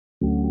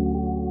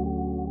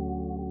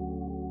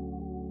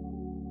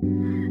You're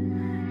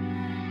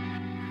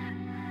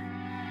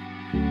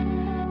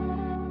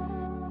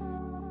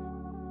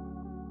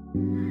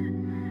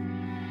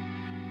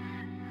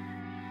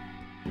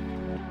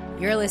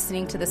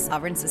listening to the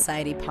Sovereign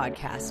Society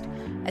podcast,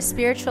 a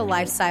spiritual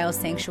lifestyle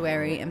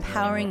sanctuary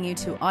empowering you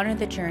to honor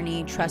the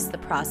journey, trust the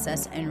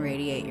process, and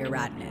radiate your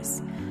radness.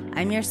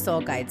 I'm your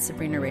soul guide,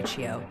 Sabrina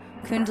Riccio,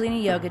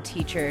 Kundalini yoga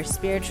teacher,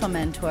 spiritual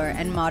mentor,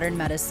 and modern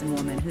medicine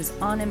woman who's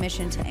on a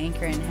mission to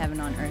anchor in heaven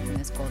on earth in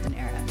this golden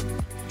era.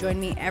 Join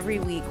me every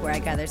week where I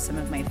gather some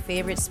of my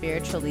favorite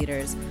spiritual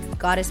leaders,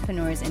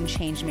 goddesspreneurs, and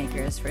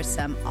changemakers for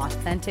some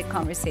authentic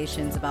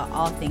conversations about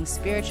all things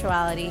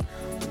spirituality,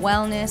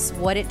 wellness,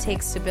 what it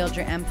takes to build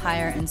your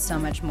empire, and so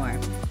much more.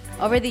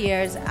 Over the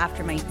years,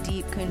 after my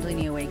deep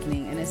Kundalini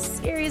awakening and a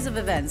series of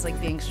events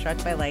like being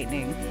struck by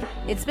lightning,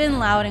 it's been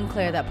loud and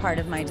clear that part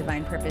of my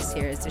divine purpose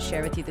here is to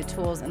share with you the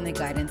tools and the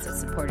guidance that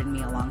supported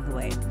me along the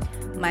way.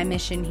 My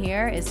mission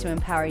here is to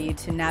empower you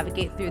to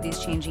navigate through these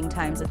changing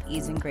times with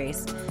ease and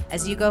grace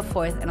as you go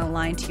forth and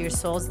align to your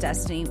soul's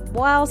destiny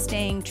while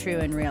staying true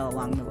and real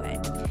along the way.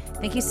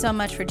 Thank you so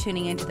much for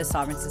tuning into the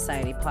Sovereign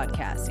Society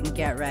podcast, and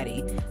get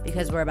ready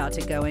because we're about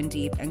to go in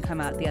deep and come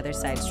out the other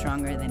side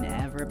stronger than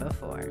ever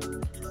before.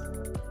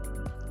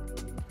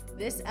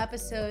 This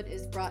episode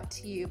is brought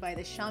to you by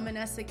the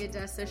Shamanesque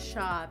Goddessa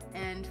shop,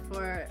 and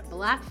for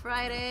Black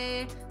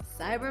Friday,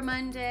 Cyber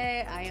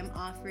Monday, I am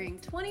offering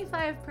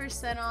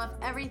 25% off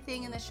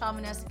everything in the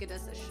Shamanesque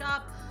Goddessa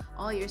shop,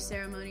 all your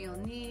ceremonial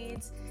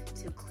needs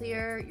to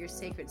clear your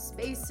sacred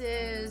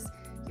spaces,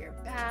 your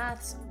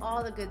baths,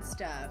 all the good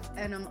stuff.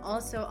 And I'm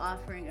also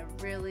offering a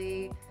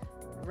really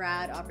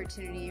rad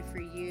opportunity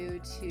for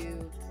you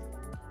to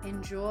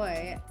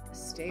enjoy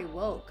Stay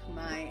Woke,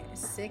 my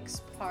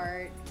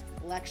 6-part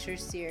lecture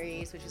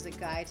series, which is a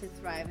guide to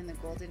thrive in the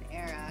golden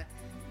era,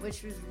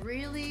 which was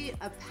really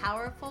a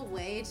powerful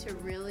way to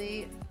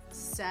really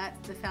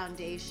set the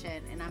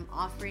foundation. And I'm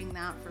offering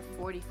that for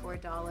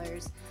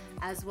 $44,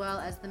 as well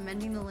as the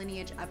Mending the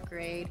Lineage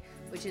upgrade,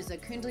 which is a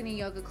Kundalini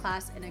yoga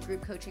class and a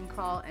group coaching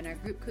call. And our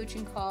group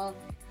coaching call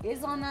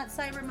is on that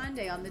Cyber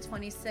Monday on the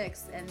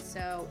 26th. And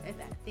so if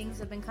things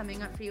have been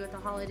coming up for you at the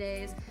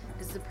holidays,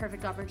 this is the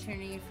perfect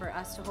opportunity for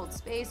us to hold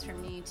space, for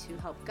me to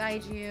help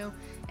guide you,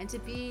 and to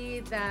be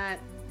that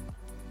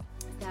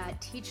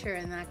teacher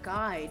and that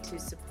guide to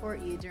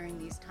support you during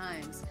these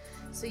times.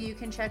 So you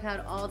can check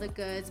out all the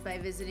goods by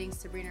visiting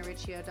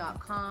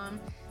sabrinariccio.com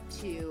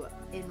to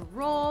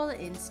enroll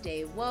in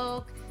Stay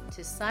Woke,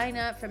 to sign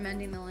up for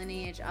Mending the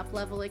Lineage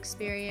Up-Level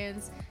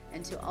experience,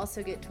 and to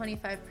also get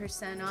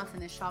 25% off in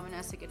the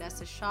Shamanesque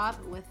Goddessa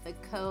shop with the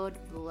code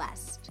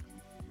BLESSED.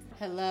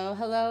 Hello,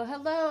 hello,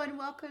 hello, and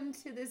welcome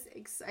to this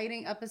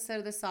exciting episode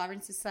of the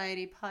Sovereign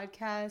Society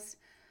podcast.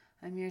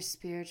 I'm your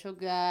spiritual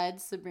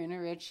guide,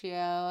 Sabrina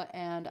Riccio,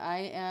 and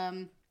I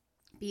am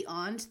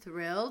beyond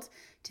thrilled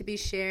to be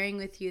sharing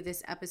with you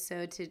this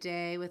episode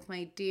today with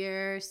my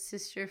dear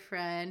sister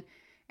friend,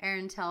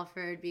 Erin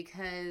Telford,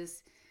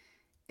 because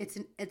it's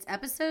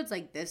episodes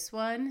like this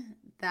one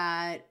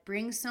that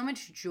bring so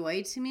much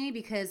joy to me,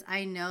 because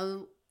I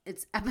know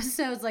it's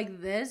episodes like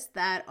this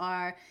that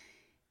are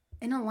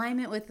in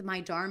alignment with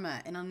my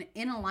dharma and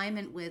in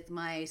alignment with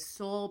my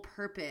soul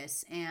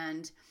purpose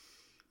and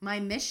my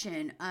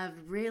mission of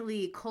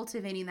really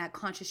cultivating that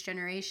conscious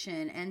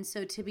generation. And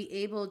so to be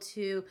able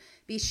to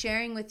be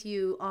sharing with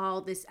you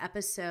all this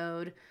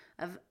episode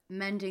of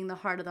Mending the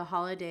Heart of the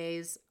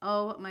Holidays,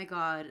 oh my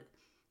God,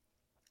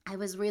 I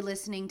was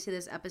re-listening to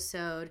this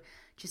episode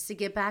just to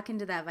get back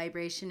into that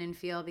vibration and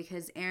feel,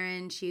 because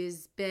Erin,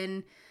 she's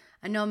been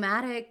a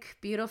nomadic,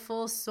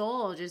 beautiful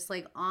soul, just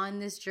like on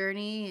this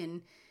journey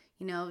and,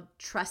 you know,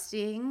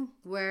 trusting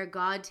where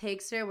God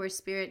takes her, where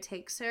spirit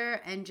takes her,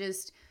 and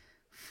just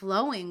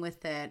flowing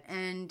with it.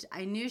 And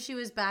I knew she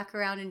was back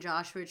around in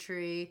Joshua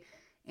Tree,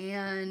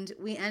 and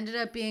we ended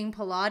up being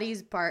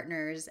Pilates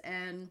partners,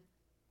 and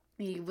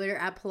we were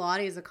at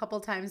Pilates a couple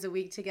times a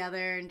week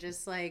together and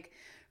just like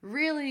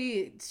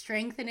really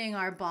strengthening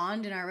our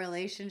bond and our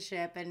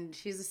relationship. And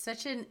she's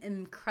such an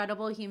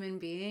incredible human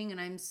being, and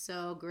I'm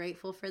so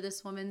grateful for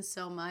this woman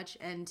so much.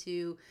 And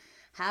to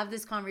have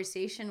this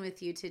conversation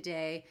with you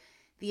today,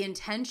 the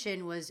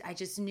intention was, I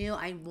just knew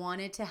I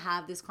wanted to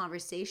have this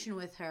conversation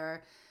with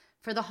her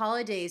for the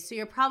holidays. So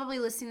you're probably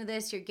listening to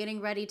this, you're getting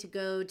ready to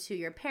go to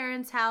your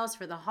parents' house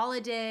for the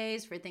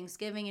holidays, for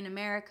Thanksgiving in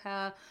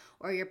America,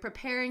 or you're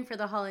preparing for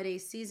the holiday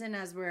season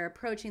as we're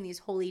approaching these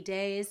holy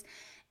days.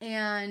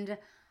 And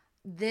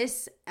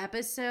this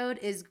episode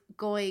is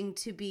going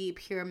to be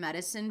pure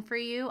medicine for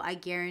you. I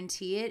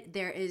guarantee it.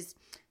 There is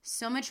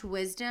so much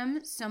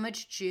wisdom, so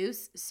much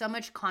juice, so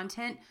much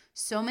content,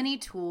 so many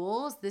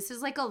tools. This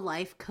is like a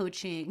life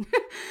coaching.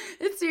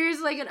 It's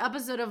seriously like an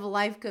episode of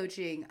life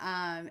coaching.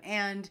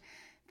 And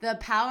the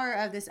power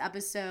of this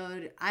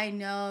episode, I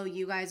know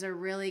you guys are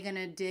really going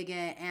to dig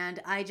it.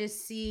 And I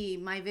just see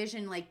my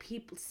vision, like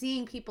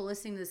seeing people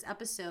listening to this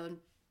episode,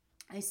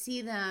 I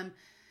see them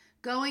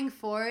going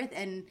forth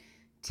and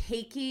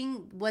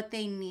taking what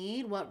they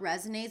need, what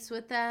resonates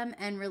with them,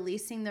 and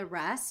releasing the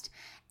rest,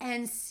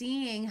 and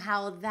seeing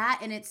how that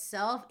in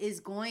itself is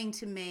going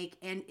to make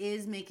and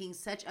is making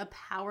such a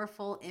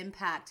powerful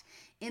impact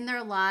in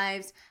their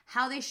lives,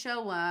 how they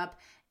show up,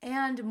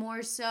 and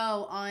more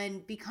so on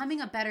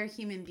becoming a better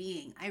human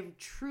being. I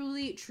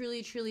truly,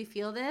 truly, truly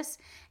feel this.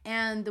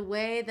 And the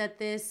way that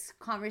this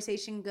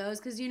conversation goes,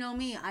 because you know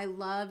me, I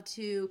love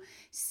to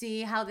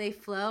see how they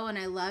flow, and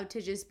I love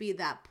to just be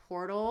that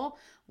portal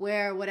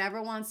where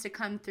whatever wants to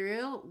come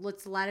through,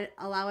 let's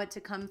allow it to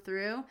come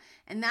through.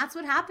 And that's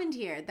what happened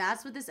here.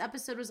 That's what this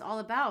episode was all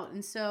about.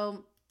 And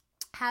so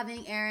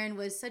having Erin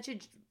was such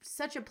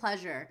a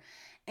pleasure.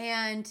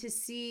 And to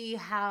see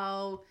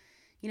how,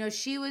 you know,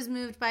 she was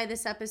moved by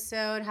this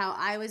episode, how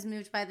I was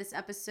moved by this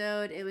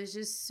episode. It was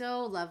just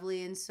so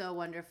lovely and so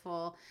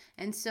wonderful.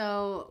 And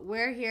so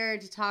we're here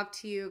to talk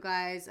to you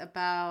guys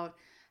about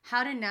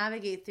how to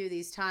navigate through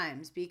these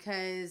times,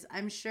 because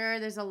I'm sure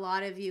there's a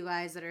lot of you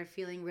guys that are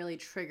feeling really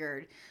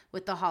triggered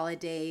with the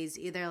holidays,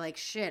 either like,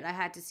 shit, I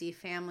had to see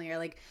family, or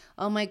like,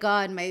 oh my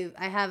God,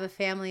 I have a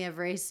family of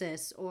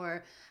racists,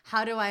 or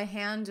how do I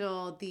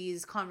handle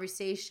these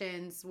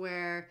conversations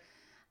where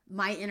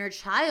my inner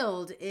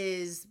child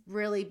is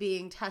really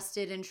being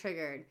tested and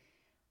triggered.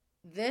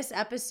 This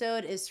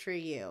episode is for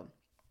you.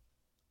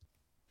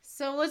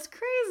 So what's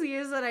crazy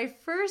is that I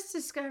first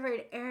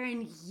discovered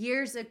Erin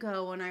years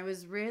ago when I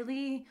was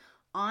really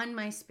on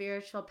my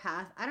spiritual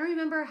path. I don't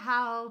remember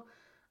how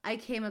I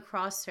came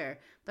across her,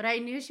 but I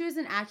knew she was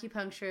an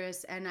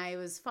acupuncturist, and I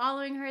was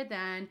following her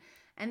then.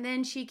 And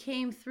then she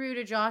came through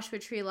to Joshua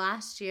Tree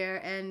last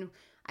year, and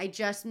I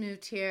just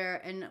moved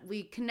here, and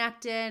we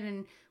connected,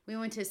 and we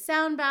went to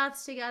sound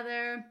baths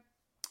together.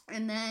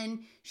 And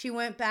then she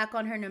went back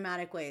on her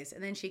nomadic ways.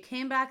 And then she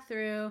came back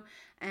through.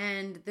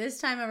 And this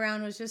time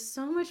around was just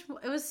so much,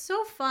 it was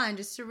so fun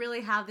just to really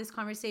have this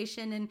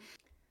conversation. And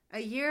a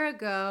year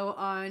ago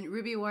on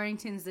Ruby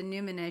Warrington's The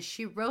Numinous,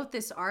 she wrote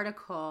this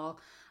article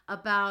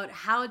about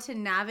how to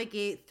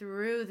navigate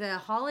through the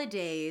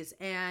holidays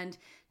and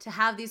to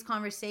have these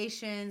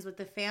conversations with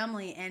the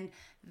family. And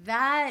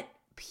that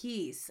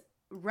piece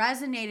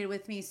resonated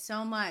with me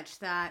so much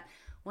that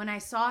when I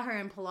saw her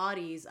in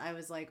Pilates, I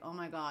was like, oh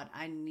my God,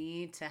 I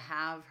need to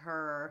have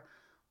her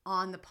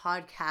on the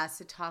podcast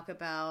to talk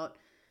about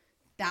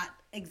that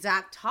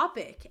exact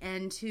topic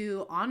and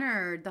to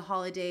honor the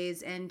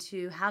holidays and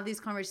to have these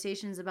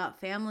conversations about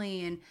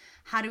family and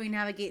how do we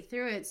navigate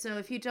through it. So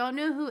if you don't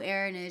know who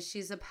Erin is,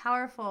 she's a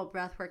powerful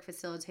breathwork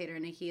facilitator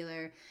and a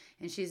healer,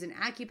 and she's an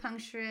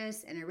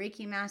acupuncturist and a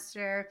Reiki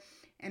master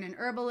and an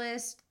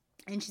herbalist,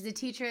 and she's a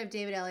teacher of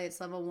David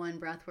Elliott's Level 1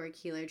 Breathwork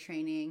Healer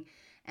training.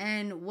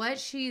 And what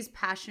she's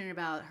passionate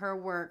about, her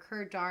work,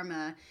 her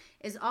dharma,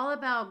 is all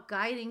about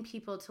guiding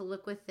people to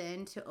look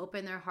within, to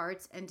open their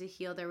hearts, and to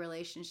heal their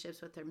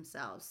relationships with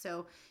themselves.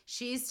 So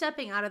she's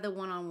stepping out of the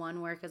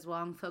one-on-one work as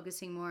well and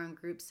focusing more on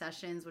group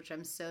sessions, which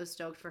I'm so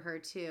stoked for her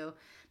too.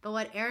 But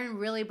what Erin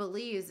really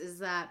believes is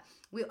that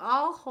we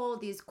all hold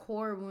these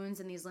core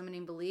wounds and these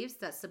limiting beliefs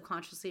that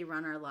subconsciously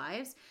run our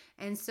lives.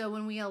 And so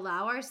when we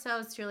allow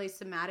ourselves to really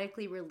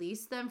somatically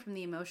release them from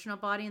the emotional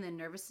body and the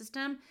nervous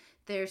system,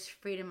 there's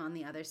freedom on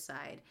the other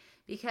side,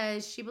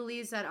 because she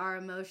believes that our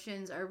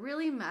emotions are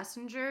really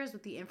messengers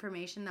with the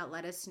information that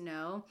let us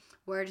know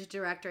where to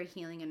direct our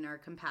healing and our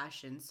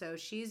compassion. So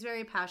she's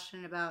very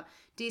passionate about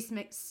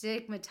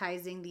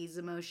destigmatizing these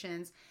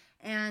emotions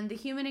and the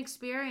human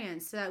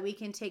experience so that we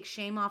can take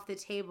shame off the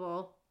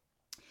table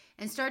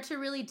and start to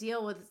really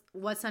deal with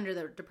what's under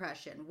the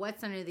depression,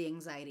 what's under the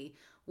anxiety,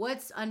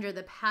 what's under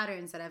the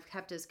patterns that have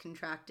kept us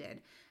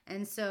contracted.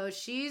 And so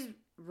she's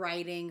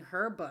writing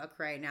her book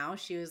right now.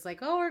 She was like,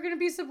 oh, we're going to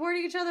be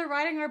supporting each other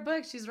writing our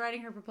book. She's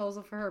writing her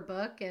proposal for her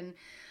book, and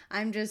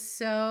I'm just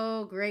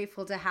so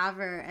grateful to have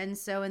her. And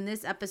so in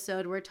this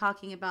episode, we're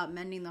talking about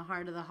mending the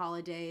heart of the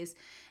holidays,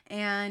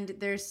 and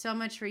there's so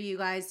much for you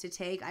guys to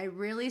take. I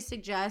really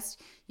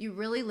suggest you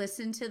really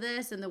listen to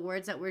this and the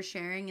words that we're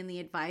sharing and the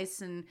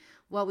advice and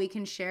what we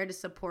can share to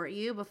support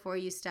you before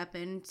you step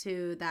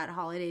into that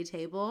holiday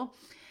table,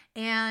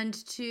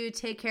 and to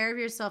take care of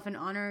yourself and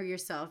honor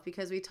yourself,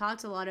 because we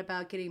talked a lot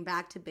about getting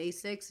back to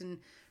basics and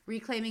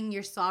reclaiming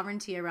your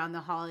sovereignty around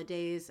the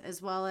holidays,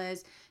 as well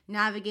as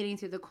navigating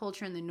through the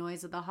culture and the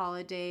noise of the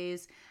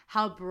holidays,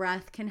 how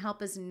breath can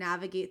help us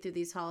navigate through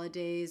these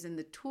holidays, and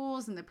the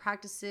tools and the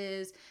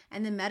practices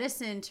and the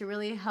medicine to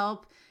really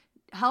help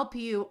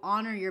you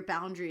honor your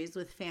boundaries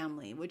with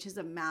family, which is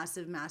a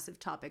massive, massive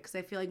topic, because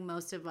I feel like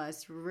most of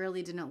us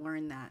really didn't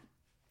learn that.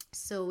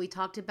 So we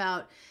talked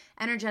about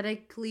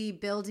energetically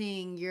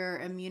building your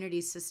immunity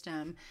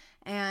system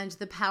and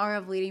the power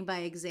of leading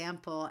by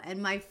example.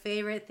 And my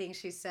favorite thing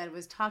she said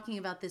was talking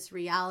about this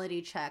reality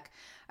check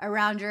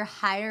around your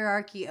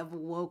hierarchy of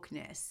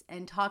wokeness,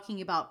 and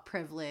talking about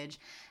privilege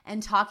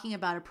and talking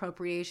about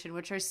appropriation,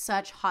 which are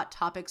such hot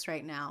topics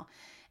right now.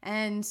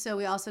 And so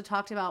we also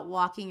talked about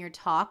walking your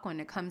talk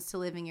when it comes to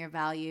living your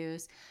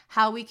values,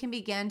 how we can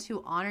begin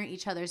to honor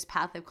each other's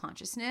path of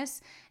consciousness,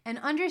 and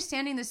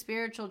understanding the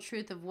spiritual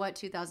truth of what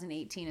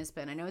 2018 has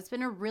been. I know it's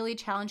been a really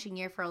challenging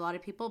year for a lot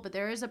of people, but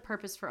there is a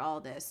purpose for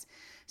all this.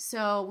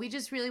 So we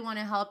just really want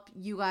to help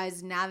you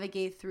guys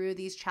navigate through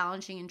these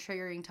challenging and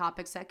triggering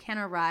topics that can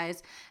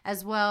arise,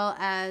 as well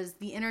as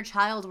the inner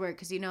child work,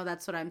 because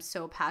that's what I'm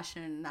so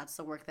passionate and that's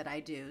the work that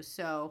I do.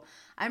 So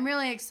I'm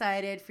really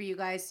excited for you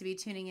guys to be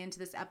tuning into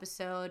this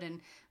episode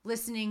and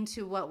listening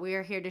to what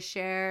we're here to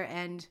share,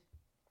 and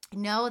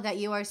know that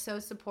you are so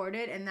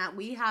supported and that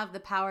we have the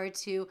power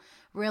to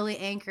really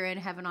anchor in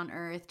heaven on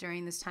earth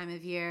during this time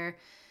of year.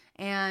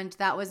 And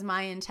that was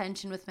my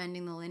intention with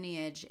Mending the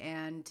Lineage,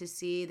 and to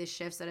see the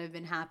shifts that have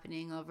been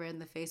happening over in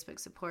the Facebook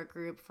support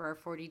group for our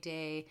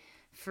 40-day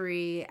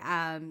free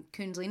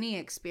Kundalini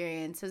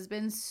experience has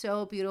been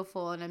so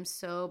beautiful, and I'm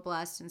so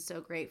blessed and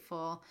so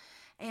grateful.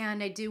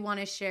 And I do want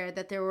to share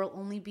that there will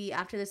only be,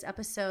 after this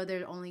episode,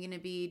 there's only going to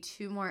be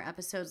 2 more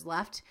episodes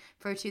left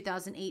for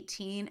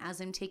 2018, as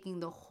I'm taking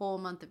the whole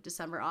month of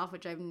December off,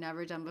 which I've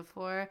never done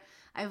before.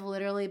 I've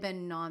literally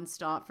been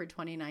nonstop for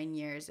 29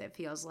 years, it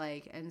feels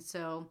like. And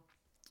so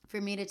for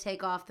me to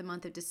take off the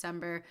month of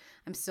December,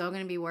 I'm still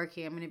going to be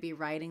working. I'm going to be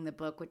writing the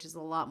book, which is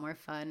a lot more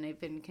fun. I've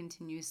been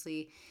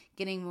continuously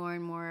getting more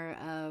and more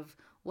of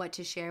what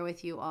to share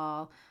with you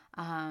all.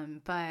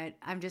 But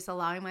I'm just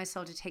allowing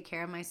myself to take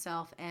care of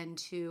myself and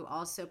to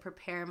also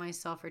prepare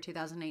myself for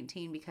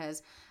 2019,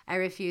 because I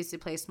refuse to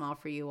play small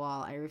for you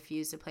all. I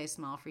refuse to play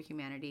small for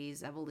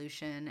humanity's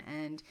evolution,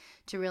 and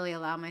to really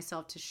allow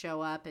myself to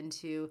show up and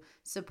to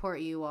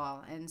support you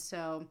all. And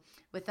so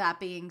with that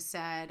being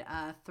said,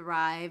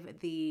 Thrive,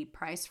 the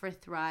price for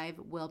Thrive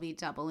will be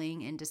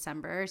doubling in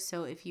December.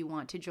 So if you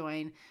want to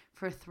join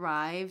for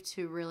Thrive,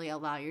 to really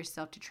allow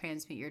yourself to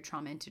transmute your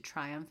trauma into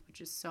triumph, which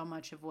is so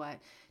much of what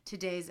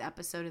today's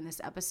episode and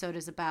this episode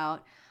is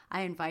about,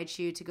 I invite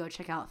you to go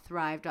check out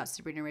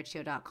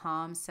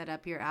thrive.sabrinariccio.com, set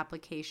up your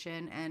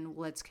application, and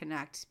let's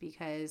connect,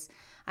 because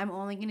I'm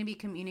only going to be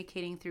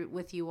communicating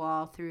with you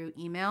all through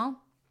email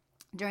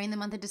during the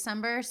month of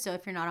December. So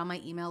if you're not on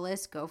my email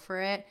list, go for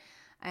it.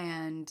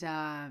 And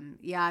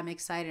I'm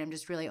excited. I'm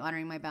just really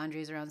honoring my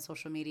boundaries around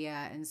social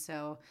media. And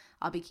so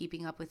I'll be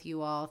keeping up with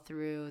you all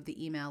through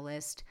the email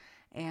list.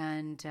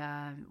 And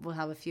we'll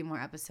have a few more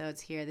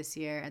episodes here this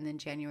year. And then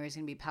January is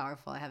going to be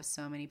powerful. I have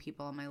so many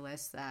people on my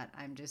list that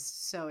I'm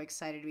just so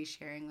excited to be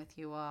sharing with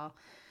you all.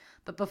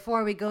 But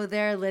before we go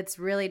there, let's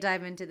really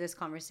dive into this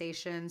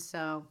conversation.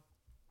 So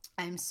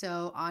I'm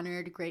so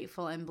honored,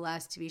 grateful, and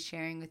blessed to be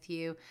sharing with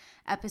you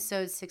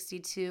episode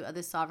 62 of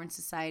the Sovereign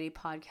Society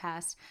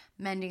podcast,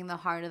 Mending the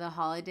Heart of the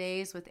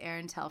Holidays with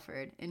Erin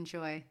Telford.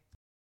 Enjoy.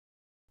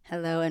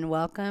 Hello and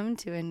welcome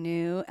to a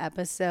new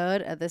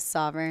episode of the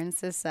Sovereign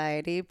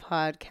Society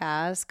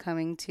podcast,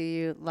 coming to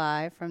you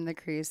live from the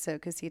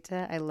Creosote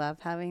Casita. I love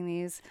having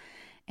these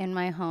in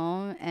my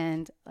home,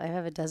 and I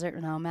have a desert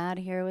nomad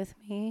here with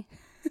me.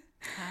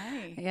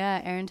 Hi.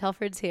 Yeah, Erin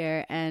Telford's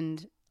here,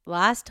 and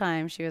last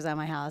time she was at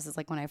my house is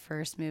like when I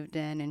first moved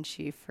in and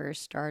she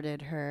first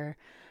started her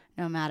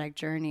nomadic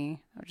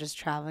journey of just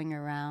traveling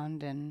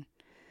around and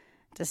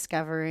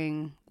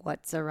discovering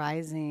what's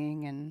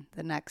arising and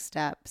the next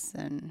steps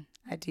and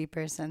a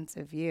deeper sense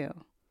of you.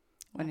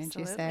 Wouldn't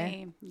you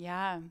say?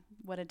 Yeah.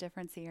 What a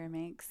difference a year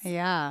makes.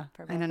 Yeah.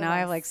 I know now I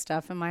have like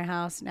stuff in my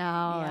house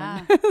now.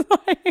 Yeah.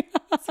 And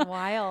it's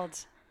wild.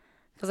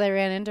 Because I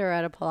ran into her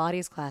at a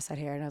Pilates class out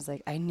here and I was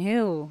like, I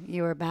knew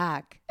you were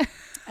back.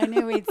 I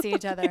knew we'd see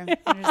each other. It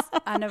was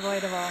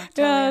unavoidable.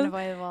 Totally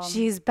unavoidable.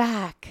 She's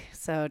back.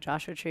 So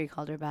Joshua Tree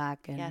called her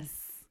back. And yes.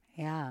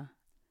 Yeah.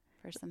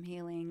 For some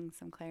healing,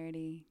 some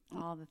clarity,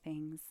 all the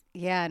things.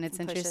 Yeah. And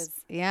it's interesting.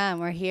 Yeah. And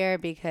we're here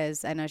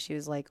because I know she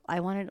was like,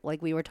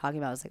 we were talking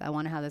about, I was like, I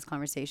want to have this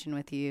conversation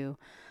with you.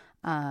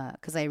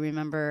 Because I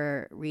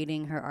remember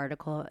reading her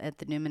article at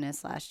the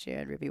Numinous last year,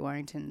 at Ruby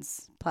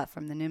Warrington's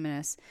platform, the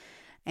Numinous.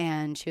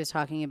 And she was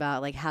talking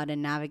about like how to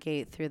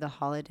navigate through the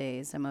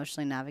holidays,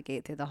 emotionally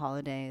navigate through the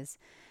holidays.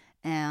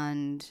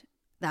 And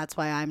that's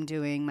why I'm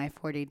doing my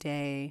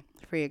 40-day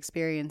free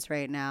experience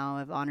right now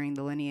of honoring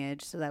the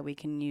lineage, so that we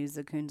can use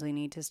the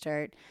Kundalini to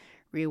start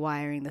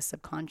rewiring the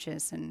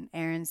subconscious. And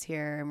Erin's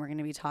here, and we're going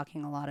to be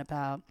talking a lot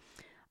about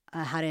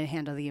how to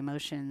handle the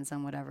emotions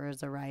and whatever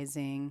is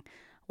arising,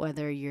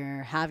 whether you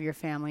have your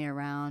family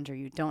around or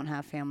you don't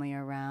have family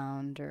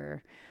around,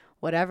 or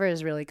whatever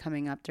is really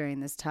coming up during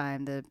this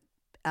time, the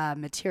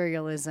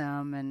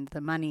materialism and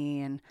the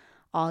money and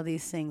all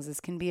these things. This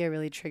can be a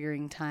really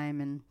triggering time,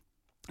 and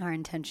our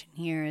intention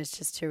here is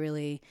just to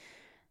really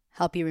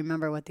help you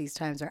remember what these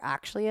times are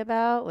actually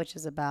about, which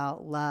is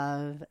about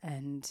love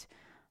and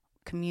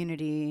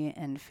community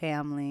and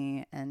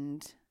family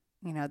and,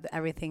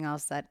 everything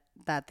else that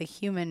the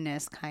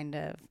humanness kind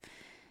of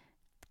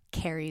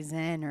carries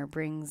in or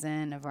brings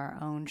in of our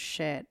own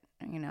shit,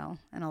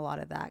 and a lot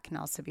of that can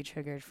also be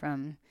triggered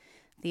from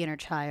the inner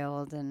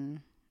child and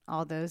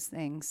all those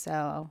things.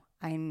 So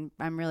I'm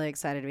really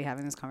excited to be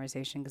having this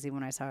conversation, because even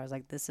when I saw her, I was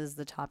like, this is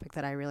the topic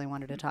that I really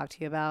wanted to talk to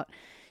you about.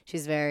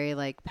 she's very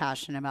like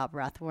passionate about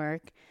breath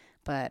work.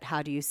 But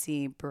how do you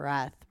see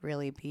breath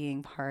really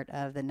being part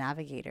of the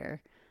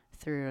navigator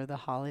through the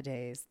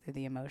holidays, through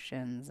the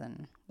emotions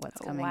and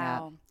what's coming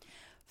up?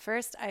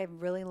 First, I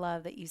really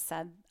love that you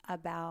said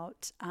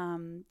about,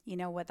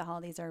 what the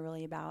holidays are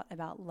really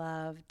about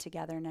love,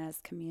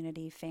 togetherness,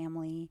 community,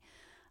 family,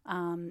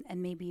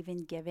 and maybe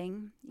even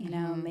giving,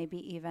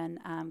 maybe even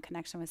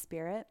connection with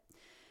spirit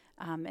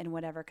in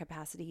whatever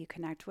capacity you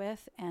connect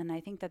with. And I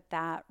think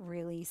that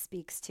really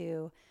speaks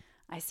to,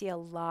 I see a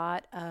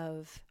lot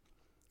of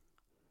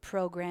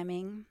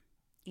programming,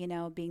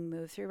 being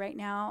moved through right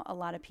now. A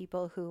lot of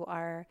people who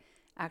are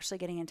actually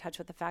getting in touch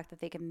with the fact that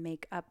they can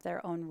make up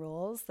their own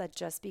rules, that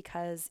just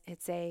because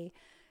it's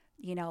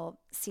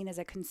seen as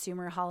a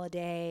consumer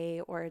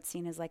holiday, or it's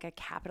seen as like a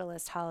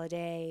capitalist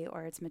holiday,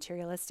 or it's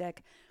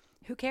materialistic,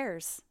 who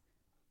cares?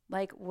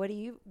 Like, what do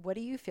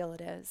you feel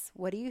it is?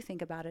 What do you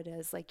think about it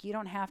is? Like, you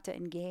don't have to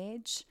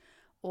engage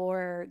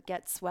or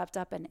get swept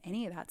up in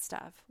any of that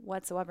stuff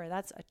whatsoever.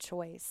 That's a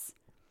choice.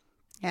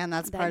 And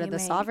that's part of the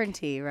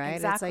sovereignty, right?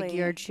 Exactly. It's like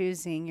you're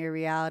choosing your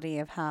reality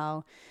of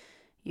how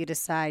you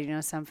decide.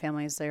 Some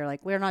families, they're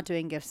like, we're not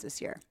doing gifts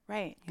this year.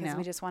 Right. Because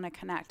we just want to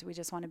connect. We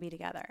just want to be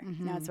together.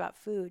 Mm-hmm. It's about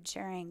food,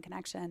 sharing,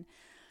 connection.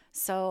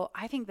 So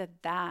I think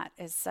that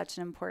is such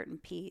an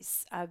important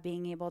piece of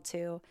being able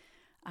to,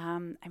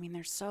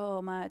 there's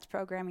so much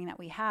programming that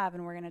we have,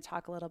 and we're going to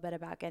talk a little bit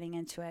about getting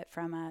into it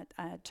from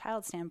a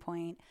child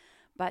standpoint.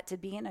 But to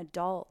be an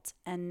adult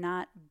and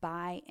not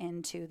buy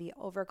into the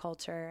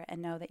overculture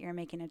and know that you're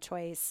making a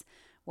choice,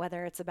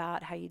 whether it's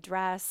about how you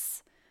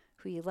dress,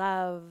 who you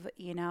love,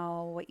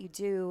 what you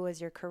do as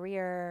your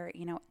career,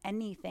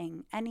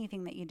 anything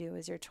that you do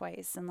is your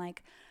choice. And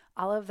like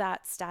all of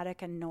that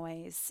static and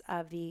noise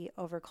of the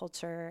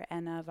overculture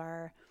and of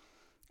our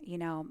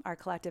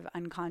collective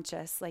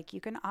unconscious, like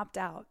you can opt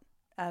out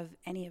of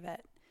any of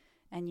it.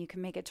 And you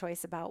can make a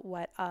choice about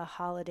what a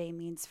holiday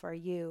means for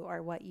you,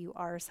 or what you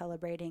are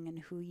celebrating and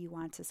who you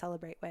want to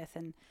celebrate with,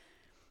 and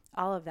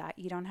all of that.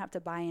 You don't have to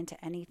buy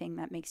into anything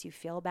that makes you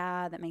feel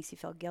bad, that makes you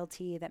feel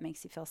guilty, that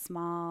makes you feel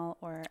small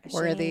or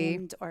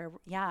ashamed or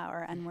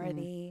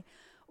unworthy,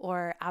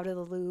 or out of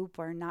the loop,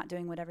 or not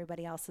doing what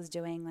everybody else is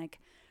doing. Like,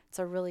 it's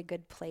a really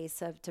good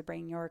place to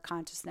bring your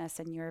consciousness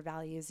and your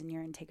values and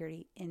your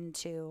integrity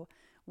into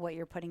what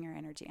you're putting your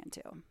energy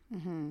into.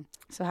 Mm-hmm.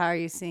 So how are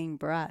you seeing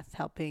breath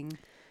helping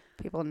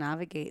people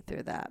navigate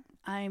through that?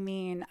 I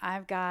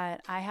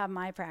have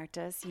my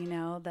practice,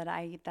 that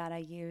I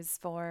use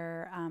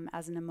for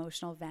as an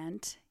emotional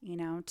vent,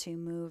 to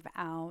move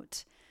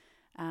out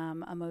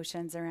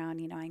emotions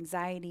around,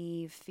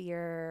 anxiety,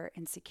 fear,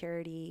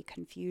 insecurity,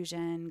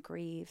 confusion,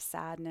 grief,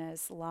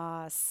 sadness,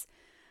 loss,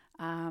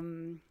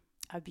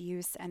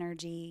 abuse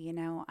energy.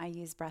 I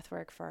use breath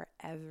work for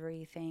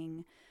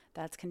everything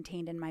that's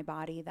contained in my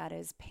body that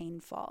is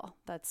painful,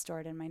 that's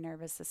stored in my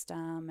nervous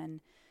system, and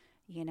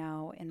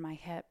in my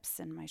hips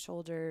and my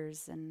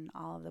shoulders and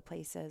all of the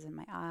places in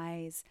my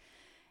eyes.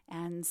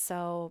 And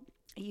so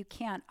you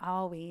can't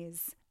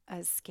always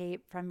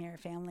escape from your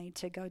family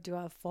to go do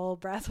a full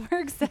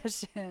breathwork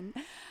session.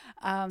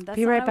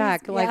 Be right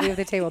back. Yeah. Like, leave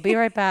the table. Be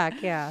right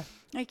back. Yeah.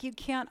 Like, you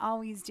can't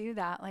always do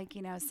that. Like,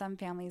 some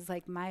families,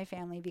 like my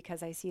family,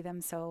 because I see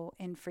them so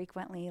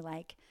infrequently,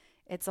 like,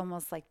 it's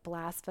almost like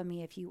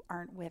blasphemy if you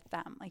aren't with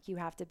them. Like, you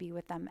have to be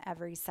with them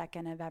every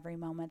second of every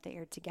moment that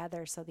you're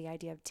together. So the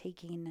idea of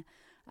taking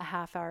a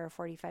half hour,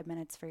 45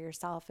 minutes for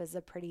yourself is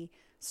a pretty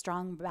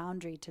strong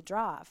boundary to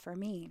draw for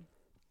me.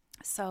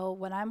 So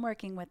what I'm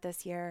working with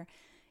this year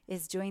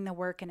is doing the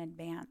work in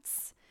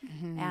advance,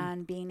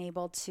 and being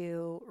able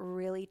to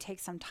really take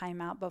some time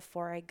out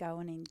before I go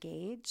and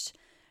engage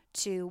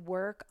to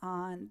work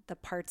on the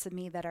parts of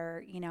me that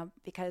are,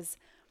 because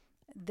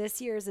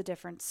this year is a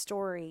different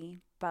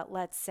story, but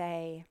let's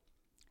say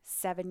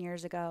 7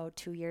 years ago,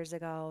 2 years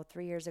ago,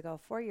 3 years ago,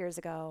 4 years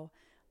ago,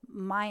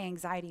 my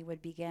anxiety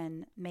would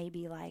begin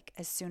maybe like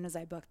as soon as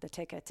I booked the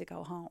ticket to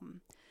go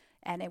home.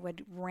 And it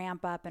would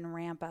ramp up and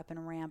ramp up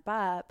and ramp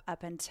up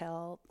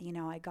until,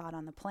 I got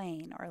on the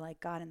plane or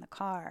like got in the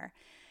car.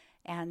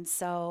 And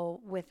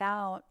so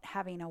without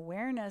having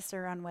awareness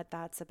around what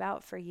that's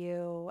about for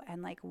you,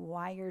 and like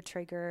why you're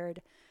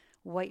triggered,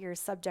 what you're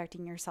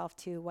subjecting yourself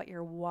to, what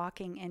you're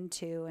walking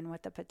into, and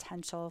what the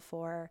potential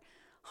for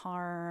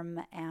harm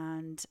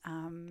and,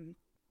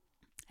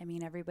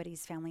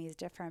 everybody's family is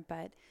different,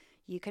 but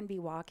you can be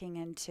walking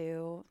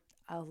into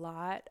a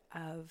lot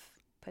of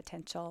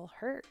potential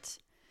hurt,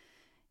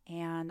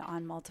 and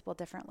on multiple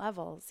different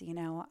levels.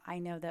 I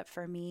know that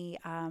for me,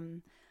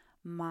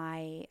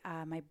 my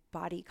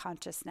body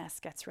consciousness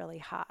gets really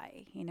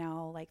high.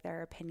 Like, there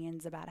are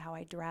opinions about how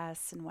I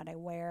dress and what I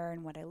wear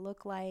and what I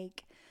look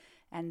like.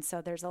 And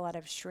so there's a lot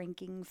of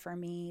shrinking for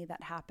me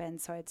that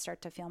happens. So I'd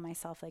start to feel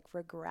myself like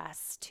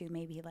regress to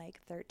maybe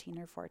like 13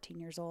 or 14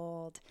 years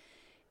old.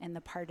 And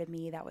the part of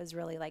me that was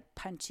really like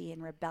punchy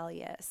and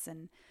rebellious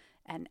and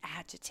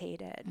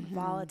agitated and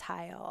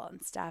volatile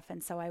and stuff.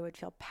 And so I would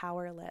feel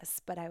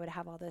powerless, but I would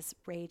have all this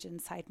rage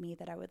inside me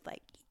that I would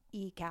like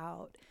eke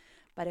out.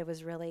 But it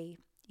was really,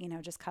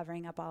 just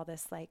covering up all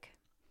this, like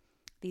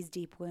these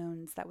deep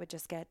wounds that would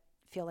just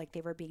feel like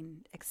they were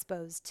being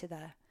exposed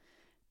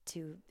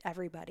to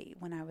everybody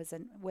when I was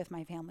with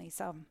my family.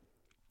 So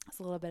it's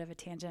a little bit of a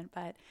tangent,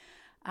 but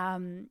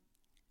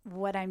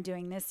what I'm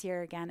doing this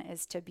year again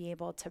is to be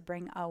able to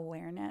bring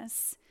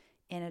awareness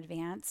in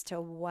advance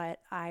to what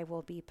I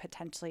will be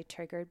potentially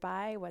triggered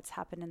by, what's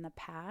happened in the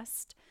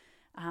past.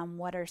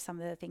 What are some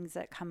of the things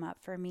that come up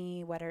for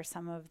me? What are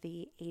some of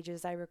the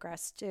ages I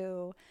regress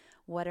to?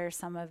 What are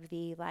some of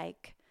the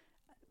like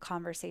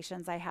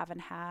conversations I haven't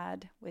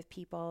had with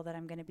people that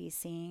I'm going to be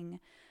seeing?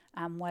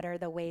 What are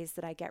the ways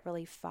that I get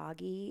really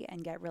foggy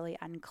and get really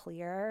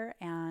unclear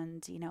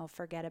and,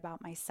 forget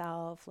about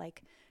myself,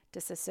 like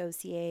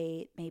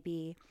disassociate,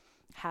 maybe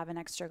have an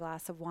extra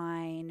glass of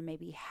wine,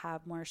 maybe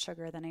have more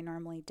sugar than I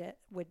normally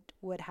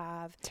would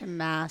have. To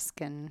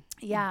mask and...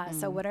 Yeah. Mm-hmm.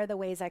 So what are the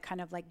ways I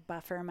kind of like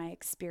buffer my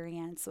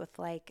experience with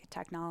like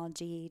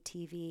technology,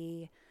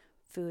 TV,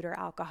 food or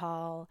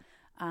alcohol?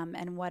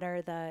 And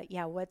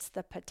what's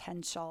the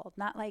potential?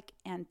 Not like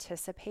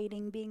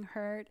anticipating being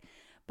hurt,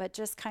 but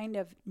just kind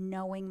of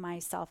knowing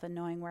myself and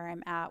knowing where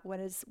I'm at. What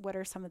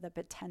are some of the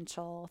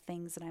potential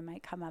things that I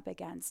might come up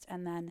against?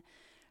 And then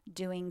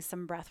doing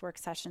some breathwork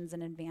sessions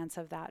in advance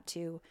of that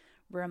to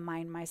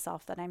remind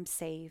myself that I'm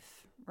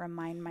safe,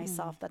 remind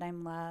myself that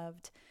I'm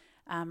loved,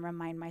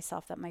 remind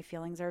myself that my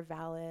feelings are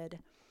valid,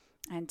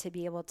 and to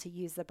be able to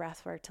use the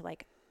breathwork to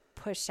like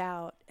push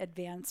out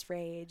advanced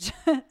rage,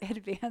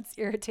 advanced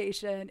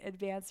irritation,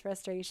 advanced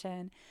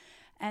frustration,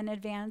 and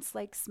advanced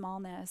like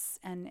smallness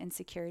and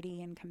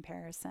insecurity and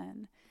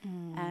comparison.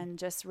 And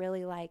just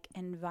really like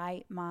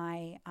invite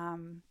my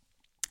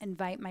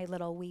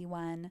little wee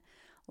one.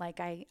 Like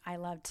I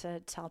love to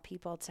tell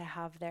people to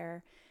have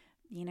their,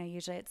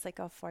 usually it's like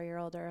a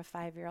 4-year-old or a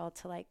 5-year-old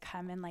to like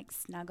come and like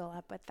snuggle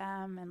up with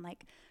them and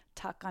like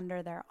tuck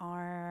under their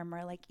arm,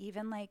 or like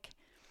even like,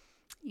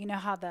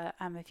 how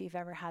if you've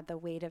ever had the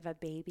weight of a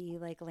baby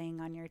like laying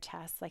on your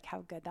chest, like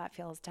how good that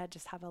feels to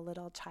just have a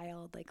little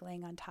child like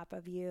laying on top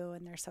of you,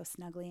 and they're so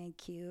snuggly and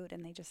cute,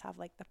 and they just have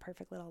like the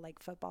perfect little like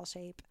football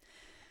shape.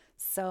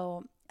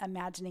 So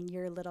imagining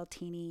your little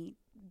teeny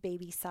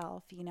baby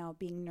self,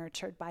 being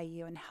nurtured by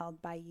you and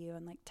held by you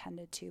and like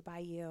tended to by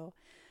you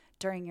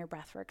during your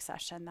breathwork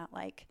session, that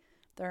like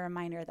the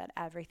reminder that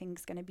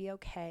everything's going to be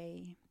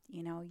okay.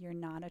 You're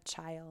not a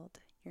child,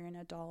 you're an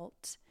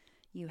adult.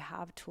 You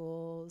have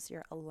tools.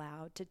 You're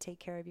allowed to take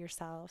care of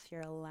yourself.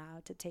 You're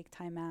allowed to take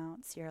time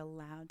outs. You're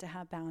allowed to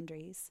have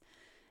boundaries,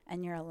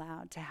 and you're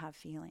allowed to have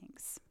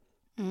feelings.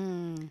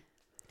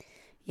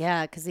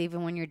 Yeah, because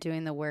even when you're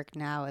doing the work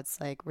now, it's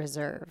like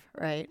reserve,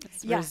 right?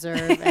 It's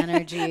reserve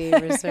energy,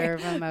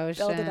 reserve emotions.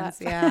 Build it up.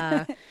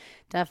 Yeah,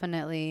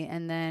 definitely.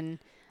 And then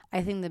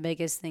I think the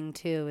biggest thing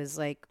too is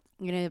like,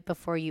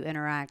 before you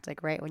interact,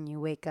 like right when you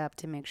wake up,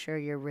 to make sure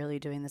you're really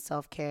doing the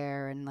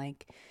self-care and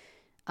like,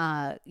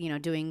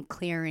 doing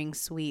clearing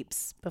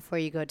sweeps before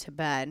you go to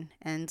bed.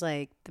 And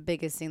like the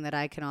biggest thing that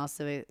I can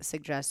also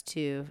suggest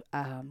to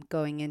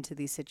going into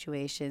these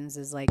situations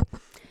is like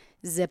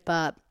zip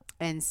up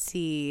and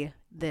see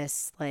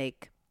this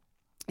like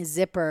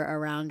zipper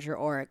around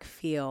your auric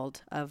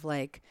field of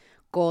like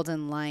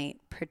golden light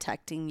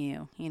protecting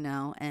you,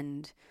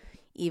 and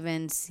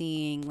even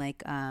seeing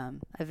like a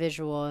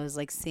visual is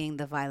like seeing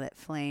the violet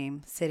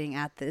flame sitting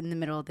in the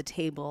middle of the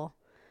table,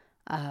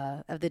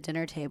 of the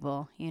dinner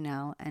table,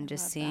 and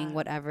just seeing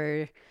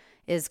whatever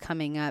is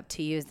coming up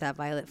to use that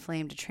violet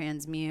flame to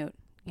transmute,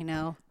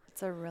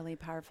 It's a really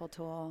powerful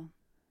tool.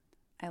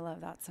 I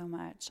love that so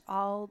much.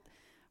 I'll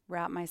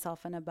wrap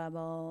myself in a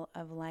bubble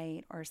of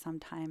light, or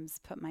sometimes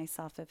put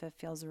myself, if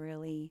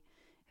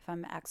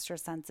I'm extra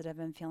sensitive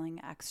and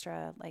feeling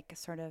extra like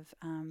sort of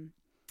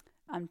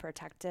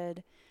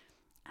unprotected.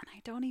 And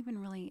I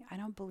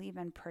don't believe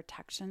in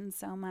protection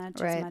so much,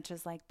 right, as much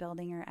as like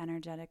building your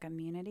energetic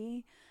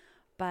immunity.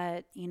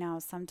 But,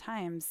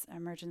 sometimes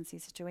emergency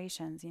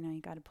situations,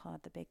 you got to pull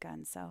out the big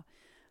guns. So,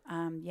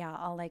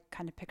 I'll like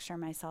kind of picture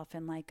myself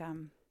in like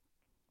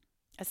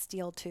a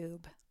steel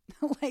tube,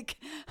 like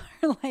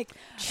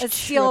a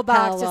steel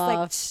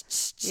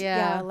box, just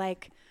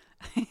like,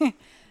 like,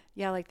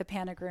 like the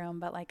panic room,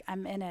 but like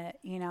I'm in it,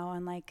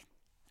 and like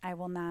I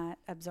will not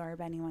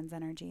absorb anyone's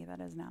energy that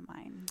is not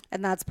mine.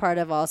 And that's part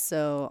of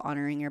also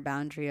honoring your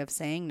boundary of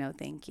saying no,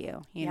 thank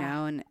you, you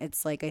know? And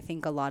it's like, I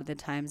think a lot of the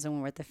times when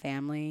we're with the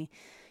family,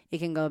 you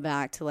can go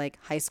back to like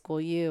high school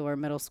you or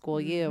middle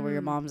school you, where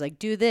your mom's like,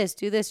 do this,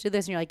 do this, do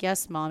this. And you're like,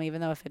 yes, Mom, even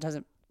though if it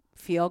doesn't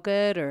feel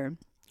good, or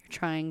you're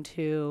trying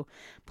to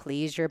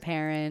please your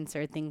parents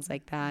or things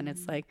like that. And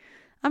it's like,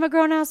 I'm a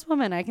grown ass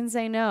woman. I can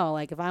say no.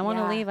 Like if I want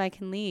to leave, I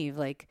can leave.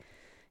 Like,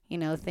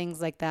 things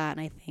like that.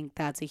 And I think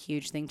that's a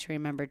huge thing to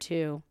remember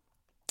too.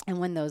 And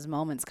when those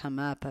moments come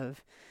up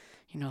of,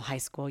 high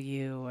school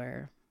you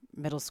or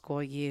middle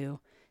school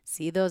you,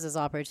 see those as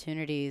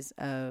opportunities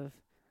of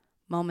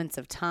moments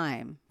of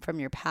time from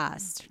your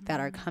past that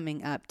are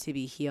coming up to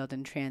be healed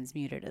and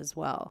transmuted as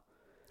well.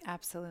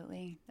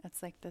 Absolutely.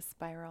 It's like the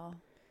spiral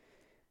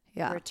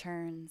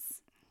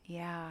returns.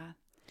 Yeah.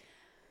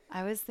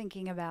 I was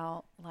thinking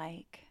about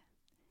like,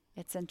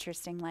 it's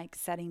interesting, like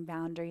setting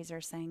boundaries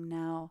or saying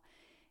no.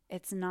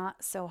 It's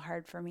not so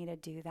hard for me to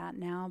do that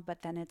now,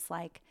 but then it's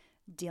like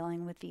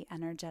dealing with the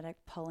energetic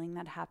pulling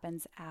that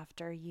happens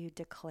after you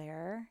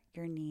declare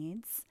your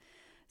needs.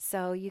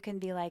 So you can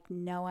be like,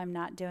 no, I'm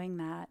not doing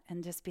that.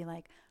 And just be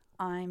like,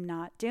 I'm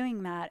not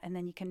doing that. And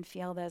then you can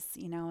feel this,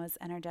 as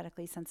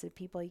energetically sensitive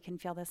people, you can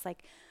feel this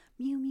like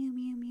mew, mew,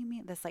 mew, mew,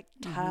 mew, this like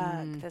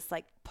tug, this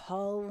like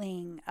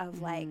pulling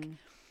of like,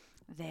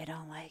 they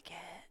don't like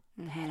it.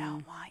 They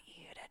don't want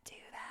you to do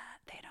that.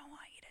 They don't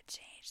want you to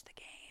change the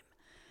game.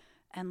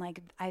 And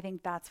like, I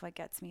think that's what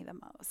gets me the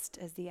most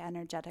is the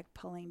energetic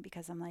pulling,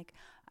 because I'm like,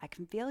 I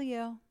can feel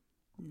you.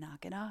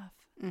 Knock it off.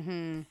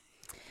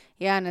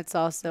 Yeah. And it's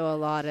also a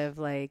lot of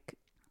like,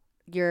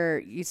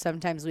 you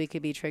sometimes we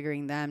could be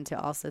triggering them to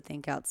also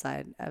think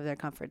outside of their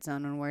comfort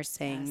zone when we're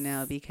saying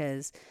no,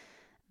 because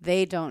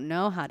they don't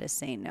know how to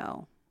say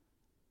no.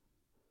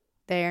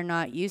 They are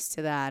not used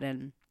to that.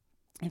 And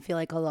I feel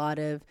like a lot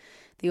of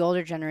the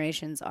older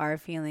generations are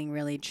feeling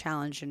really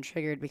challenged and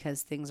triggered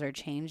because things are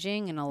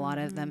changing. And a lot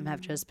of them have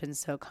just been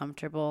so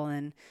comfortable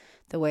in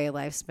the way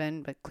life's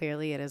been, but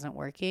clearly it isn't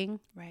working.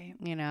 Right.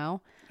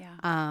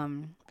 Yeah.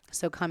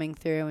 So coming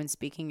through and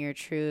speaking your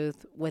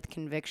truth with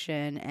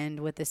conviction and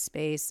with the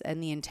space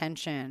and the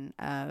intention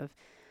of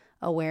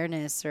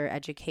awareness or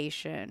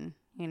education.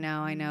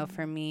 I know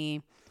for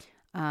me,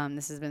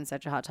 this has been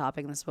such a hot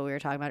topic, and this is what we were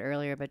talking about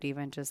earlier, but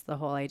even just the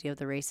whole idea of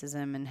the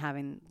racism and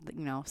having,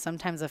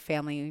 sometimes a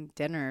family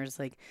dinners,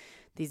 like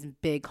these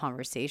big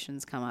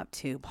conversations come up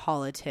to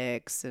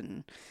politics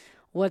and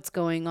what's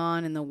going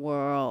on in the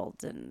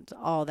world and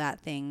all that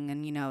thing.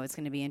 And, it's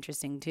going to be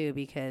interesting too,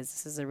 because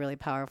this is a really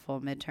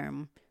powerful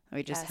midterm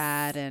we just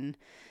had. And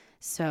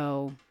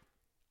so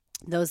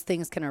those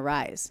things can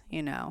arise,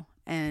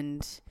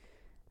 and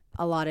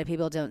a lot of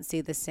people don't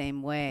see the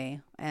same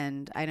way.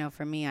 And I know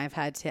for me, I've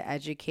had to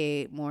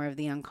educate more of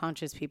the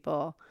unconscious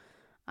people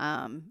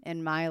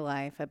in my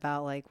life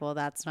about like, well,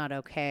 that's not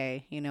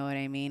okay. You know what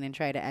I mean? And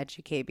try to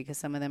educate, because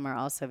some of them are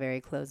also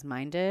very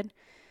closed-minded.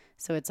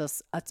 So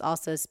it's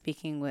also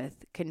speaking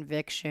with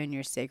conviction,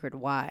 your sacred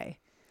why,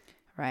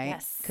 right?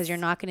 Yes. Because you're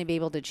not going to be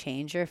able to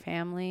change your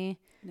family.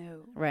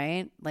 No.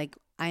 Right? Like,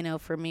 I know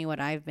for me,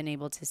 what I've been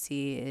able to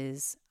see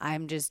is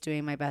I'm just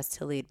doing my best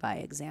to lead by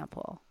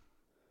example.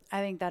 I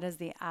think that is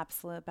the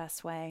absolute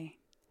best way,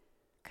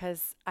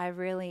 because I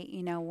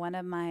really, one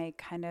of my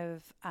kind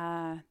of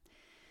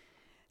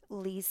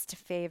least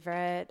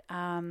favorite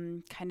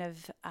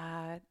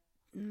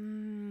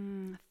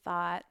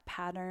thought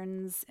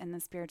patterns in the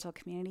spiritual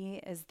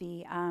community is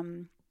the,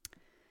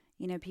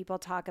 people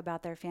talk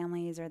about their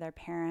families or their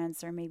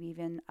parents or maybe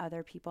even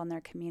other people in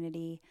their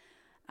community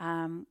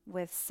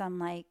with some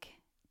like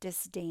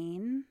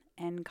disdain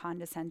and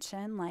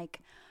condescension,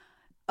 like,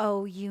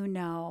 oh,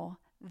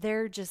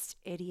 they're just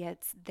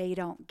idiots. They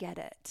don't get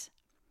it.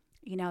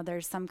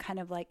 There's some kind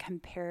of like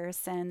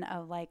comparison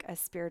of like a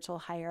spiritual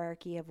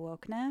hierarchy of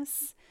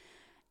wokeness,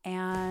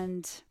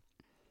 and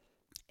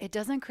it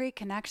doesn't create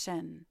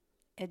connection.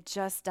 It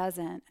just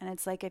doesn't. And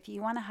it's like, if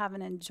you want to have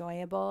an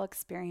enjoyable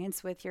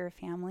experience with your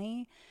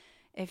family,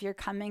 if you're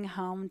coming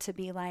home to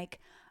be like,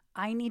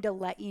 I need to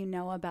let you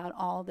know about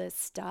all this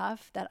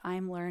stuff that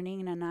I'm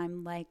learning, and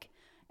I'm like,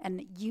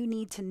 and you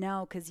need to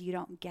know because you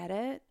don't get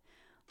it.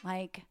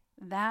 Like,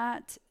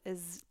 that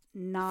is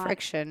not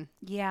friction.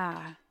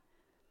 Yeah.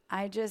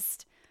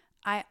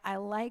 I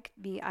like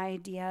the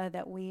idea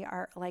that we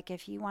are like,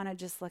 if you want to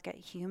just look at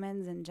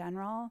humans in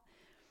general,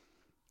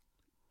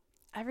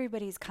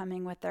 everybody's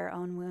coming with their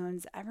own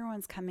wounds.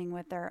 Everyone's coming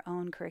with their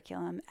own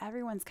curriculum.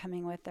 Everyone's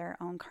coming with their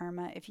own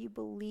karma. If you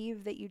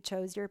believe that you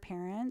chose your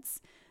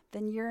parents,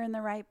 then you're in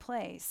the right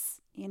place.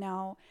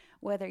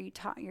 Whether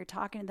you're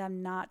talking to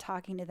them, not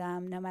talking to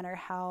them, no matter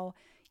how,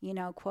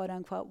 quote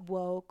unquote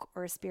woke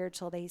or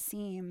spiritual they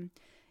seem,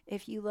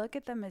 if you look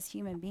at them as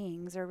human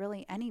beings, or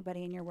really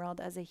anybody in your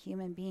world as a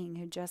human being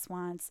who just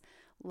wants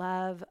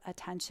love,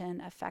 attention,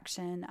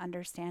 affection,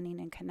 understanding,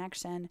 and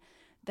connection,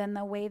 then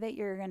the way that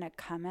you're going to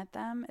come at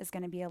them is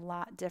going to be a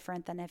lot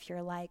different than if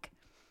you're like,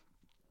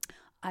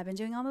 I've been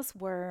doing all this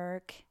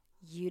work,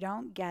 you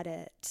don't get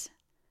it.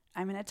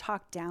 I'm going to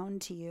talk down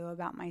to you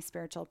about my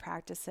spiritual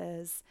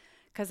practices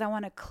because I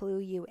want to clue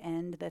you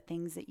in to the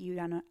things that you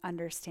don't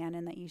understand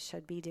and that you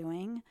should be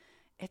doing.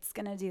 It's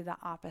going to do the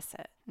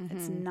opposite.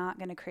 It's not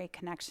going to create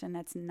connection.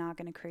 It's not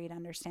going to create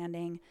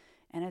understanding.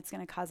 And it's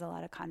going to cause a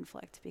lot of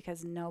conflict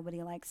because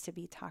nobody likes to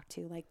be talked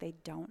to like they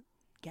don't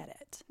get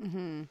it.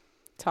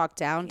 Talked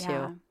down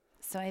to.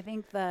 So I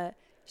think the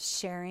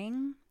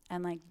sharing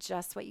and like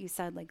just what you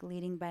said, like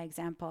leading by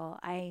example,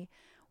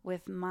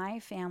 with my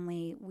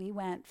family, we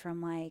went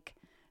from like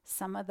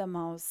some of the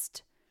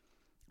most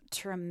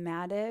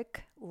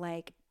traumatic,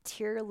 like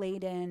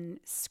tear-laden,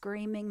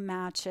 screaming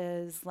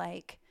matches,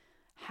 like,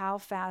 how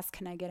fast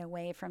can I get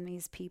away from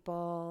these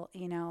people?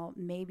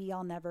 Maybe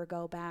I'll never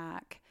go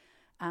back,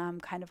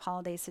 kind of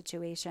holiday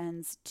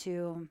situations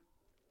to,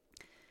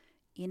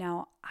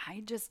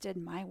 I just did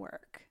my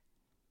work.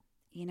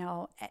 you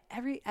know,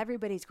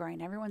 everybody's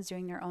growing, everyone's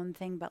doing their own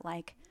thing, but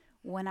like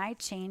when I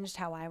changed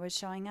how I was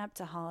showing up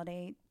to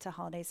holiday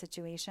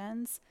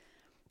situations,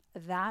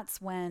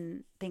 that's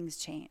when things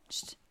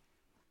changed.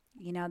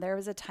 You know, there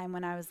was a time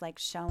when I was like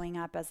showing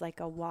up as like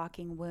a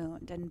walking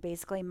wound, and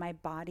basically my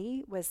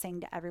body was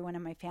saying to everyone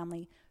in my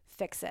family,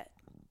 fix it,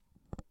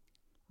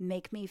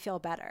 make me feel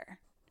better,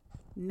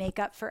 make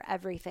up for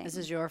everything. This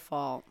is your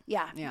fault.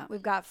 Yeah.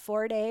 We've got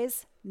 4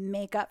 days,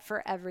 make up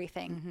for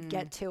everything, Mm-hmm.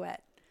 get to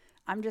it.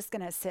 I'm just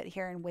going to sit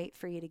here and wait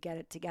for you to get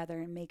it together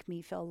and make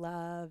me feel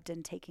loved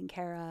and taken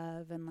care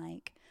of. And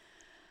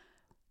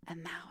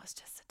that was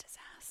just a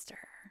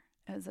disaster.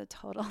 It was a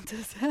total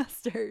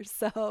disaster.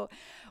 So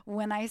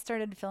when I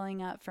started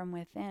filling up from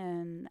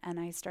within and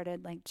I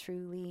started like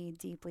truly,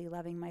 deeply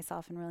loving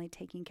myself and really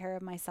taking care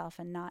of myself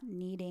and not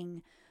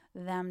needing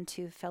them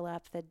to fill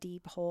up the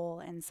deep hole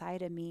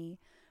inside of me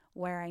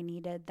where I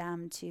needed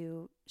them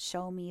to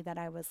show me that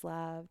I was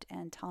loved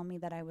and tell me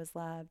that I was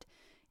loved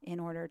in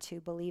order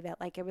to believe it.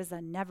 Like it was a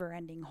never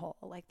ending hole.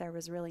 Like there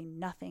was really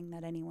nothing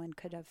that anyone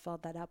could have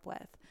filled that up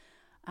with.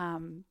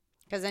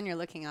 Because then you're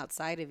looking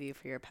outside of you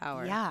for your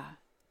power. Yeah.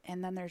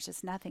 And then there's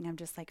just nothing. I'm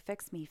just like,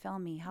 fix me, fill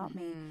me, help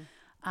me.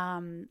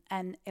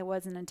 And it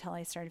wasn't until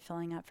I started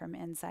filling up from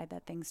inside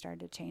that things started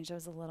to change. There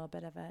was a little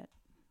bit of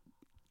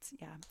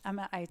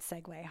I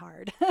segue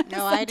hard.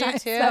 No, I do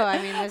too.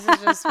 I mean, this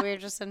is just, we're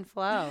just in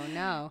flow.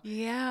 No.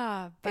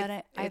 Yeah.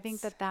 But I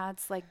think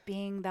that's like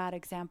being that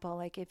example.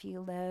 Like if you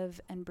live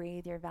and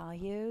breathe your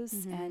values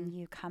and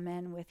you come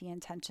in with the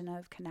intention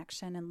of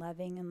connection and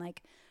loving and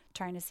like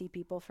trying to see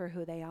people for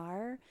who they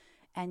are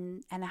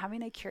and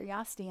having a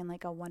curiosity and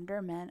like a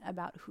wonderment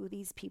about who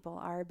these people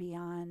are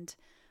beyond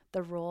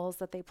the roles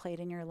that they played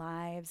in your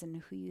lives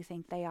and who you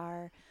think they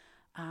are.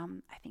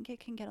 I think it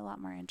can get a lot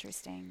more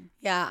interesting.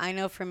 Yeah, I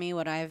know for me,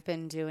 what I've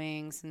been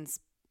doing since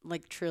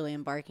like truly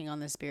embarking on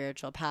the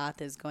spiritual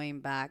path is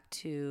going back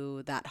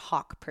to that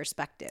hawk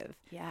perspective.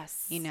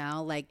 Yes. You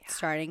know, like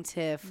starting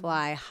to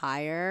fly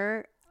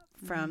higher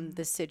from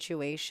the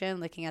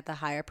situation, looking at the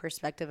higher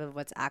perspective of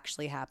what's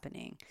actually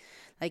happening.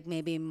 Like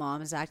maybe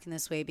mom's acting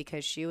this way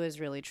because she was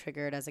really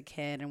triggered as a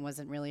kid and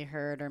wasn't really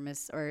heard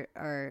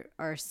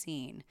or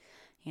seen.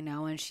 You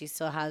know, and she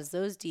still has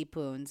those deep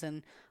wounds.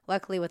 And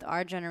luckily with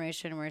our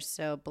generation, we're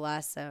so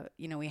blessed that,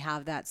 you know, we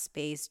have that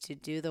space to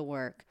do the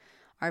work.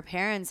 Our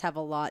parents have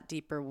a lot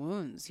deeper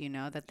wounds, you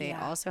know, that they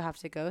also have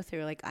to go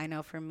through. Like I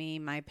know for me,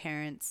 my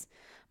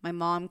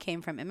mom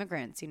came from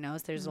immigrants, you know,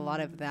 so there's a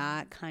lot of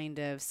that kind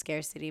of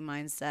scarcity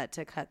mindset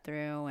to cut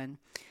through and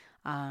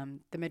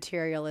the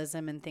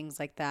materialism and things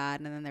like that.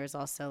 And then there's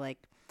also like,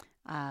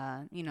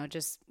 you know,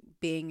 just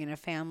being in a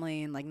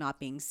family and like not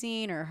being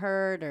seen or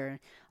heard or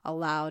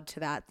allowed to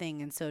that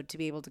thing. And so to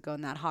be able to go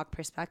in that hawk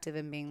perspective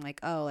and being like,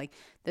 oh, like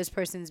this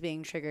person's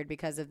being triggered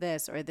because of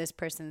this, or this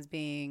person's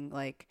being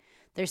like,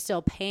 there's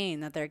still pain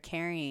that they're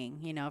carrying,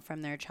 you know,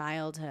 from their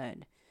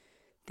childhood,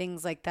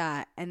 things like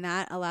that. And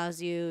that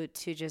allows you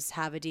to just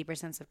have a deeper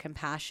sense of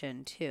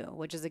compassion too,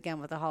 which is again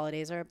what the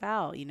holidays are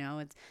about. You know,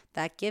 it's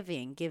that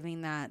giving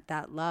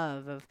that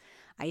love of,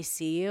 I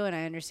see you and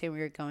I understand what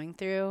you're going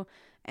through.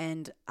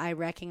 And I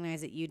recognize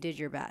that you did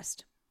your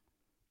best,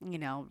 you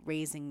know,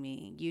 raising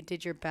me. You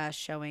did your best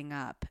showing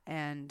up.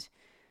 And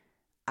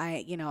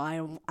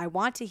I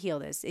want to heal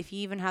this. If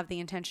you even have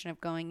the intention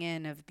of going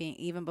in, of being,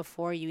 even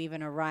before you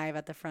even arrive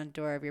at the front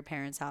door of your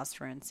parents' house,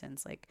 for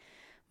instance, like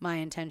my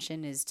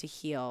intention is to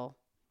heal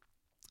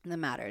the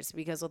matters.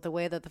 Because with the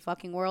way that the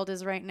fucking world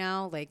is right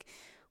now, like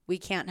we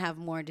can't have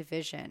more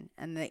division,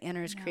 and the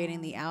inner is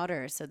creating the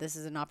outer. So this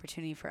is an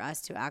opportunity for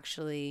us to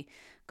actually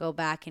go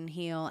back and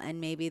heal.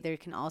 And maybe there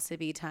can also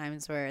be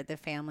times where the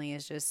family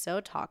is just so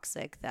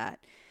toxic that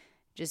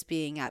just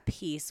being at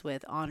peace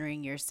with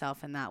honoring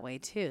yourself in that way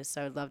too.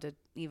 So I'd love to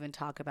even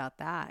talk about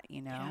that,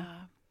 you know?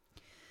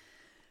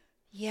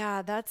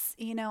 Yeah, that's,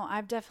 you know,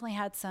 I've definitely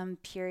had some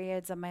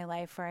periods of my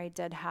life where I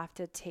did have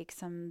to take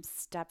some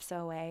steps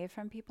away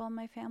from people in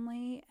my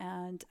family.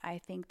 And I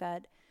think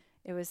that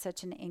it was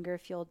such an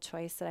anger-fueled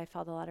choice that I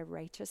felt a lot of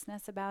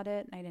righteousness about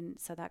it. And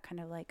so that kind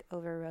of like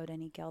overrode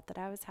any guilt that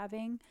I was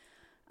having.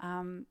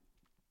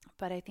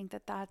 But I think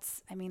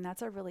that's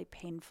a really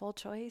painful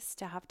choice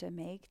to have to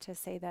make, to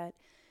say that,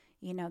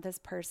 you know, this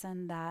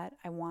person that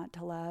I want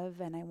to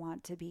love and I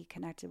want to be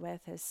connected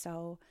with is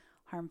so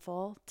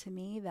harmful to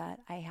me that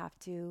I have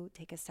to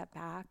take a step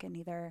back and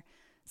either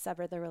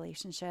sever the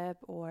relationship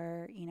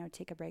or, you know,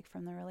 take a break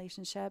from the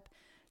relationship.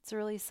 It's a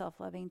really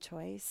self-loving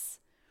choice,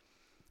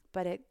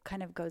 but it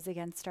kind of goes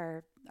against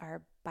our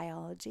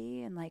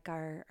biology and like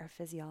our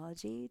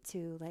physiology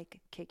to like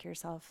kick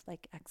yourself,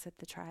 like exit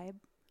the tribe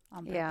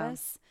on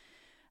purpose.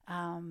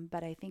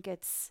 But I think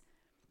it's,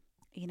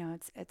 you know,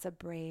 it's a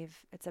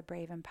brave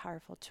and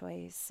powerful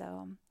choice.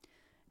 So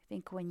I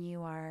think when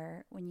you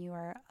are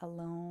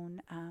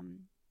alone,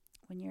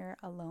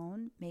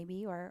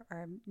 maybe, or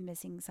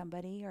missing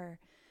somebody, or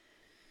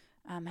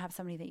have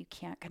somebody that you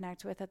can't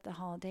connect with at the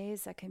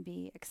holidays, that can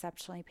be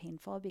exceptionally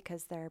painful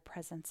because their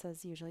presence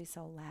is usually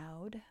so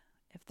loud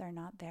if they're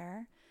not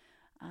there.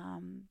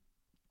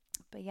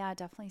 But yeah,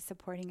 definitely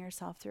supporting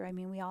yourself through. I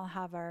mean, we all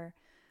have our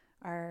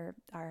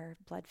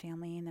blood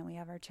family, and then we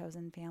have our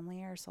chosen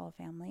family, our soul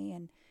family.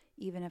 And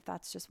even if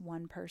that's just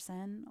one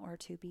person or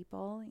two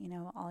people, you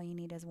know, all you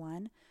need is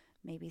one.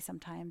 Maybe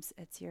sometimes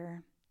it's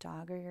your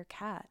dog or your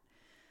cat.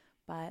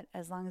 But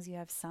as long as you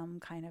have some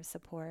kind of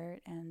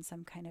support and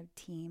some kind of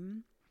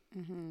team,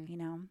 you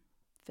know,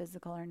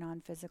 physical or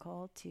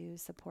non-physical, to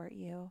support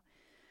you,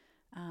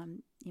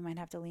 you might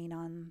have to lean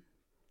on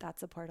that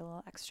support a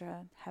little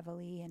extra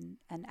heavily,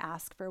 and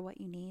ask for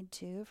what you need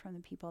too from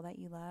the people that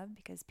you love,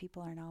 because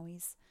people aren't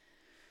always,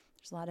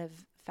 there's a lot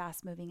of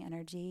fast moving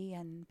energy,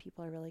 and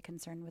people are really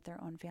concerned with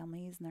their own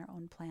families and their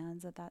own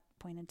plans at that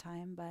point in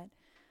time. But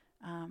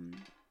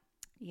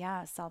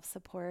yeah,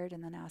 self-support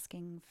and then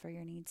asking for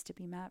your needs to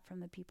be met from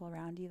the people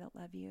around you that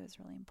love you is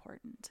really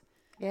important.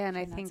 Yeah, and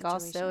I think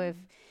also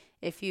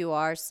if you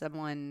are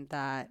someone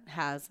that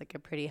has like a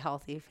pretty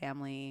healthy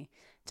family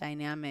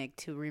dynamic,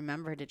 to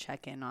remember to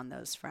check in on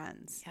those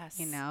friends. Yes.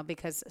 You know,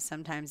 because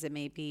sometimes there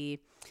may be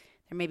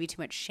too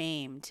much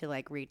shame to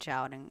like reach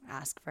out and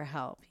ask for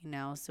help, you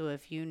know. So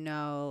if you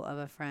know of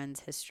a friend's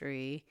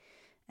history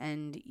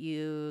and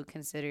you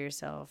consider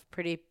yourself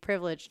pretty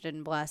privileged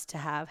and blessed to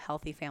have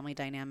healthy family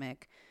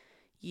dynamic,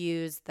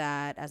 use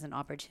that as an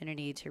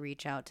opportunity to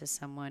reach out to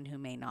someone who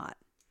may not.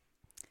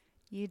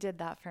 You did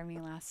that for me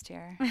last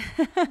year,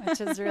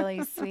 which is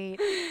really sweet.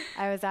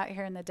 I was out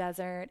here in the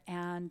desert,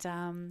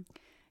 and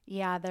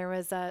yeah, there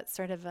was a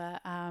sort of a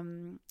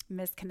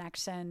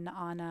misconnection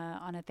on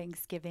a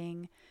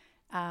Thanksgiving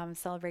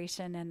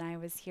celebration, and I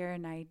was here,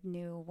 and I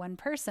knew one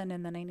person,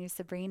 and then I knew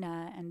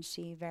Sabrina, and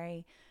she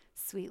very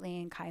sweetly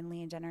and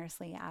kindly and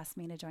generously asked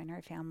me to join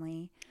her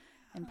family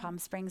in Palm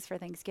Springs for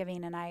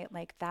Thanksgiving. And I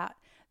like that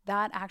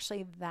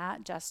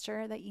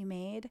gesture that you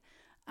made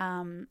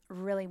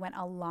really went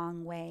a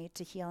long way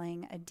to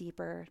healing a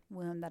deeper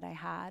wound that I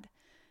had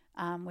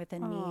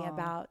within me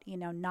about, you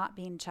know, not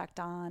being checked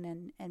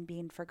on and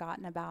being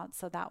forgotten about.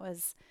 So that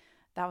was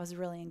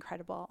really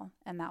incredible.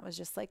 And that was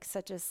just like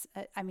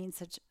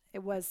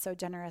it was so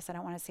generous. I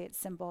don't want to say it's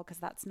simple, because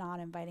that's not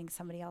inviting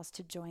somebody else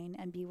to join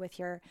and be with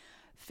your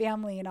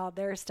family and all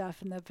their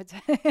stuff, and the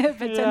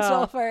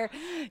potential for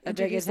a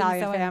big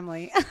Italian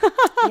family.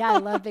 Yeah, I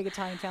love big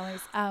Italian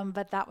families.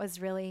 But that was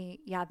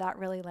really,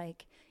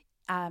 like,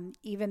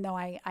 even though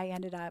I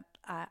ended up,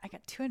 I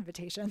got 2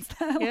 invitations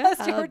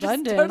last year, which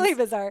is totally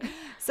bizarre.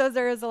 So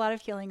there was a lot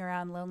of healing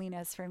around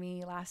loneliness for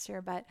me last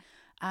year. But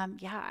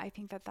yeah, I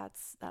think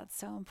that's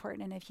so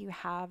important. And if you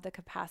have the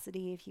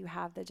capacity, if you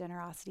have the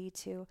generosity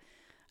to,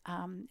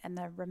 and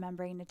the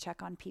remembering to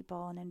check on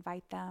people and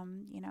invite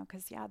them, you know,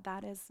 because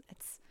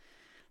it's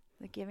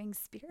the giving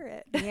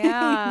spirit. Yeah. You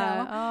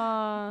know?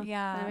 Oh,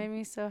 yeah. That made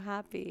me so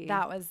happy.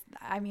 That was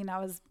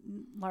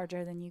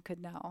larger than you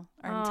could know.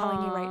 Or I'm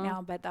telling you right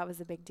now, but that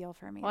was a big deal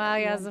for me. Wow.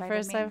 Yeah. It's the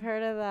first I've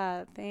heard of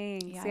that.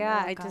 Thanks.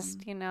 Yeah. I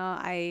just, you know,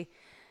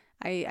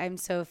 I'm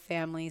so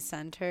family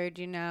centered,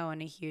 you know,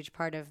 and a huge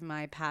part of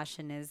my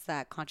passion is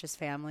that conscious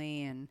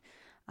family, and,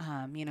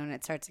 you know, and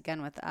it starts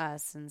again with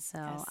us. And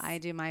so I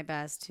do my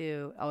best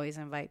to always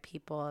invite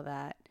people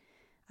that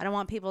I don't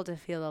want people to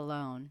feel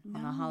alone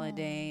on the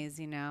holidays,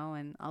 you know,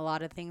 and a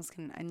lot of things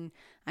and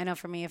I know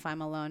for me, if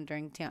I'm alone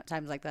during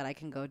times like that, I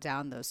can go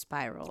down those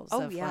spirals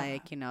of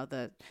like, you know,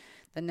 the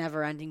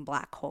never ending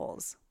black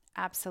holes.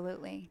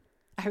 Absolutely.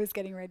 I was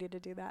getting ready to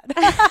do that.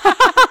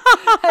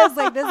 I was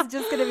like, this is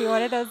just going to be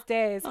one of those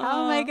days.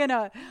 How am I going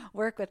to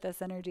work with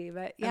this energy?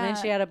 But yeah. And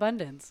then she had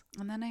abundance.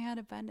 And then I had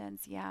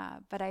abundance. Yeah.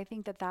 But I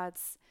think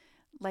that's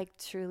like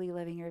truly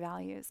living your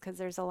values, because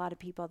there's a lot of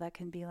people that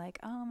can be like,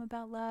 oh, I'm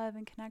about love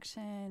and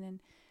connection and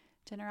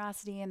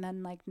generosity, and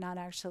then like not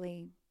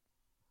actually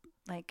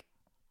like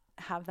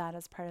have that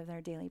as part of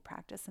their daily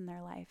practice in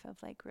their life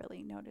of like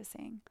really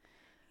noticing.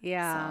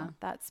 Yeah. So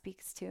that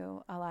speaks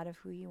to a lot of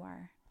who you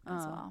are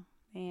as well.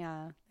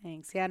 Yeah,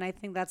 thanks. Yeah, and I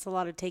think that's a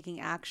lot of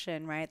taking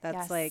action, right?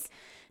 That's like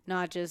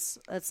not just,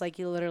 it's like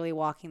you literally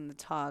walking the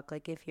talk.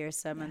 Like if you're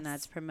someone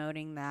that's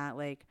promoting that,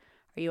 like,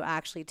 are you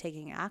actually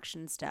taking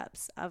action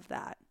steps of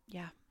that?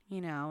 Yeah. You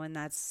know, and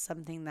that's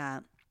something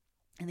that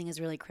I think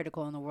is really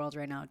critical in the world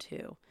right now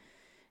too.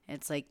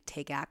 It's like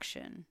take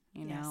action,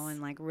 you know,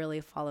 and like really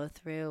follow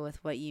through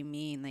with what you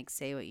mean, like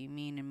say what you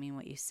mean and mean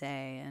what you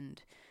say,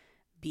 and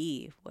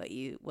be what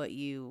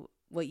you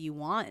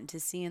want to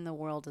see in the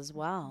world as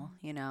well,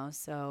 you know.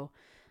 So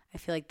I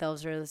feel like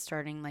those are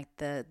starting like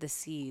the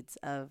seeds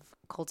of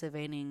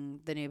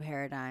cultivating the new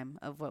paradigm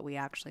of what we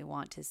actually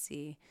want to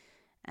see.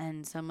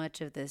 And so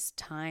much of this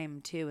time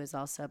too is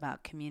also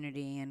about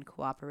community and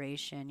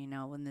cooperation, you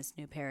know, in this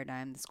new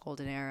paradigm, this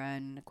golden era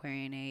and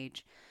Aquarian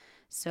age.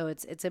 So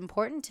it's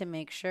important to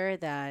make sure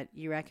that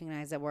you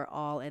recognize that we're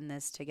all in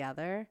this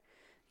together,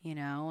 you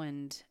know,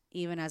 and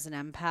even as an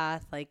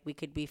empath, like we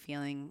could be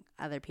feeling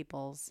other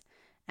people's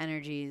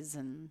energies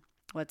and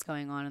what's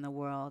going on in the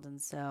world.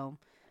 And so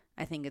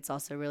I think it's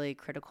also really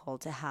critical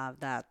to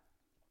have that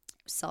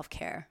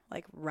self-care,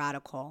 like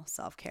radical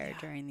self-care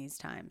during these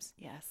times.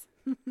 Yes.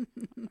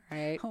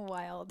 Right?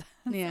 Wild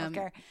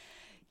self-care.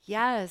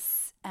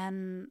 Yes.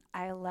 And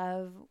I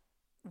love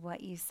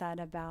what you said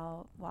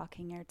about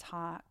walking your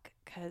talk,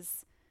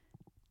 because,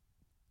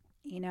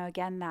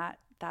 again, that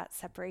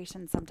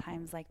separation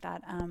sometimes, like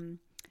that,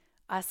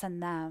 us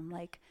and them,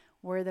 like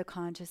we're the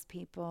conscious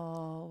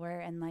people,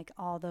 and like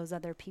all those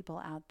other people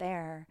out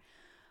there,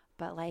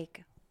 but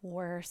like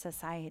we're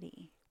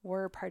society,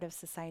 we're part of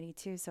society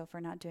too. So if we're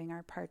not doing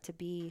our part to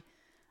be,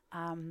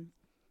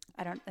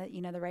 I don't,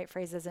 the right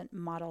phrase isn't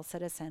model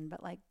citizen,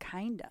 but like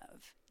kind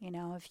of,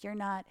 if you're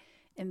not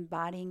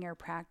embodying your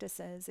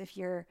practices, if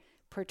you're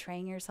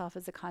portraying yourself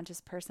as a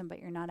conscious person, but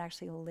you're not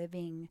actually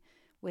living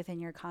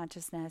within your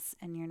consciousness,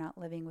 and you're not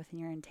living within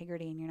your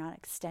integrity, and you're not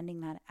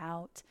extending that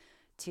out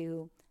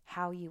to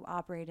how you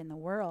operate in the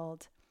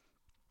world,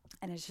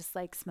 and it's just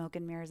like smoke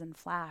and mirrors and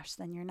flash,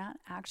 then you're not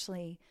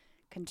actually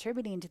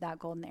contributing to that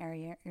golden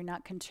area. You're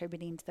not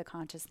contributing to the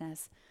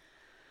consciousness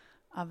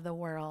of the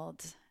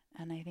world.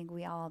 And I think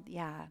we all,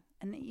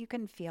 and you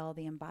can feel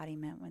the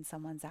embodiment when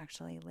someone's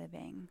actually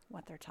living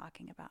what they're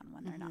talking about and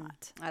when they're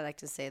not. I like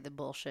to say the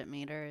bullshit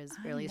meter is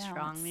really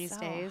strong these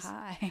days.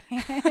 High.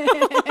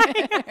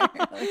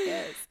 It really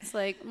is. It's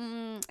like,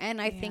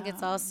 and I think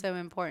it's also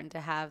important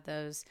to have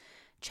those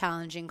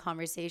challenging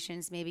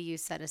conversations. Maybe you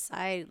set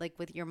aside, like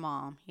with your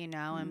mom,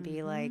 and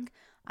be like,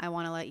 I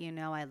want to let you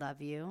know I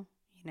love you,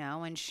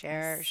 and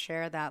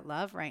share that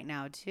love right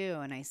now too.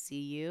 And I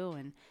see you,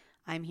 and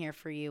I'm here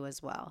for you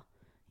as well.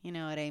 You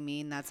know what I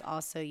mean? That's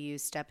also you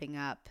stepping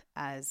up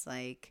as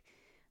like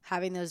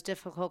having those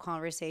difficult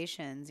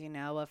conversations,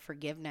 of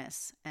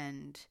forgiveness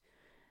and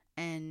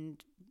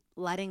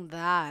letting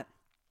that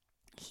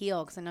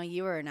heal. Because I know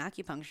you were an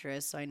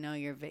acupuncturist, so I know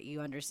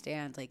you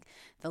understand like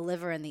the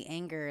liver and the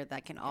anger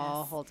that can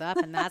all hold up,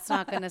 and that's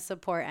not going to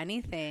support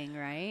anything,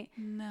 right?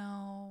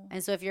 No.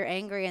 And so if you're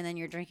angry and then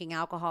you're drinking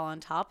alcohol on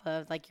top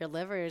of, like, your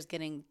liver is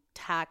getting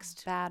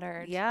taxed,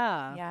 battered.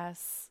 Yeah.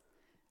 Yes.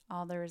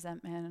 All the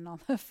resentment and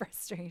all the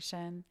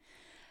frustration.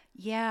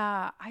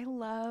 Yeah, I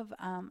love,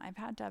 I've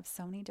had to have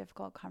so many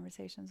difficult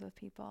conversations with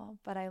people,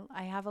 but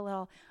I have a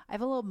little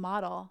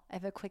model. I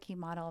have a quickie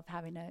model of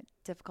having a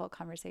difficult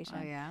conversation.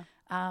 Oh, yeah.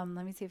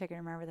 Let me see if I can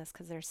remember this,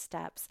 because there's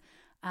steps.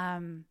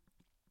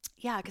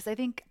 Because I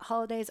think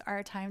holidays are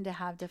a time to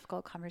have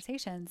difficult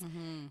conversations.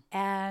 Mm-hmm.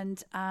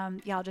 And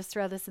I'll just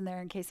throw this in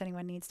there in case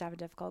anyone needs to have a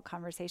difficult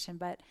conversation.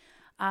 But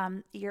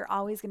you're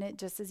always going to,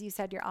 just as you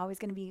said, you're always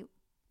going to be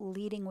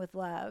leading with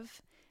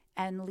love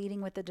and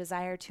leading with the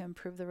desire to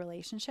improve the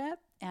relationship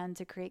and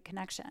to create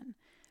connection,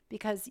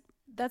 because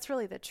that's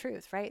really the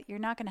truth, right? You're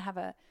not going to have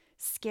a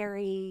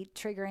scary,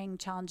 triggering,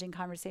 challenging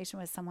conversation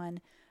with someone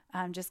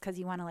just because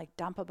you want to like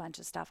dump a bunch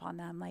of stuff on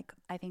them. Like,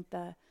 I think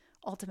the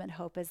ultimate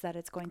hope is that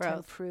it's going to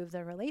improve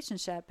the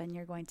relationship, and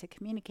you're going to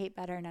communicate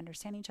better and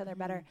understand each other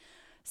better.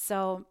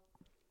 So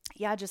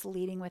just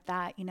leading with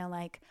that,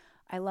 like,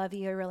 I love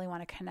you. I really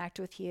want to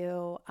connect with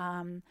you.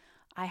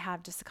 I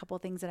have just a couple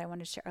of things that I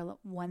want to share.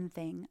 One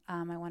thing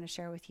I want to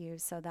share with you,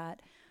 so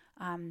that,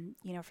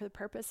 for the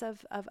purpose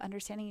of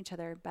understanding each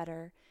other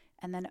better,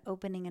 and then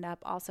opening it up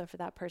also for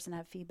that person to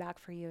have feedback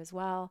for you as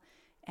well,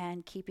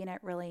 and keeping it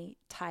really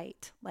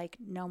tight, like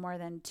no more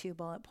than 2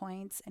 bullet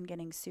points, and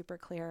getting super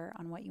clear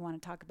on what you want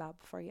to talk about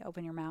before you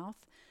open your mouth,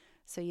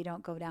 so you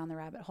don't go down the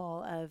rabbit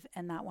hole of,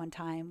 and that one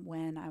time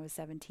when I was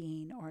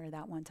 17, or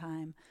that one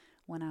time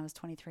when I was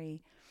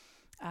 23.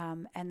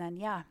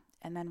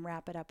 And then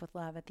wrap it up with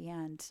love at the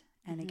end.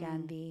 And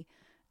again, the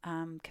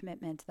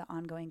commitment to the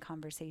ongoing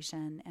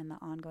conversation and the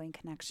ongoing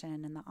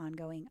connection and the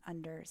ongoing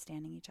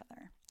understanding each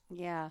other.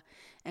 Yeah.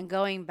 And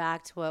going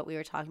back to what we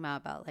were talking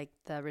about like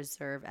the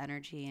reserve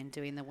energy and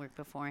doing the work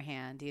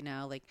beforehand,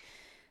 like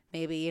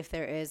maybe if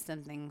there is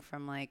something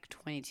from like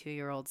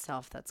 22-year-old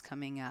self that's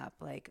coming up,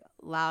 like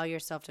allow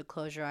yourself to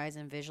close your eyes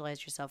and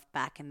visualize yourself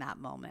back in that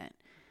moment.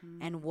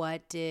 Mm-hmm. And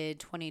what did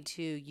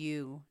 22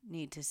 you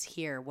need to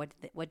hear? What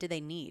did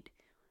they need?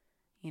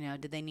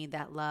 Did they need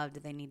that love?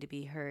 Did they need to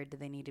be heard?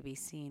 Did they need to be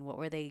seen? What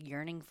were they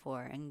yearning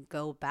for? And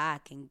go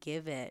back and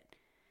give it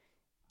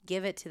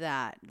to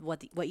that,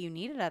 what you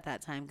needed at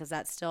that time, because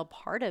that's still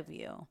part of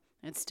you.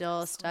 It's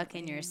still stuck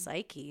in your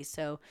psyche.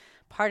 So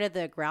part of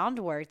the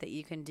groundwork that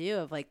you can do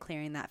of like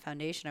clearing that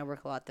foundation, I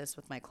work a lot this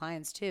with my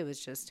clients too,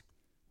 is just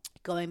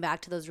going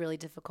back to those really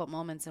difficult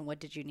moments and what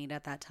did you need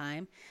at that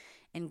time,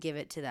 and give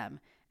it to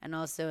them. And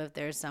also if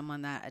there's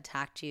someone that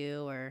attacked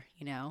you, or,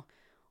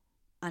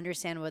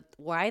 understand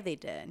why they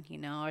did,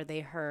 are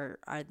they hurt,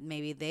 or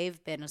maybe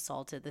they've been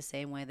assaulted the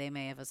same way they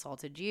may have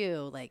assaulted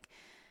you. Like,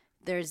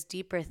 there's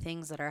deeper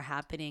things that are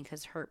happening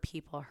because hurt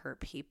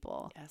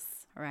people. Yes.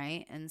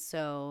 Right. And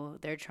so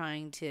they're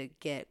trying to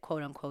get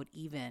quote unquote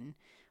even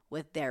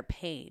with their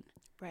pain,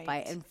 right,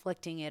 by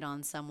inflicting it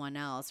on someone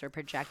else or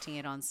projecting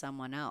it on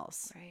someone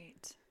else.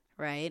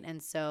 Right.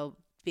 And so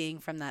being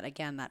from that,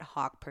 again, that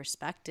hawk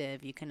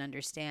perspective, you can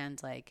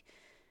understand like,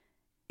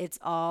 it's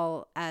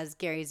all, as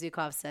Gary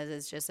Zukov says,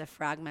 it's just a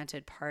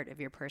fragmented part of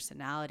your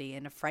personality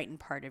and a frightened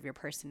part of your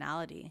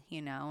personality,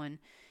 and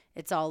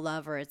it's all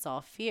love or it's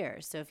all fear.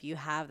 So if you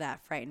have that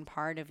frightened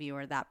part of you,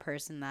 or that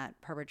person that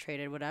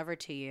perpetrated whatever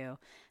to you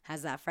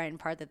has that frightened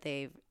part that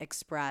they've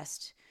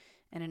expressed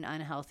in an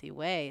unhealthy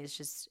way.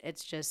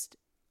 It's just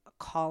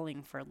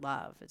calling for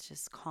love. It's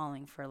just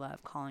calling for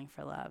love, calling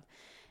for love.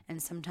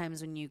 And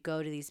sometimes when you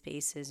go to these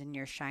spaces and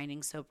you're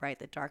shining so bright,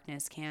 the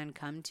darkness can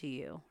come to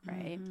you,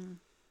 right? Mm-hmm.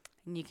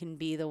 And you can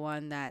be the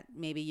one that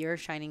maybe you're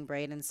shining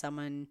bright and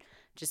someone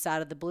just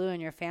out of the blue in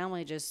your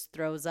family just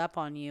throws up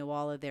on you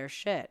all of their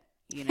shit,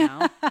 you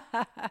know?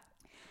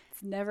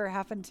 It's never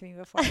happened to me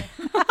before.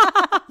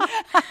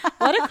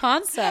 What a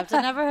concept.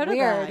 I never heard of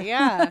that.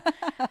 Yeah.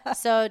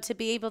 So to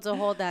be able to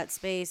hold that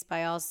space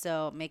by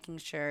also making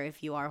sure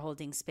if you are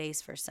holding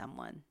space for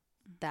someone,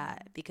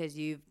 that because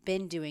you've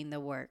been doing the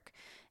work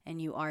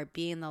and you are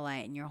being the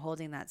light and you're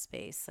holding that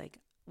space, like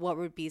what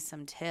would be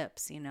some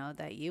tips, you know,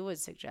 that you would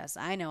suggest?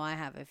 I know I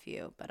have a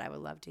few, but I would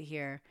love to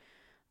hear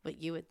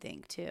what you would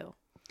think too.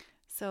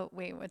 So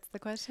wait, what's the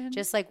question?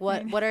 Just like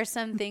what are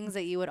some things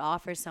that you would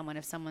offer someone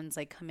if someone's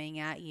like coming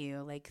at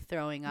you, like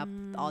throwing up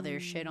all their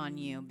shit on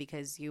you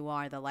because you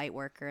are the light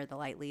worker, the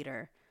light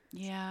leader?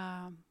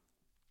 Yeah.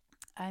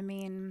 I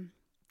mean,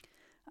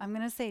 I'm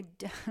going to say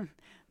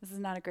this is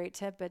not a great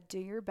tip, but do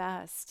your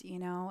best. You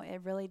know,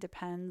 it really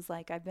depends.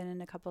 Like I've been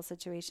in a couple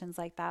situations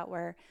like that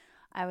where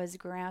I was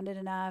grounded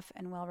enough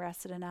and well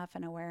rested enough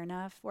and aware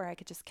enough where I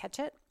could just catch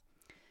it.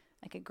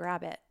 I could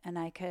grab it and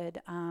I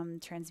could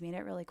transmute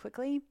it really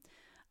quickly.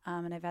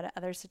 And I've had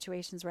other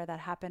situations where that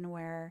happened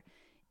where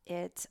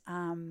it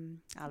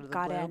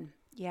got in.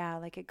 Yeah,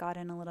 like it got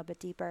in a little bit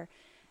deeper.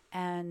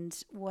 And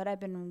what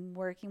I've been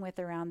working with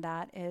around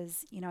that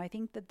is, you know, I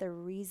think that the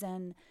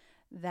reason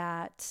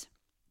that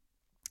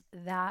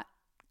that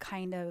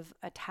kind of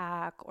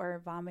attack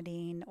or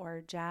vomiting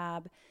or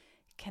jab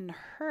can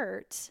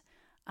hurt,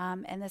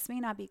 and this may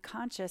not be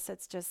conscious,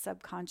 it's just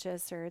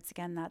subconscious, or it's,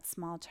 again, that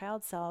small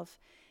child self,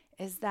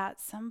 is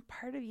that some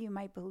part of you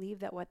might believe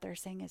that what they're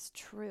saying is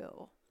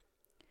true.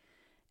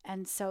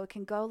 And so it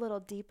can go a little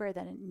deeper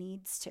than it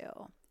needs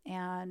to.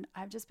 And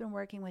I've just been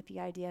working with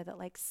the idea that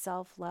like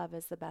self-love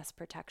is the best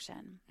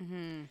protection.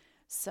 Mm-hmm.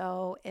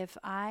 So if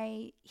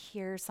I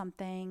hear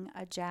something,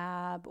 a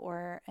jab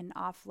or an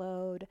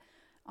offload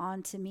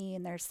onto me,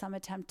 and there's some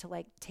attempt to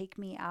like take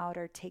me out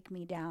or take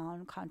me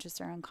down, conscious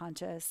or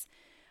unconscious,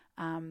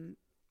 I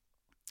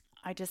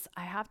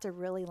have to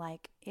really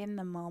like in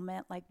the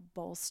moment, like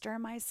bolster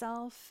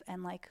myself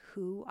and like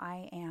who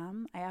I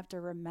am. I have to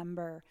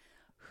remember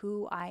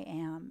who I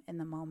am in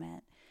the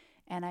moment.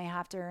 And I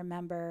have to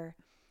remember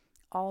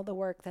all the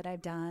work that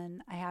I've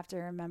done. I have to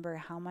remember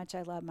how much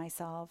I love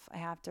myself. I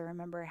have to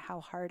remember how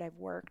hard I've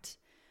worked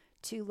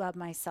to love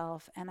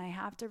myself. And I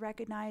have to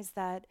recognize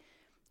that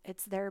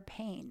it's their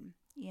pain,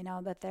 you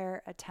know, that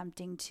they're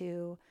attempting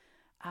to,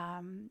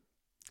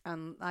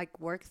 like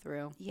work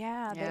through.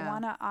 Yeah. They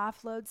want to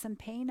offload some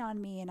pain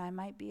on me, and I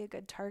might be a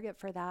good target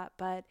for that,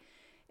 but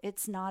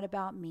it's not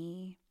about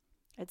me.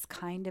 It's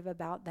kind of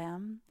about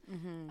them.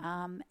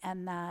 Mm-hmm.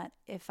 And that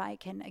if I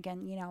can,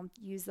 again, you know,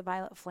 use the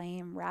violet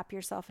flame, wrap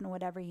yourself in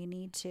whatever you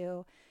need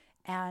to,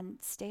 and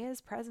stay as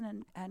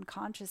present and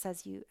conscious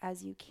as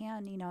you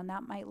can, you know, and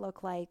that might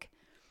look like,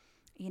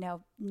 you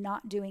know,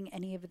 not doing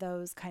any of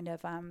those kind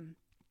of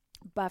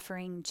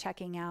buffering,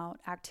 checking out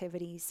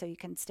activities so you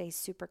can stay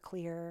super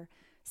clear,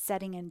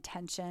 setting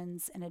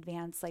intentions in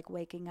advance, like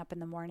waking up in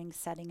the morning,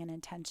 setting an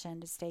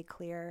intention to stay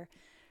clear,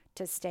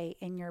 to stay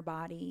in your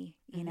body,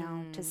 you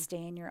know, to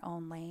stay in your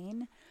own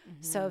lane.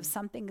 Mm-hmm. So if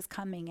something's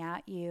coming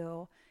at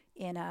you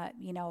in a,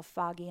 you know,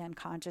 foggy,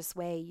 unconscious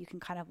way, you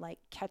can kind of like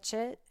catch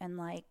it and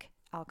like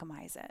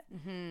alchemize it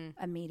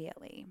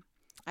immediately.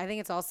 I think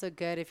it's also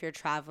good if you're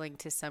traveling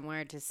to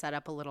somewhere to set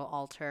up a little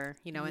altar,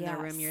 you know, in the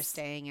room you're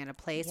staying in, a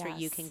place where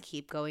you can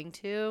keep going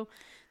to.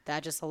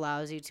 That just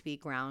allows you to be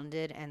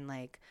grounded. And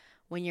like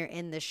when you're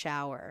in the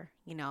shower,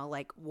 you know,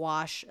 like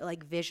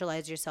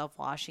visualize yourself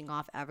washing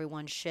off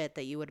everyone's shit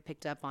that you would have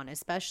picked up on,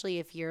 especially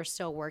if you're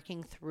still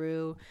working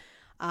through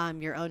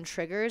your own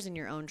triggers and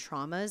your own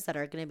traumas that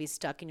are going to be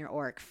stuck in your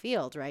auric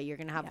field, right? You're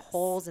going to have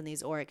holes in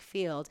these auric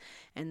field,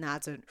 and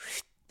that's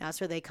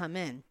where they come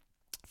in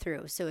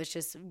through. So it's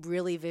just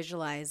really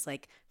visualize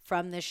like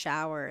from the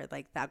shower,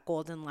 like that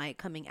golden light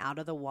coming out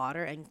of the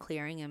water and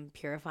clearing and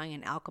purifying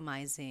and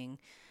alchemizing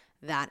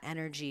that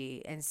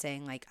energy and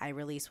saying like, I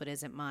release what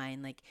isn't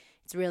mine. Like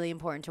it's really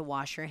important to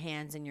wash your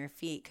hands and your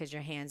feet, because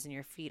your hands and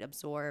your feet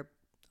absorb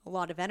a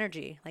lot of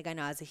energy. Like I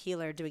know as a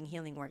healer doing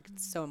healing work,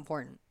 it's so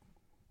important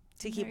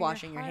to keep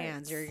washing your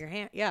hands or your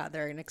hand. Yeah,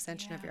 they're an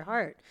extension of your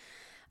heart.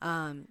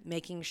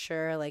 Making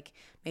sure like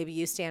maybe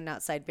you stand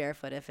outside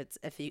barefoot if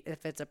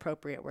it's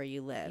appropriate where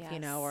you live, you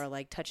know, or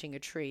like touching a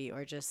tree,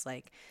 or just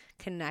like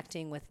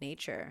connecting with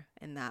nature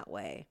in that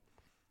way.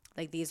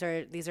 Like these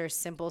are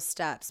simple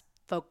steps.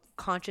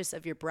 Conscious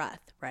of your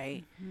breath,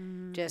 right?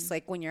 Mm-hmm. Just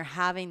like when you're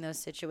having those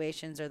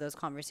situations or those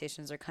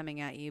conversations are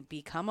coming at you,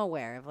 become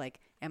aware of like,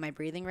 am I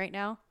breathing right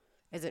now?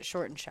 Is it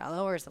short and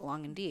shallow, or is it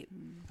long and deep?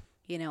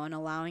 You know, and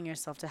allowing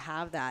yourself to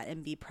have that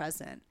and be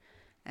present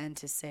and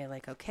to say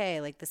like,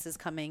 okay, like this is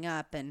coming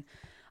up. And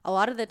a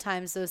lot of the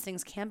times those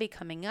things can be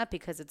coming up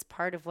because it's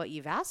part of what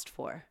you've asked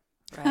for,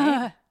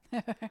 right?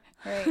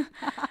 Right.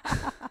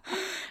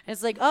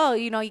 It's like, oh,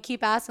 you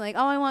keep asking like,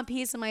 oh, I want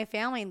peace in my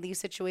family. And these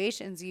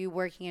situations, you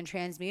working and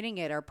transmuting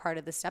it are part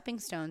of the stepping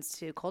stones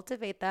to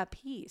cultivate that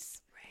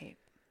peace. Right.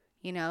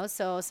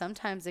 So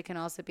sometimes it can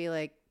also be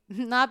like,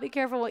 not be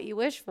careful what you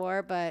wish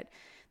for, but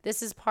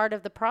this is part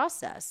of the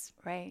process.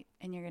 Right.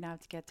 And you're going to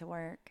have to get to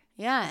work.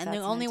 Yeah. And the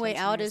only way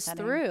out is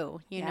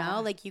through, you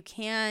know, like you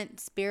can't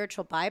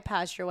spiritual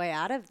bypass your way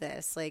out of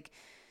this. Like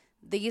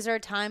these are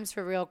times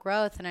for real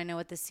growth. And I know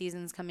with the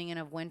seasons coming in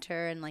of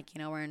winter and like,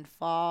 we're in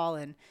fall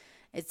and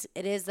it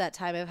is that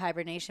time of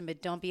hibernation,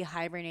 but don't be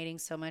hibernating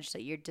so much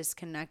that you're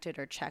disconnected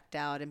or checked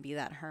out and be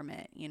that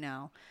hermit,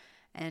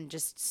 and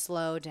just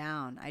slow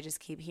down. I just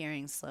keep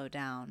hearing slow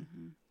down.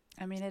 Mm-hmm.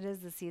 I mean, it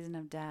is the season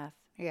of death.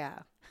 Yeah.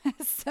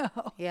 So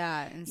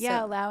yeah. And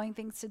allowing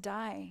things to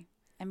die.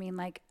 I mean,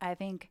 like, I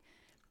think,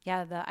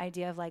 the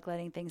idea of like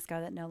letting things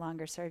go that no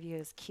longer serve you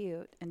is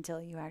cute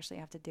until you actually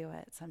have to do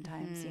it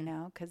sometimes,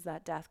 because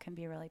that death can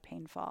be really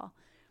painful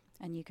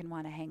and you can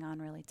want to hang on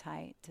really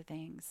tight to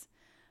things.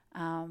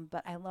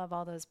 But I love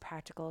all those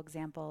practical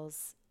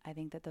examples. I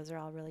think that those are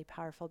all really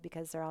powerful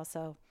because they're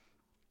also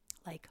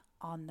like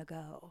on the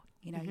go.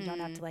 You don't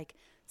have to like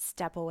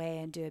step away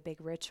and do a big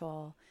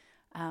ritual.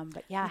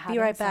 But be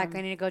right back.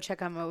 I need to go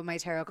check on what my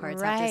tarot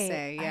cards have to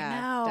say.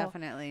 Yeah,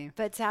 definitely.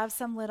 But to have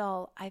some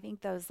little, I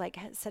think those like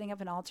setting up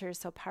an altar is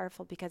so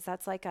powerful because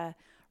that's like a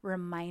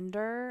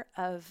reminder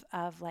of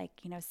like,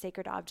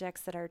 sacred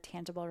objects that are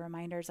tangible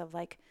reminders of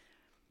like,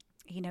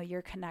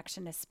 your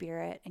connection to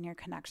spirit and your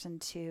connection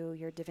to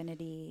your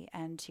divinity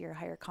and to your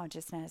higher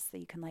consciousness that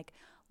you can like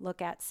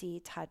look at, see,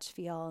 touch,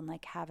 feel, and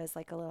like have as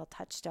like a little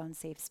touchstone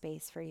safe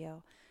space for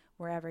you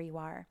wherever you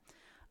are.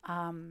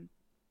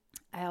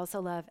 I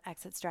also love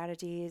exit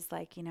strategies,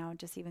 like,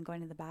 just even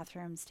going to the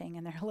bathroom, staying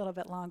in there a little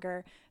bit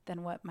longer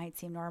than what might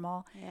seem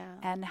normal. Yeah.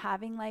 And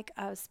having like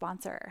a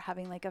sponsor,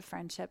 having like a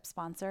friendship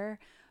sponsor,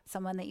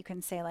 someone that you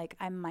can say like,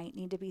 I might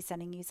need to be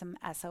sending you some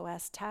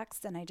SOS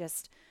text and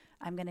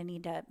I'm going to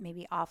need to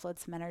maybe offload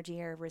some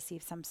energy or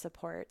receive some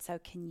support. So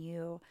can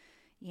you,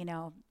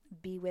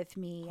 be with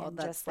me and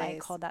just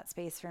like hold that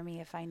space for me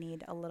if I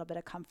need a little bit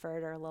of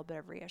comfort or a little bit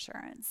of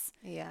reassurance.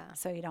 Yeah.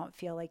 So you don't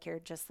feel like you're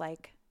just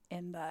like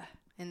in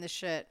the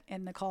shit.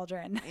 In the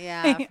cauldron.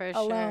 Yeah, for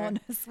sure. Alone,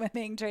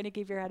 swimming, trying to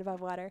keep your head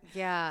above water.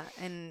 Yeah.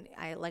 And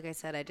like I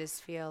said, I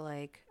just feel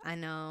like I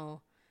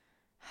know,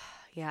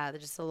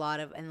 there's just a lot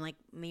of, and like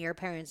your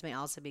parents may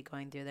also be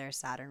going through their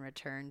Saturn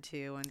return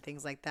too and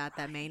things like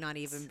that may not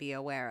even be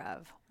aware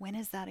of. When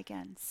is that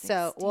again? 16?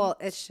 So,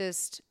 it's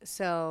just,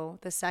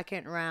 the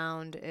second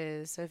round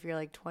is, so if you're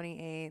like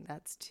 28,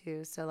 that's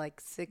 2. So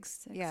like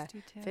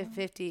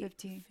 58-ish,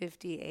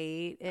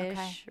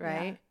 okay.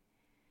 right?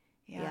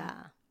 Yeah.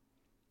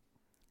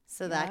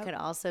 So that could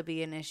also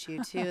be an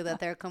issue too, that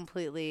they're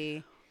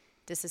completely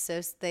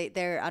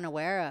they're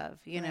unaware of,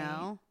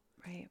 know?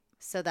 Right.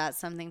 So that's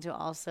something to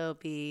also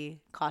be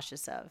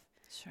cautious of.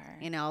 Sure.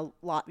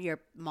 Your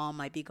mom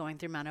might be going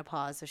through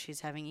menopause, so she's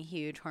having a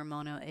huge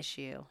hormonal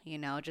issue,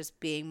 just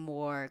being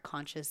more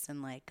conscious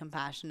and like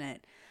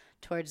compassionate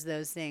towards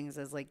those things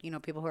as like,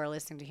 people who are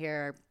listening to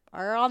here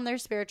are on their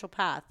spiritual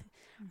path.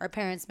 Mm-hmm. Our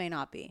parents may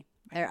not be.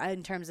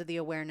 In terms of the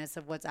awareness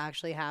of what's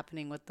actually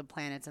happening with the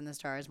planets and the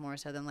stars more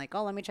so than like,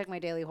 oh, let me check my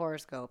daily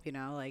horoscope,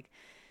 like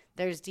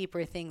there's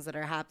deeper things that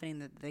are happening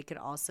that they could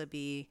also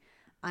be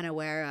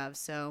unaware of.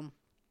 So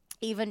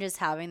even just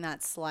having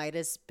that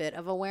slightest bit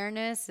of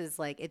awareness is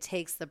like, it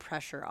takes the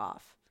pressure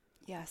off.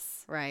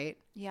 Yes. Right?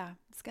 Yeah.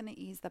 It's going to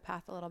ease the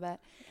path a little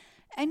bit.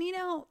 And,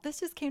 this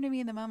just came to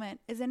me in the moment.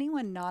 Is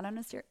anyone not on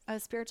a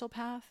spiritual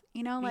path?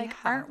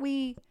 Aren't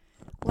we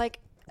like,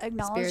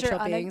 acknowledge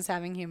spiritual beings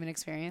having human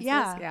experiences.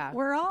 Yeah.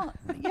 We're all,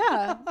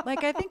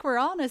 like, I think we're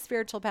all on a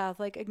spiritual path,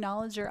 like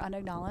acknowledge or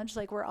unacknowledged,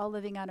 like we're all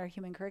living out our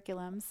human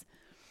curriculums.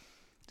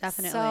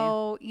 Definitely.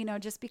 So,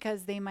 just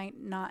because they might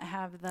not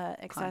have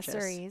the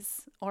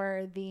accessories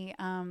or the,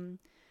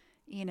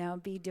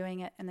 be doing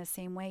it in the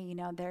same way,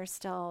 they're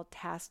still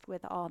tasked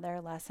with all their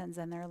lessons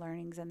and their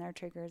learnings and their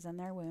triggers and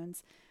their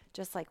wounds,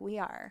 just like we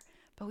are.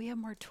 But we have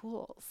more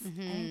tools.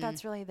 Mm-hmm. I think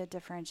that's really the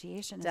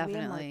differentiation. Definitely.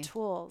 We have more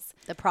tools.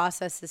 The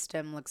process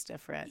system looks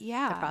different.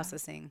 Yeah. The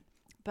processing.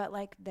 But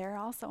like they're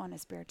also on a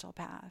spiritual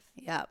path.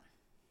 Yep.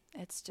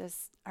 It's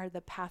just, or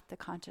the path to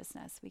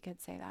consciousness. We could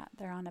say that.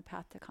 They're on a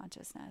path to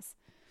consciousness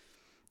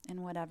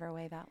in whatever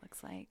way that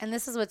looks like. And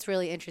this is what's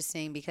really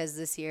interesting because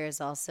this year is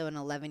also an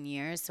 11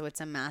 years. So it's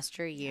a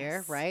master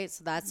year, right?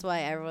 So that's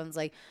why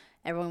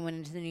everyone went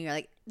into the new year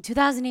like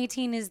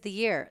 2018 is the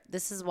year.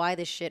 This is why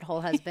the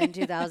shithole has been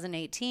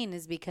 2018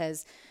 is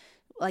because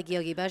like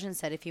Yogi Bhajan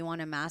said, if you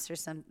want to master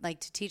to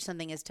teach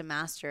something is to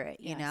master it,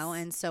 you know?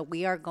 And so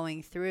we are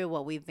going through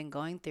what we've been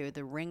going through,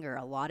 the ringer.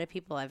 A lot of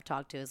people I've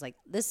talked to is like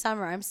this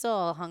summer, I'm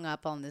still hung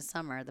up on this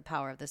summer, the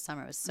power of this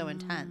summer. It was so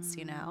intense,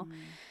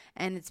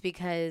 and it's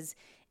because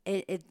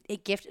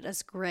it gifted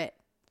us grit.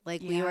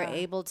 Like we were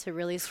able to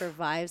really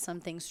survive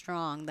something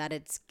strong that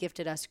it's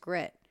gifted us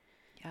grit.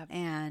 Yep.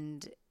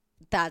 And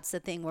that's the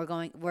thing.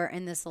 We're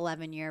in this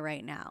 11 year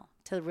right now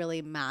to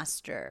really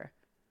master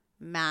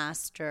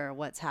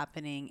what's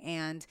happening.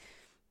 And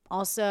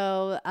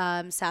Also,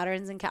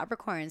 Saturn's in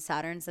Capricorn.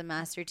 Saturn's the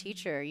master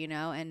teacher, you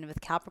know, and with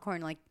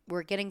Capricorn, like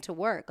we're getting to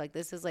work. Like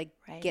this is like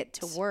get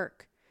to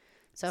work.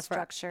 So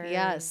structures,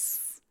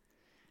 yes,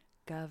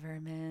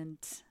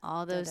 government,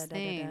 all those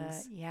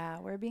things. Yeah,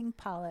 we're being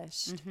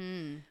polished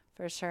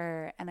for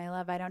sure. And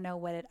I don't know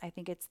what I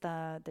think it's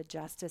the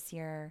justice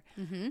year.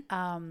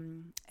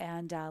 And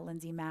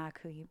Lindsay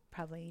Mack, who you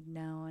probably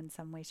know in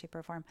some way, shape,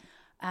 or form.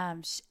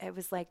 It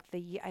was like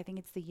I think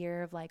it's the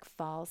year of like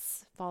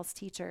false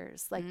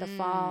teachers, like the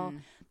fall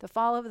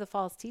of the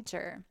false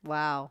teacher.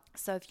 Wow.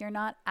 So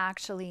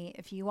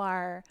if you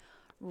are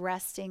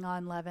resting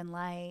on love and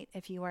light,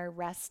 if you are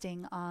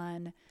resting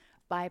on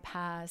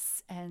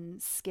bypass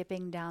and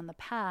skipping down the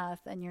path,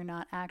 and you're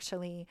not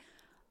actually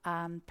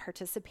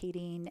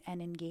participating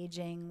and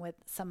engaging with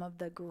some of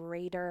the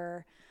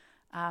greater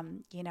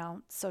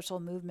social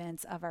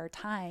movements of our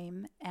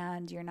time,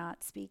 and you're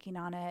not speaking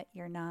on it,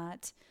 you're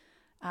not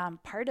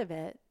part of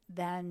it,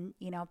 then,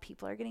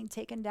 people are getting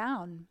taken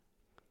down.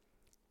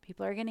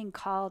 People are getting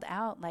called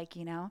out, like,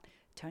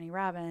 Tony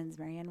Robbins,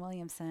 Marianne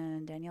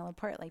Williamson, Danielle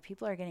Laporte, like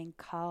people are getting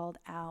called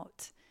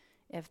out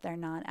if they're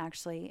not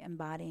actually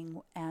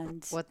embodying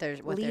and what they're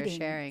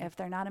sharing. If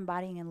they're not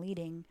embodying and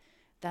leading,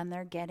 then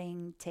they're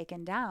getting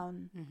taken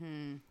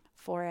down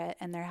for it,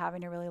 and they're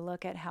having to really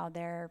look at how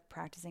they're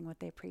practicing what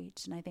they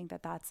preach. And I think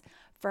that that's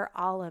for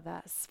all of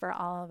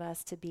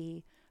us to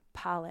be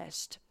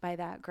polished by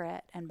that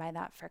grit and by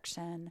that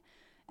friction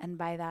and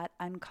by that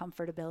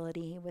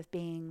uncomfortability with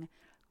being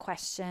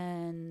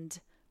questioned,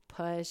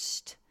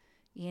 pushed.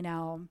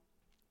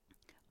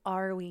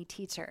 Are we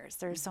teachers?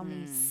 There's so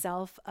many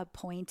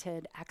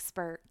self-appointed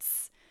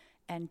experts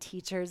and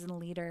teachers and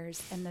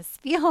leaders in this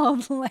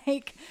field.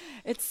 Like,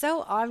 it's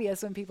so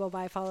obvious when people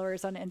buy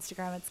followers on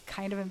Instagram. It's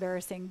kind of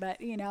embarrassing, but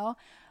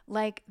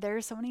like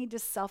there's so many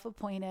just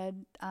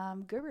self-appointed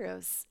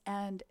gurus,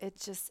 and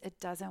it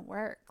doesn't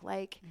work.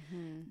 Like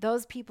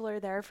those people are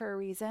there for a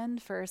reason,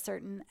 for a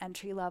certain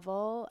entry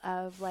level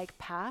of like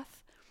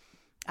path.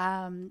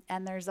 And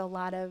there's a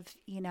lot of,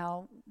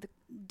 the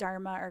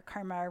dharma or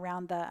karma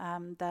around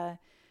the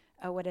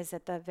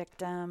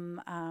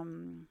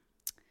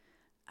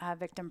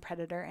victim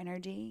predator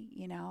energy,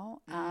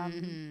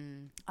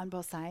 on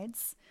both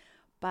sides.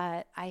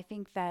 But I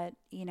think that,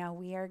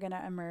 we are going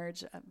to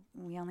emerge.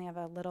 We only have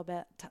a little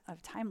bit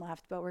of time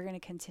left, but we're going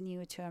to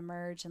continue to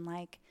emerge, and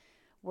like,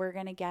 we're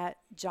going to get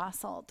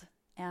jostled,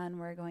 and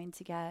we're going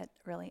to get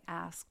really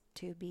asked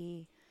to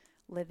be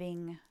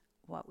living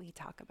what we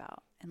talk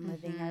about and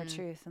living our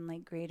truth in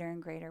like greater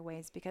and greater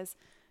ways, because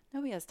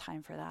nobody has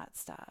time for that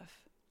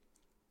stuff.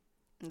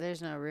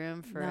 There's no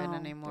room for it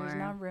anymore. There's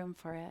no room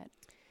for it.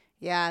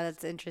 Yeah,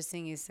 that's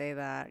interesting you say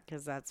that,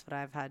 because that's what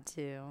I've had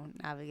to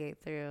navigate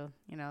through,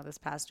 this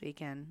past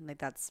weekend. Like,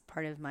 that's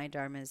part of my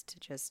dharma, is to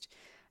just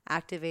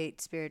activate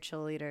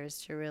spiritual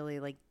leaders to really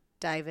like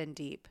dive in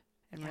deep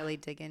and really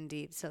dig in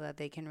deep, so that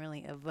they can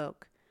really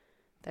evoke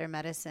their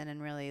medicine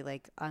and really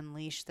like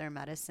unleash their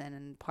medicine.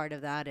 And part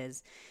of that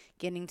is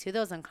getting to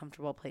those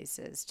uncomfortable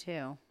places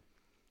too,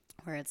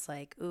 where it's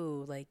like,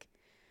 ooh, like,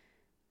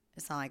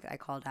 it's not like I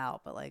called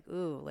out, but like,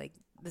 ooh, like,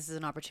 this is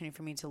an opportunity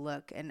for me to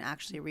look and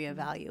actually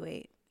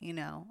reevaluate,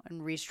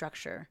 and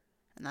restructure.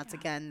 And that's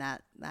again,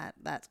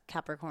 that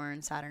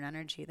Capricorn Saturn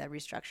energy, that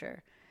restructure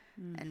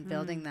and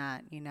building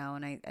that, and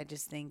I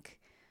just think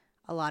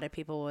a lot of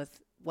people with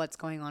what's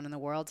going on in the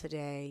world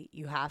today,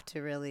 you have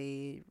to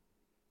really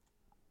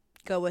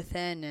go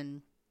within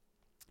and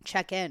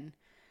check in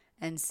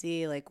and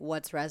see like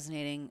what's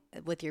resonating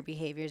with your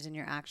behaviors and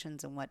your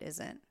actions and what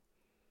isn't,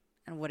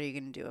 and what are you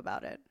going to do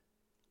about it?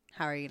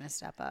 How are you going to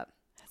step up?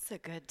 That's a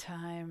good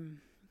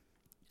time.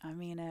 I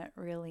mean, it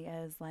really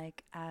is,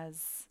 like,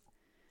 yes,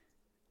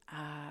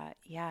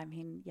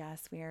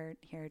 we are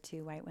here,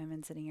 two white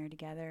women sitting here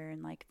together,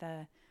 and like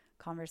the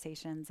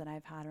conversations that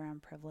I've had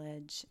around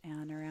privilege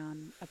and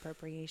around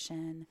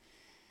appropriation,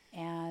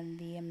 and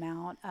the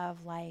amount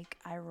of like,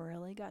 I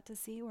really got to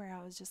see where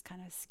I was just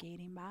kind of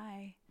skating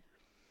by.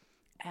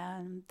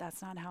 And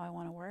that's not how I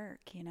want to work,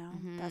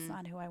 That's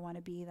not who I want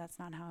to be. That's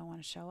not how I want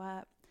to show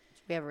up.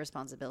 We have a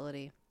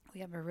responsibility. We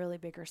have a really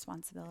big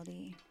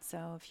responsibility.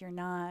 So if you're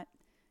not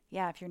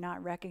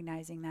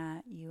recognizing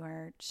that, you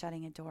are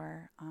shutting a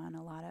door on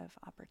a lot of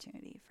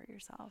opportunity for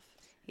yourself.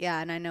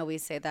 Yeah, and I know we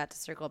say that to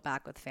circle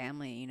back with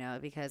family,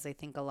 because I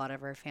think a lot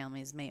of our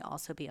families may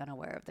also be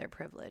unaware of their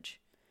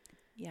privilege.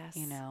 Yes.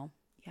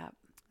 Yep.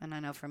 And I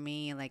know for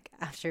me, like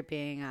after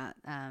being at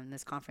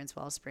this conference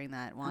Wellspring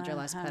that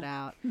Wanderlust put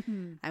out,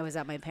 I was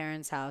at my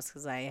parents' house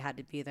because I had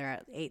to be there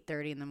at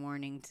 8:30 in the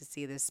morning to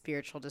see this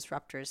spiritual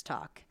disruptors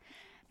talk.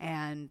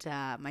 And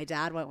my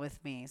dad went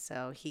with me,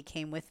 so he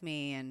came with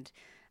me, and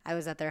I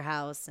was at their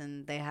house,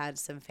 and they had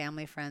some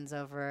family friends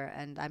over,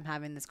 and I'm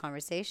having this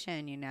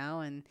conversation,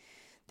 and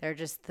they're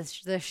just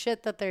the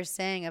shit that they're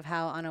saying of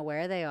how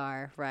unaware they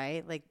are,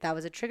 right? Like that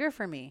was a trigger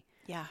for me.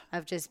 Yeah.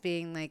 Of just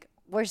being like,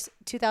 we're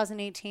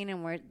 2018,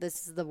 and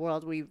this is the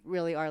world we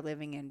really are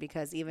living in,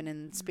 because even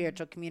in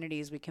spiritual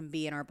communities, we can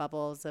be in our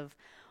bubbles of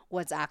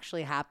what's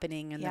actually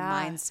happening and the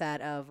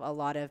mindset of a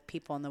lot of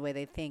people and the way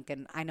they think.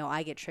 And I know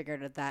I get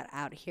triggered at that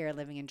out here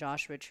living in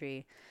Joshua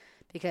Tree,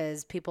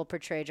 because people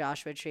portray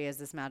Joshua Tree as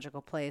this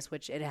magical place,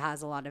 which it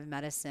has a lot of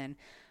medicine.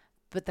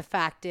 But the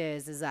fact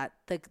is that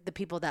the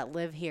people that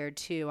live here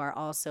too are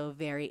also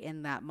very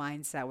in that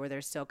mindset where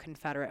there's still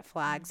Confederate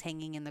flags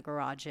hanging in the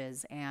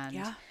garages,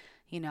 and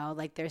you know,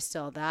 like there's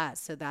still that.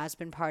 So that's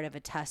been part of a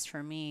test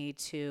for me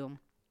to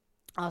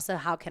also,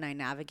 how can I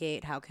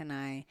navigate? How can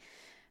I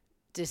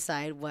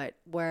decide what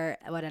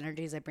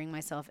energies I bring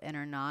myself in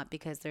or not,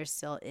 because there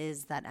still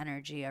is that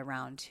energy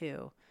around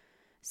too.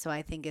 So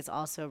I think it's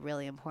also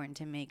really important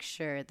to make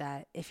sure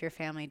that if your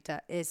family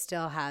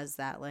still has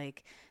that,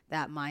 like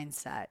that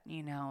mindset,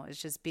 you know,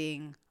 it's just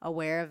being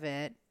aware of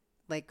it,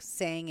 like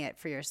saying it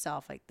for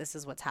yourself, like this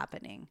is what's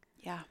happening.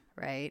 Yeah.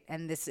 Right.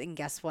 And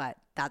guess what?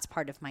 That's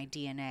part of my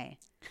DNA.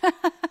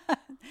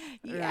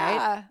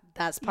 Yeah. Right?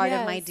 That's part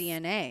of my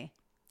DNA.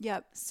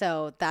 Yep.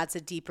 So that's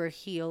a deeper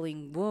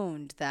healing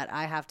wound that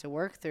I have to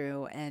work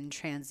through and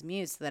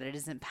transmute so that it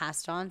isn't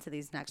passed on to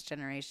these next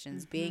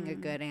generations. Being a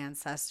good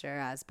ancestor,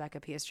 as Becca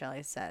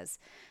Piastrelli says,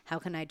 how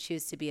can I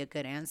choose to be a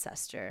good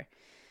ancestor?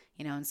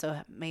 You know, and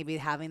so maybe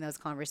having those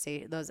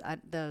conversations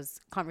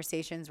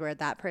where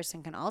that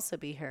person can also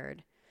be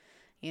heard,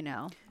 you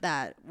know,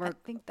 I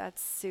think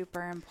that's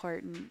super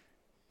important,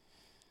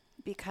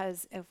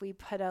 because if we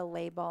put a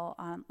label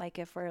on, like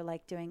if we're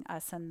like doing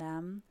us and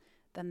them,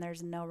 then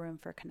there's no room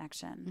for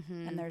connection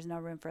and there's no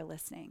room for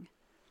listening.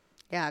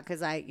 Yeah,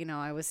 because I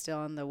was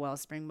still in the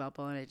wellspring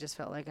bubble, and it just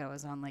felt like I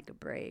was on like a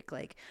break.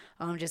 Like,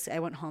 I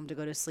went home to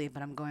go to sleep,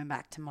 but I'm going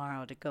back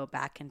tomorrow to go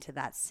back into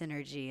that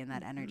synergy and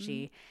that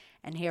energy.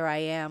 And here I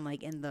am,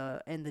 like in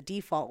the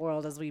default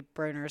world, as we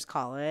burners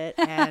call it.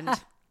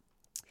 And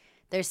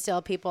there's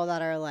still people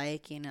that are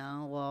like, you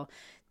know, well,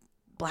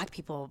 Black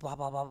people, blah,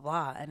 blah, blah,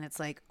 blah. And it's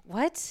like,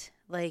 what?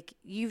 Like,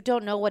 you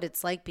don't know what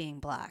it's like being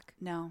Black.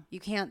 No. You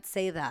can't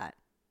say that,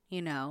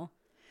 you know?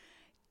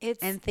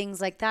 And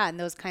things like that, and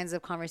those kinds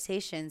of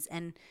conversations.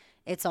 And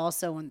it's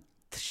also when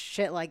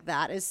shit like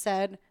that is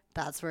said,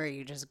 that's where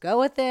you just go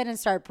with it and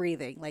start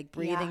breathing, like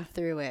breathing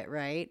through it,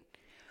 right?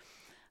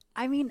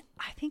 I mean,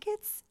 I think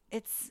it's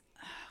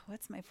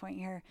what's my point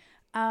here?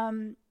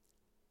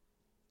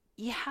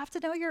 You have to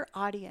know your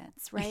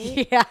audience,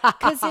 right? Yeah.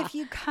 Because if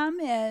you come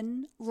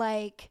in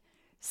like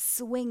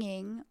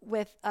swinging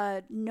with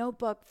a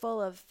notebook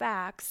full of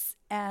facts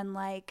and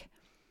like,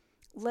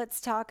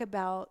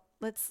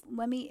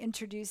 let me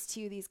introduce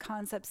to you these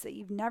concepts that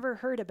you've never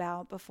heard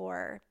about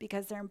before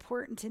because they're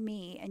important to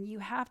me and you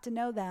have to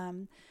know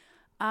them,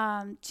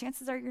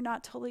 chances are you're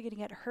not totally going to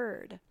get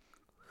heard.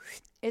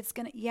 It's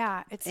going to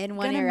miss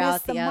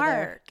the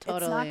mark.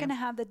 Totally. It's not going to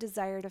have the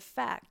desired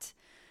effect.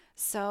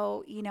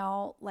 So, you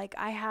know, like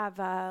I have,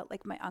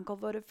 like my uncle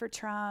voted for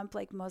Trump,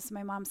 like most of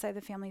my mom's side of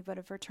the family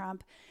voted for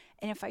Trump.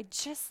 And if I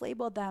just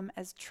labeled them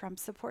as Trump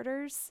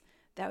supporters,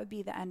 that would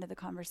be the end of the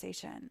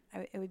conversation.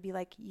 It would be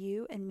like,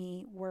 you and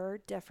me, we're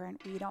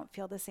different. We don't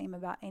feel the same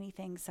about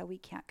anything, so we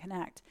can't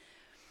connect.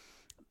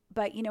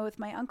 But, you know, with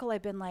my uncle,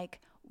 I've been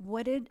like,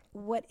 what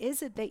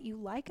is it that you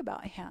like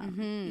about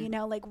him? You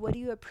know, like, what do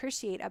you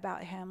appreciate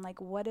about him? Like,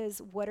 what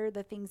are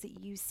the things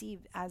that you see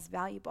as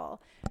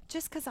valuable?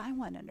 Just because I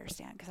want to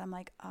understand, because I'm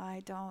like,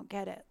 I don't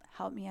get it.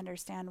 Help me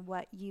understand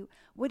what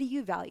do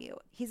you value?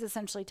 He's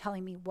essentially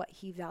telling me what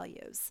he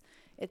values.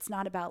 It's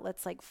not about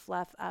let's like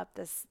fluff up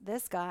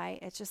this guy.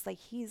 It's just like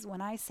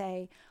when I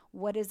say,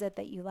 what is it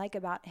that you like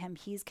about him?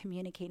 He's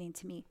communicating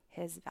to me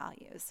his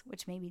values,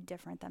 which may be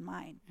different than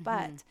mine,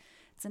 but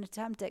it's an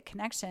attempt at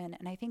connection.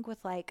 And I think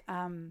with like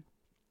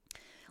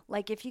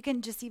if you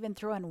can just even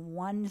throw in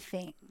one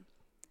thing,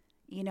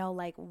 you know,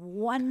 like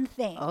one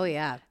thing. Oh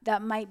yeah.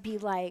 That might be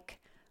like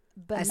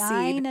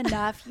benign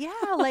enough. Yeah.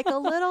 Like a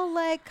little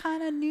like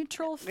kind of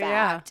neutral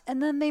fact. Yeah.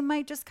 And then they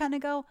might just kind of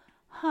go,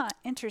 huh,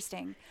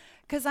 interesting.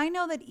 Because I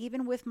know that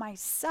even with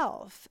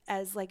myself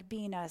as like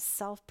being a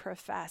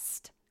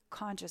self-professed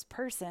conscious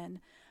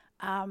person,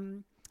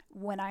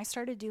 when I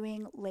started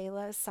doing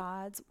Layla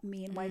Assad's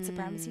Me and White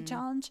Supremacy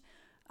Challenge,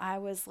 I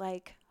was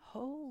like,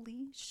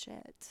 holy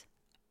shit.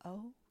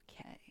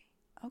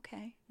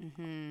 Okay.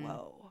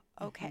 Whoa.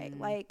 Okay.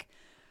 Like,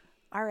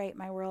 all right,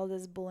 my world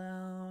is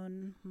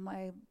blown.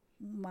 My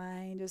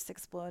mind just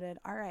exploded.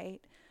 All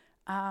right.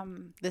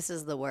 This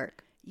is the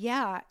work.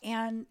 Yeah.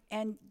 And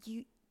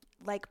you,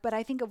 like, but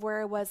I think of where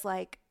I was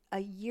like a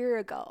year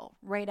ago,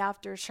 right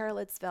after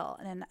Charlottesville.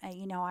 And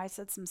I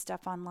said some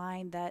stuff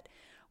online that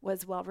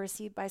was well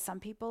received by some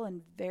people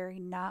and very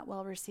not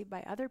well received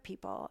by other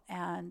people.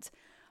 And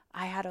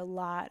I had a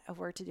lot of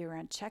work to do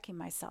around checking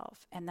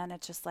myself. And then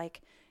it's just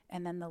like,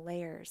 and then the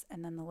layers.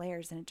 And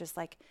it just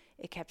like,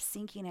 it kept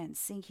sinking in.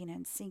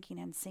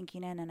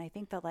 And I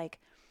think that like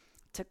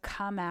to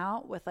come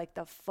out with like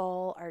the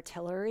full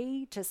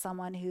artillery to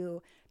someone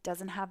who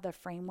doesn't have the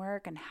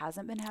framework and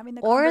hasn't been having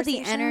the conversations.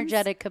 Or the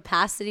energetic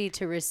capacity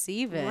to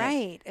receive it.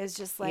 Right. It's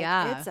just like,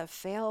 it's a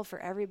fail for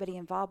everybody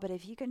involved. But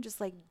if you can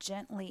just like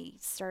gently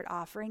start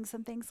offering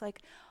some things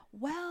like,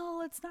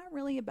 well, it's not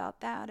really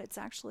about that. It's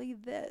actually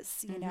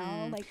this, you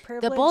know, like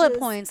privilege. The bullet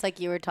points, like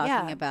you were talking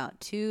Yeah. about,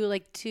 two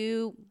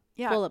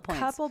bullet points.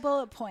 Couple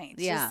bullet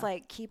points. Yeah. Just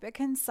like keep it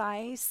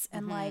concise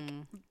and like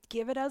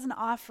give it as an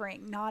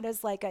offering, not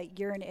as like a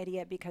you're an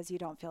idiot because you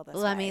don't feel this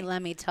way.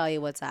 Let me tell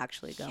you what's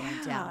actually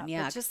going down.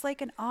 Yeah. But just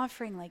like an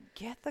offering, like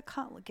get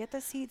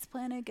the seeds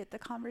planted, get the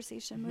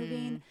conversation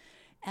moving,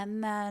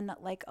 and then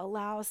like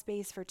allow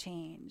space for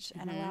change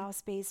and allow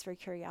space for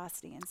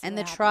curiosity and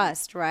the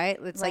trust, right?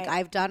 It's like Right.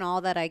 I've done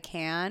all that I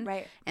can,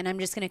 Right. and I'm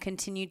just going to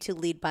continue to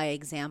lead by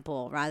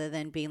example rather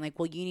than being like,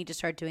 well, you need to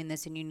start doing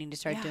this and you need to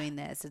start doing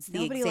this. It's the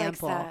Nobody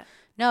example. likes that.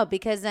 No,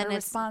 because then Or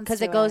it's responds because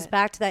to it goes it.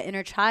 back to that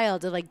inner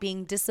child of like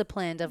being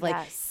disciplined, of like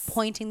Yes.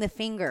 pointing the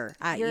finger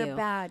at you. You're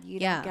bad. You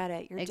don't get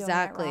it. You're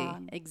exactly, doing it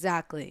wrong.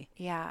 exactly.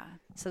 Yeah.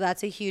 So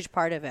that's a huge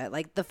part of it.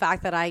 Like the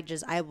fact that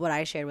what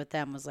I shared with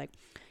them was like,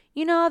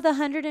 you know, of the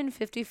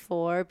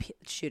 154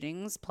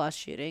 shootings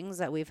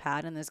that we've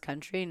had in this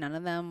country, none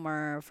of them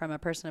were from a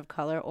person of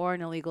color or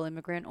an illegal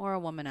immigrant or a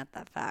woman at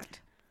that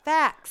fact.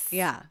 Facts.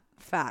 Yeah,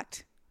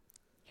 fact.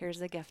 Here's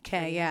a gift. for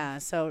Okay, you. yeah.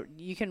 So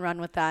you can run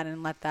with that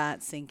and let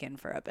that sink in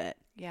for a bit.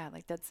 Yeah,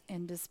 like that's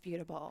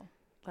indisputable.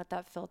 Let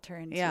that filter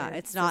into Yeah, your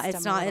it's not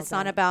system a little it's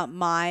not bit. about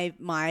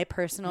my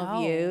personal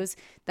No. views.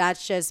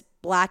 That's just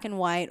black and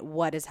white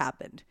what has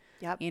happened.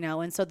 Yep. You know,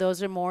 and so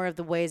those are more of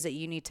the ways that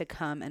you need to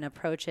come and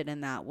approach it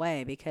in that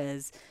way,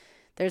 because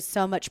there's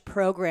so much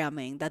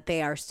programming that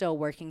they are still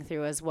working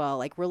through as well,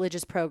 like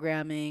religious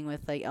programming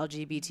with like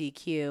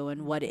LGBTQ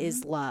and what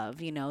is love,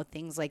 you know,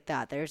 things like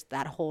that. There's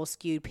that whole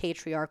skewed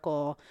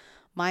patriarchal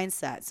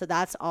mindset. So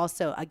that's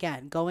also,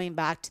 again, going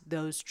back to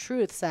those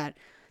truths that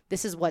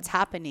this is what's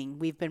happening.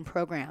 We've been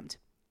programmed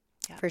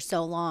for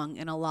so long.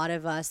 And a lot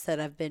of us that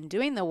have been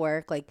doing the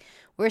work, like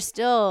we're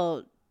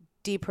still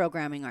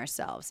deprogramming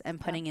ourselves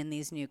and putting in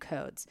these new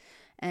codes.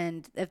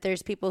 And if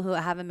there's people who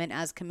haven't been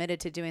as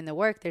committed to doing the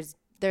work,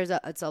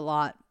 it's a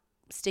lot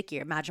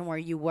stickier. Imagine where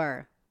you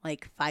were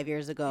like 5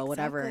 years ago,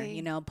 whatever,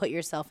 you know, put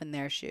yourself in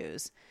their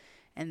shoes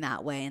in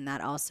that way. And that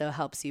also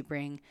helps you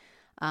bring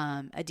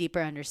a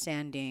deeper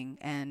understanding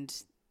and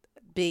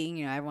being,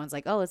 you know, everyone's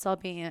like, oh, let's all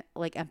be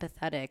like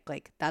empathetic.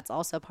 Like that's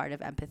also part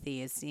of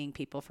empathy, is seeing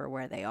people for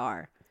where they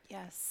are.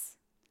 Yes.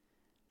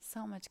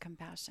 So much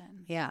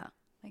compassion. Yeah.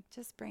 Like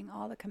just bring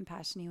all the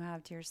compassion you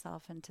have to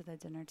yourself into the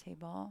dinner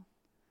table.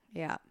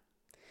 Yeah.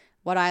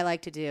 What I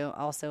like to do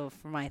also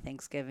for my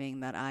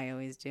Thanksgiving that I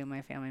always do,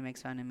 my family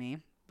makes fun of me,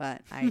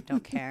 but I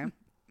don't care.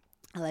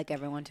 I like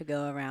everyone to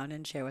go around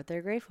and share what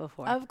they're grateful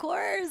for. Of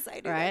course. I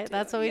do. Right? That too.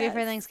 That's what we do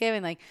for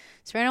Thanksgiving. Like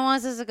Serena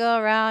wants us to go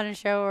around and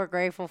share what we're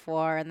grateful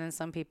for. And then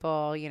some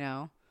people, you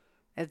know,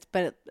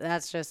 but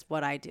that's just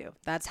what I do.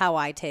 That's how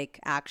I take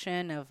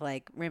action of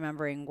like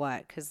remembering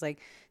what, because like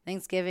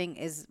Thanksgiving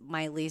is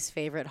my least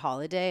favorite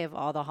holiday of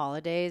all the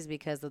holidays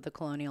because of the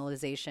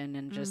colonialization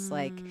and just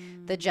like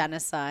the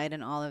genocide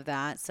and all of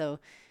that. So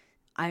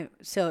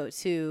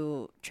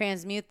to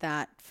transmute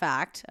that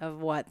fact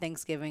of what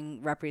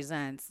Thanksgiving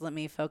represents, let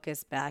me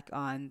focus back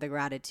on the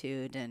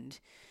gratitude and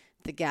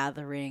the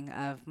gathering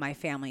of my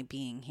family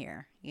being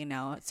here, you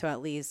know, so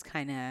at least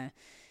kind of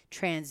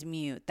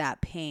transmute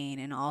that pain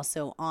and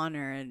also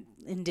honor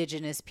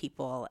Indigenous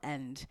people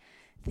and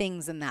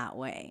things in that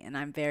way. And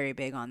I'm very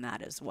big on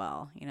that as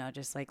well. You know,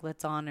 just like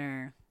let's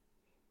honor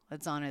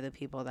the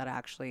people that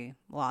actually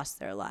lost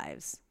their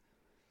lives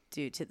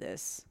due to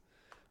this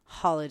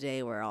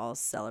holiday we're all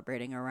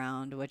celebrating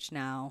around, which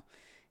now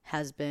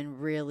has been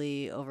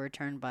really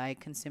overturned by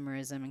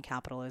consumerism and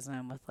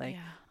capitalism with like,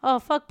 oh,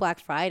 fuck Black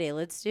Friday.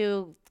 Let's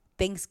do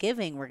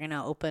Thanksgiving. We're going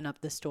to open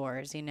up the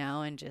stores, you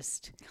know, and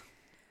just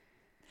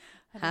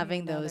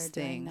having those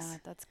things.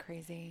 That's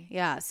crazy.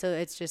 Yeah. So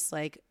it's just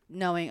like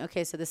knowing,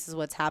 okay, so this is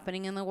what's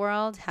happening in the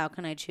world. How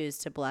can I choose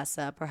to bless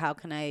up, or how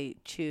can I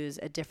choose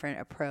a different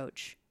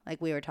approach?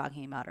 Like we were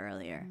talking about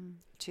earlier.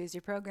 Choose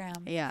your program.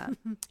 Yeah.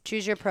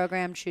 Choose your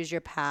program, choose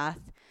your path,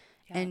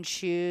 and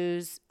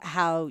choose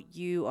how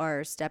you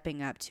are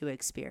stepping up to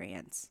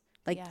experience.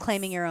 Like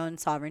claiming your own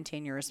sovereignty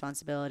and your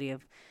responsibility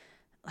of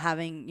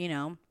having,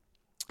 all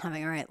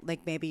right,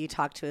 like maybe you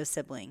talk to a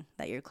sibling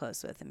that you're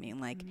close with and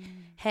being like,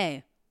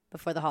 hey,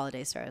 before the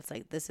holiday starts,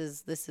 like this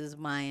is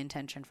my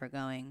intention for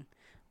going.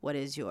 What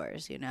is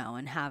yours,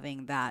 and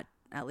having that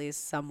at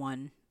least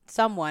someone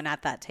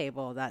at that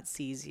table that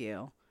sees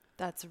you.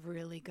 That's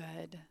really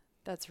good.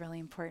 That's really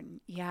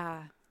important.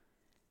 Yeah.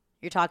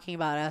 You're talking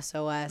about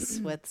SOS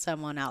with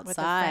someone outside. With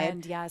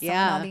a friend, someone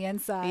on the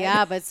inside.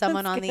 Yeah, but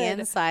someone on the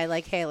inside,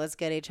 like, hey, let's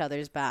get each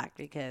other's back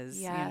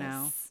because,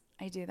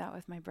 I do that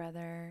with my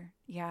brother.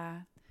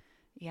 Yeah.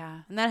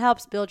 Yeah. And that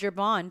helps build your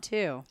bond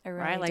too. It really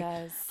right? Like,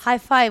 does. high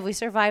five, we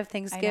survived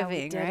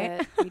Thanksgiving,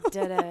 right? We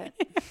did it.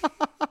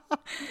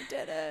 We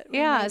did it.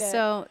 Yeah,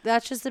 so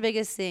that's just the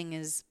biggest thing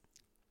is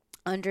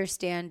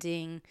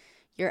understanding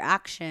your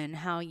action,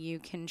 how you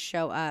can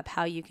show up,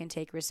 how you can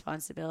take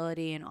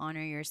responsibility and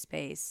honor your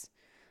space.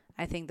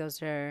 I think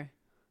those are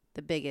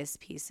the biggest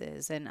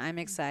pieces. And I'm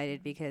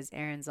excited because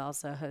Erin's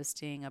also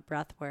hosting a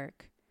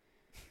breathwork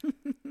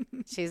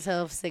She's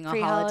hosting a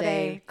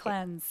Pre-holiday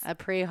cleanse. a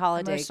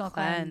pre-holiday Emotional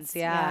cleanse.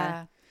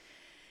 Yeah.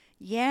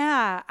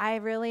 Yeah, I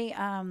really,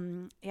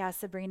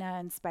 Sabrina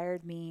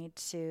inspired me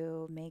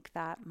to make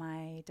that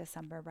my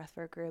December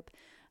breathwork group.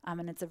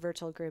 And it's a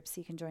virtual group, so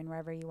you can join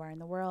wherever you are in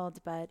the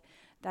world. But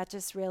that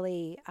just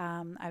really,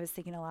 I was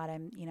thinking a lot.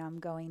 I'm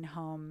going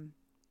home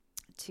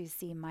to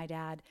see my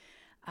dad.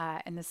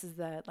 And this is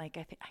I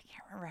can't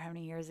remember how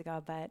many years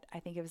ago, but I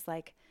think it was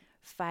like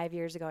 5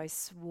 years ago. I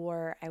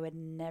swore I would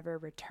never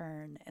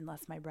return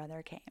unless my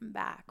brother came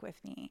back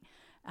with me.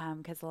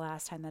 Because the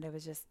last time that it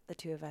was just the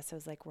two of us, it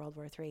was like World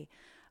War III.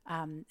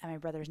 And my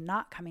brother's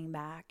not coming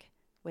back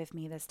with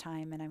me this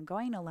time, and I'm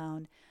going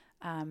alone.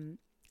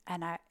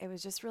 It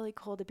was just really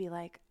cool to be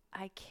like,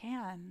 I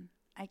can.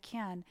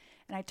 And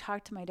I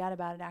talked to my dad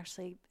about it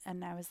actually,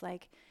 and I was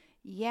like,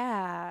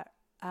 yeah,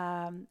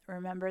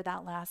 remember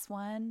that last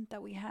one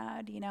that we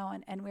had,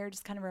 and we were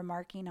just kind of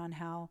remarking on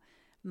how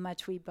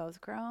much we both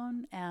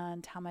grown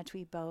and how much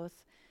we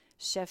both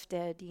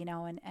shifted,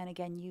 and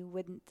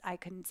again, I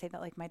couldn't say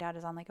that like my dad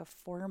is on like a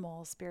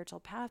formal spiritual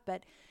path,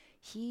 but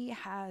he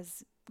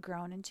has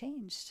grown and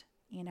changed,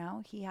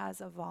 he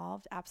has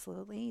evolved.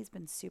 Absolutely. He's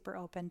been super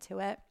open to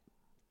it.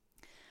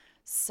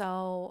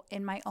 So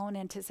in my own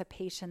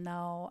anticipation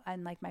though,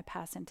 and like my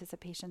past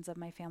anticipations of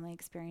my family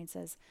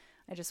experiences,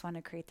 I just want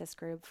to create this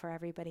group for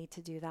everybody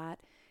to do that,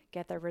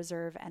 get their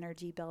reserve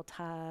energy built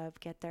up,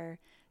 get their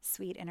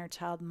sweet inner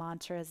child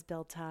mantras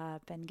built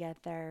up, and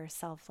get their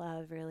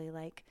self-love really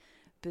like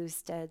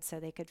boosted so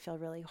they could feel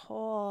really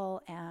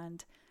whole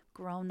and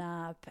grown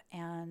up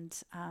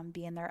and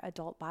be in their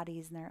adult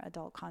bodies and their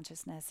adult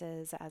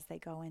consciousnesses as they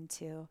go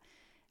into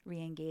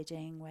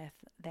re-engaging with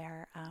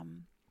their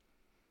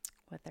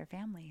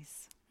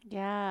families.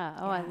 Yeah.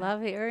 Oh, I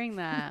love hearing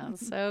that.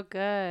 So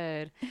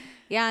good.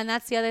 Yeah. And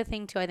that's the other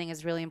thing too, I think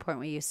is really important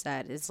what you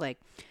said is like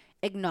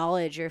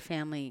acknowledge your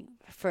family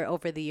for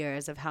over the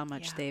years of how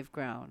much they've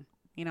grown.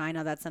 I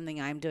know that's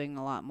something I'm doing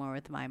a lot more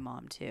with my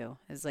mom too,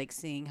 is like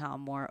seeing how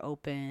more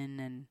open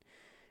and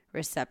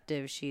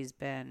receptive she's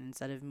been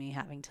instead of me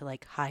having to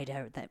like hide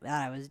out that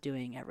I was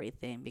doing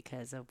everything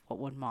because of what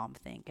would mom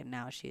think. And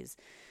now she's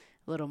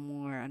a little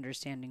more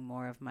understanding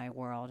more of my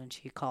world, and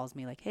she calls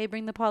me like, hey,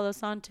 bring the Palo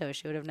Santo.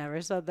 She would have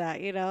never said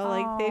that,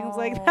 like things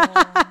like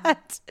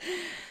that.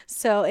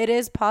 So it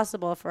is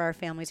possible for our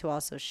family to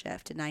also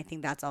shift, and I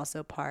think that's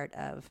also part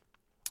of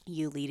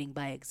you leading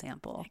by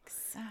example.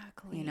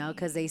 Exactly.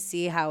 Because they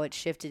see how it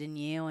shifted in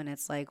you, and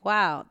it's like,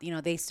 wow,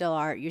 they still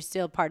are, you're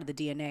still part of the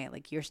DNA,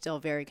 like you're still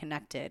very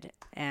connected,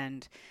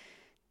 and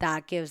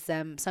that gives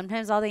them,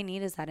 sometimes all they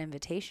need is that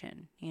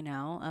invitation,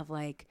 of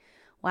like,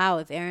 wow,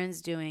 if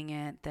Erin's doing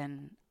it,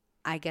 then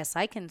I guess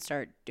I can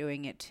start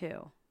doing it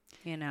too,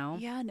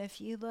 Yeah, and if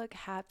you look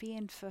happy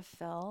and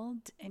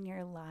fulfilled in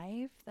your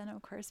life, then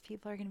of course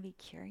people are going to be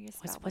curious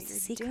about what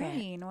you're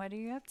doing. What are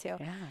you up to?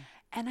 Yeah.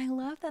 And I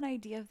love that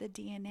idea of the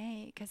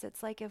DNA, because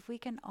it's like if we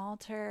can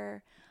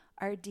alter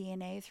our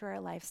DNA through our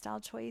lifestyle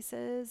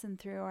choices and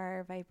through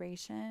our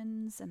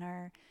vibrations and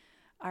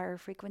our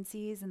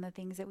frequencies and the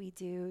things that we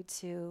do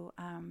to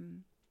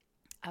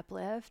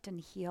uplift and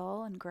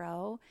heal and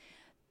grow,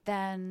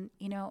 then,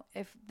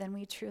 then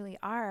we truly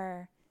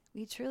are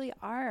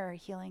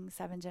healing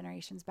 7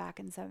 generations back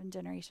and 7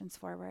 generations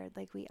forward.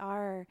 Like we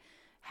are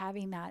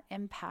having that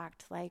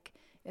impact. Like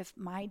if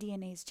my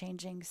DNA is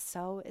changing,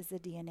 so is the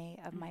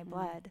DNA of my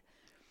blood.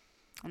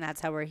 And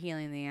that's how we're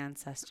healing the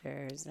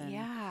ancestors and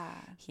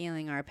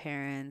healing our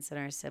parents and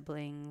our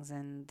siblings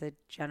and the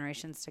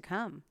generations to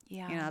come.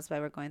 Yeah. That's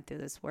why we're going through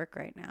this work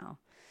right now.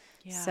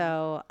 Yeah.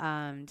 So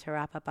to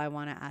wrap up, I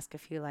want to ask a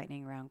few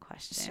lightning round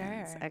questions.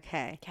 Sure.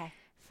 Okay.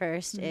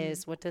 First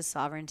is, what does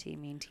sovereignty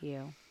mean to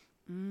you?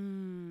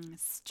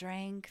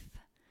 Strength,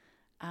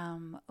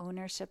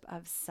 ownership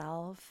of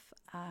self,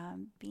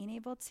 being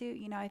able to,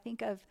 I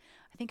think of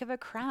a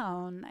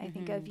crown. I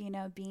think of,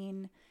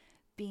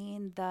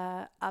 being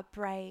the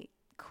upright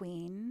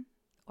queen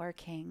or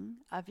king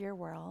of your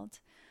world.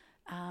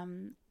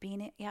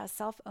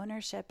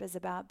 Self-ownership is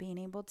about being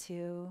able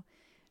to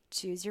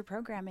choose your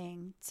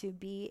programming, to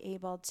be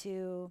able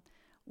to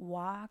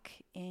walk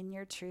in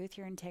your truth,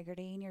 your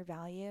integrity, and your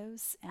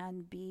values,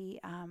 and be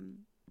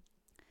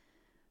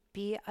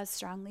a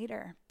strong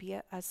leader, be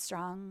a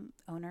strong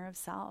owner of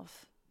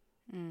self.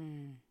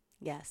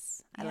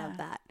 Yes, I love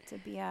that. To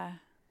be a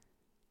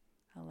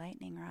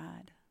lightning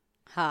rod.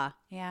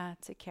 Yeah,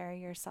 to carry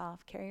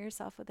yourself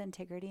with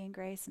integrity and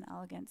grace and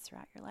elegance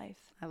throughout your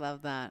life. I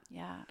love that.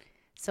 Yeah.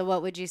 So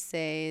what would you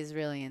say is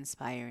really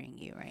inspiring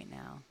you right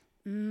now?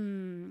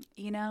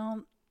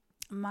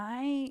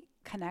 My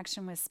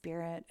connection with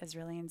spirit is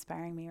really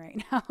inspiring me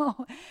right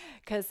now,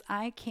 because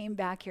I came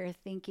back here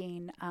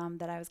thinking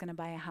that I was going to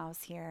buy a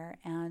house here,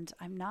 and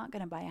I'm not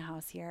going to buy a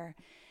house here.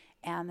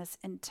 And this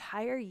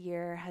entire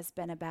year has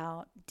been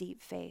about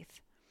deep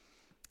faith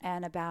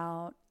and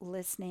about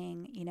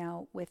listening,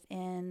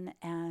 within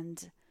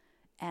and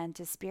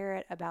to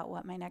spirit about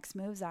what my next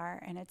moves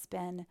are. And it's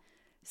been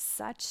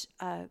such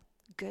a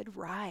good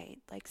ride,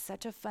 like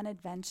such a fun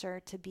adventure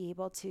to be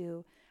able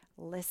to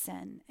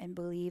listen and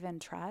believe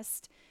and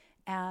trust.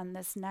 And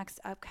this next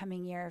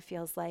upcoming year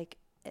feels like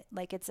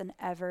it's an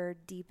ever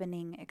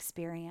deepening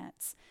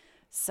experience.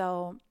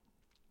 So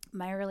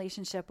my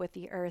relationship with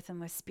the earth and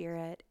with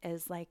spirit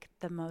is like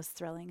the most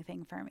thrilling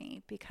thing for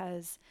me,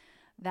 because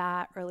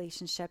that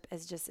relationship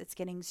is just, it's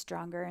getting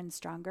stronger and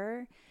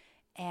stronger.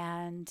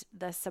 And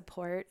the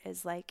support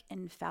is like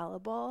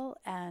infallible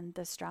and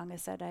the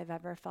strongest that I've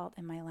ever felt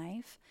in my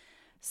life.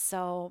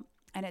 So,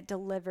 and it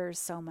delivers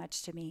so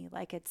much to me.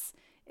 Like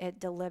it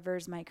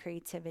delivers my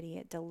creativity.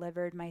 It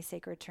delivered my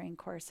sacred terrain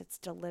course. It's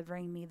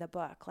delivering me the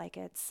book. Like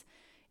it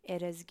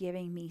is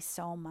giving me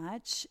so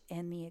much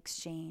in the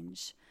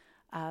exchange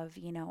of,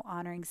 you know,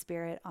 honoring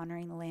spirit,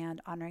 honoring the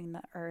land, honoring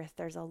the earth.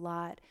 There's a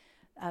lot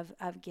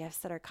of gifts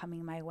that are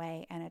coming my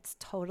way, and it's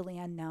totally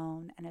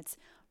unknown and it's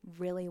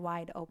really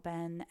wide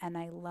open. And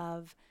I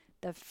love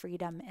the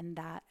freedom in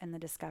that and the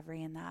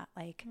discovery in that.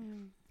 Like,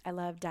 I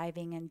love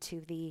diving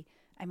into it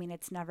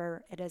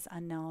is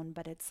unknown,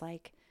 but it's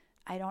like,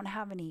 I don't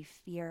have any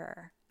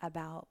fear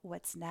about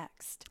what's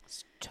next.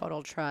 It's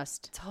total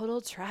trust. Total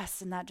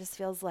trust. And that just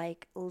feels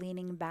like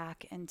leaning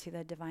back into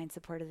the divine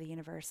support of the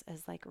universe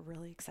is like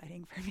really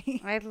exciting for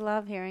me. I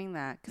love hearing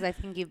that, because I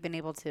think you've been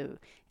able to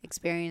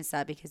experience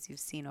that because you've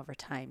seen over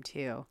time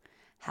too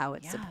how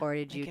it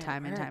supported you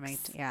time and time again.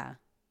 Yeah.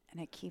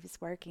 And it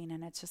keeps working.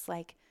 And it's just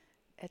like,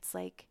 it's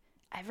like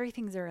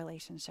everything's a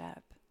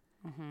relationship.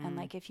 And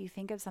like, if you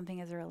think of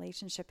something as a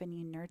relationship and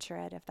you nurture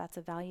it, if that's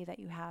a value that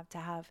you have, to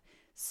have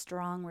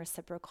strong,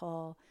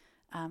 reciprocal,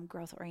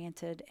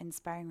 growth-oriented,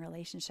 inspiring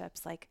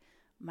relationships, like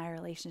my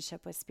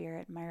relationship with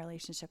spirit, my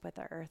relationship with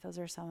the earth, those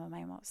are some of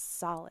my most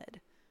solid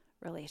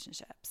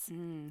relationships.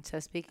 So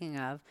speaking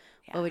of,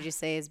 what would you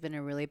say has been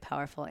a really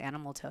powerful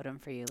animal totem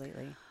for you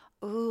lately?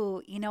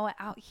 Ooh, you know what?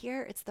 Out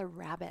here, it's the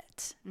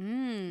rabbit.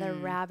 The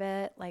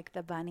rabbit, like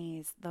the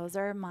bunnies. Those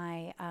are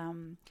my...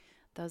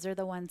 those are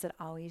the ones that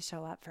always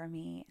show up for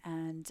me.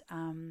 And,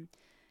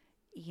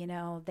 you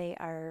know, they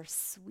are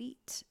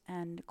sweet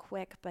and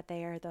quick, but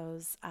they are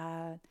those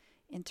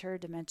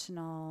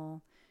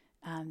interdimensional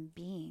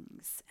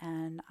beings.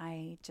 And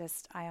I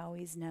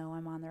always know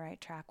I'm on the right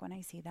track when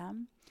I see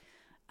them.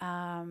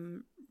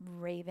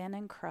 Raven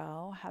and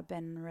crow have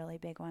been really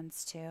big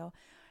ones too.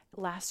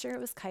 Last year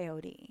it was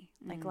coyote.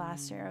 Like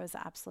last year it was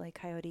absolutely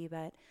coyote,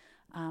 but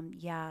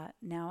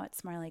now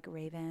it's more like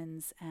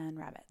ravens and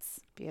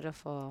rabbits.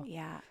 Beautiful.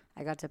 Yeah.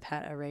 I got to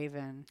pet a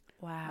raven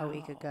a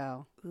week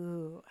ago.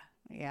 Ooh.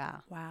 Yeah.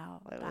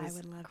 Wow. I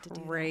would love to do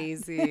that.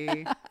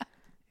 Crazy.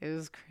 It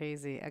was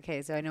crazy.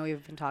 Okay, so I know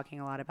we've been talking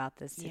a lot about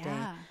this today,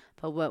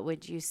 but what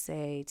would you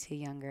say to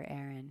younger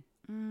Erin?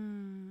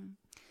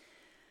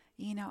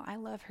 You know, I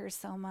love her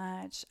so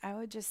much. I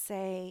would just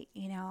say,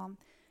 you know,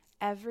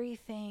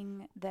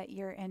 everything that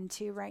you're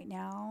into right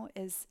now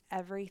is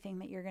everything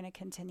that you're going to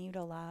continue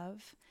to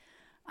love.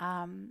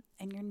 And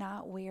you're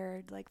not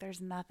weird. Like, there's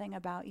nothing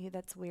about you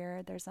that's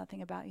weird. There's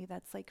nothing about you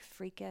that's like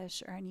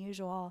freakish or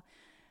unusual.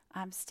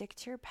 Stick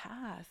to your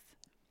path.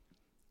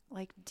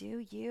 Like,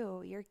 do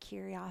your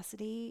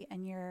curiosity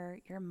and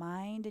your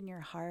mind and your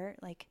heart.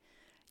 Like,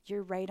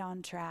 you're right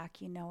on track.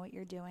 You know what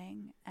you're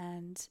doing.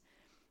 And,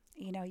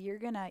 you know, you're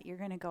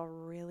gonna go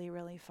really,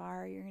 really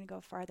far. You're gonna go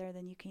farther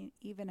than you can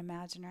even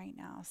imagine right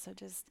now. So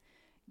just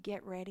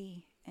get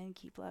ready and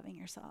keep loving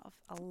yourself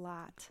a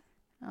lot.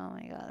 Oh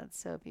my God, that's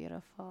so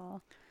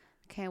beautiful.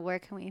 Okay, where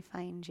can we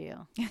find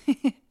you?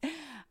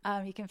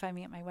 You can find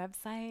me at my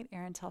website,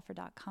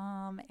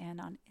 erintelford.com,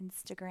 and on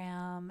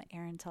Instagram,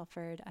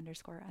 erintelford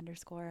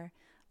 __.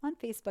 On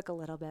Facebook a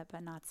little bit,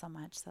 but not so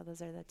much. So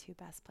those are the two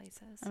best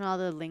places. And all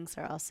the links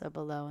are also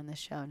below in the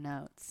show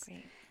notes.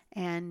 Great.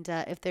 And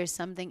if there's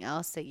something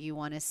else that you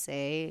want to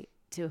say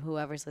to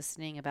whoever's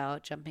listening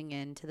about jumping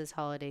into this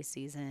holiday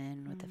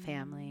season with the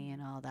family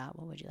and all that,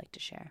 what would you like to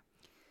share?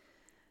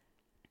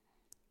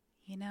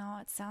 You know,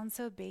 it sounds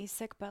so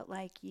basic, but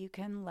like, you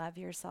can love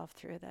yourself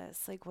through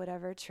this. Like,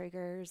 whatever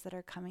triggers that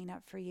are coming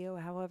up for you,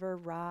 however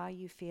raw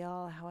you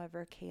feel,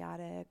 however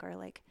chaotic or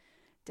like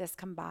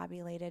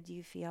discombobulated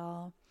you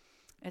feel,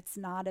 it's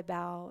not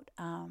about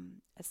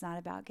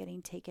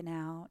getting taken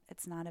out.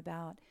 It's not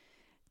about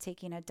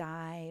taking a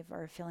dive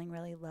or feeling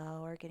really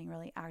low or getting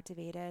really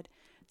activated.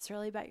 It's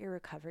really about your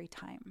recovery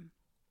time.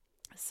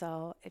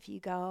 So if you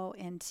go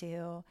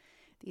into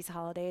these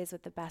holidays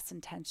with the best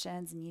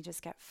intentions and you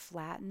just get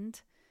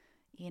flattened,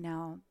 you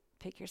know,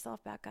 pick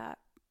yourself back up.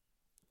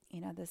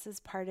 You know, this is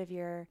part of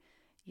your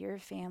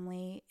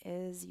family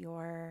is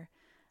your,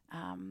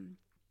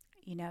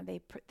 you know,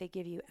 they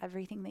give you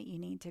everything that you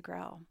need to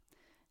grow.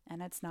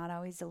 And it's not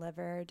always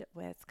delivered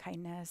with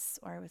kindness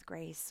or with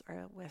grace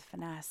or with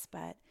finesse,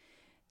 but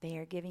they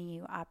are giving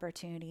you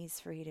opportunities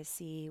for you to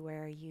see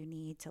where you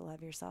need to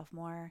love yourself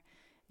more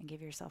and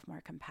give yourself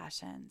more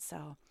compassion.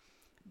 So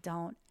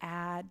don't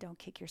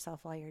kick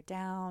yourself while you're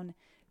down.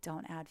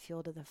 Don't add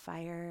fuel to the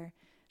fire.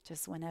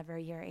 Just whenever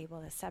you're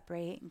able to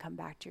separate and come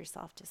back to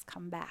yourself, just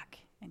come back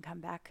and come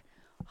back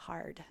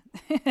hard.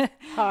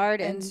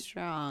 Hard and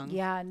strong.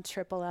 Yeah, and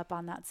triple up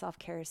on that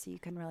self-care so you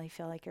can really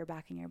feel like you're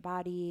back in your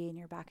body and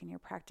you're back in your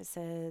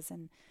practices.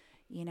 And,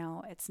 you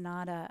know, it's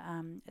not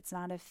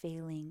a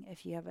failing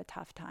if you have a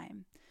tough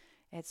time.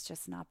 It's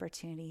just an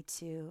opportunity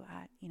to,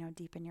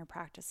 deepen your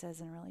practices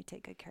and really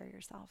take good care of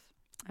yourself.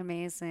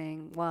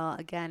 Amazing. Well,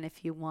 again,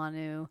 if you want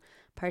to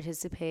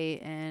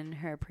participate in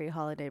her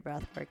pre-holiday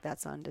breathwork,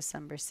 that's on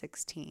December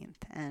 16th.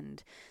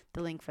 And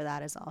the link for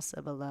that is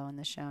also below in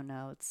the show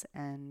notes.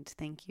 And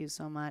thank you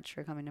so much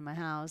for coming to my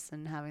house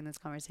and having this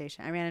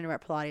conversation. I ran into her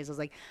at Pilates. I was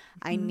like,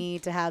 I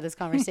need to have this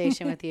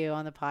conversation with you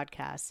on the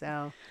podcast.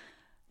 So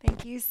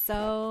thank you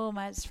so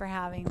much for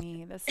having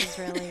me. This is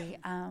really,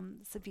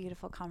 it's a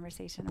beautiful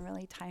conversation,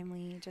 really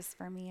timely just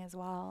for me as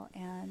well.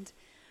 And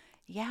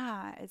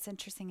yeah, it's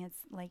interesting. It's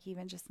like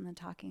even just in the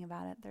talking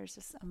about it, there's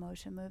just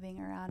emotion moving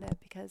around it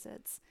because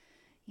it's,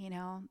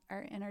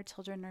 our inner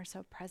children are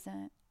so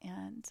present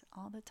and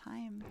all the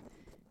time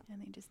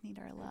and they just need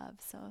our love.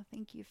 So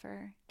thank you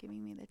for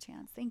giving me the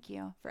chance. Thank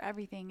you for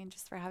everything and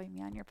just for having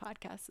me on your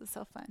podcast. It's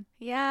so fun.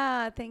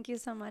 Yeah, thank you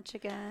so much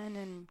again.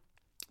 And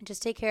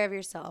just take care of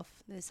yourself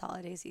this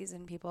holiday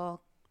season,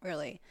 people,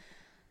 really,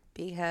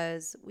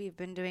 because we've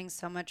been doing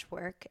so much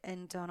work,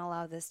 and don't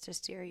allow this to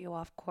steer you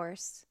off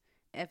course.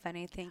 If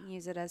anything,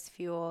 use it as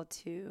fuel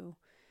to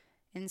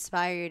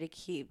inspire you to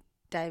keep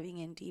diving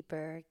in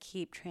deeper,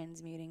 keep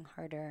transmuting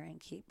harder, and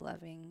keep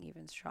loving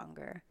even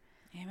stronger.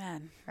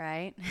 Amen.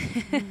 Right?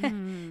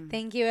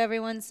 Thank you,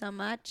 everyone, so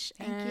much.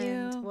 Thank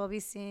you. We'll be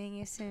seeing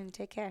you soon.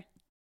 Take care.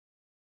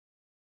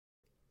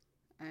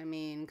 I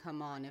mean,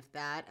 come on. If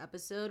that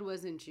episode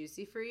wasn't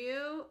juicy for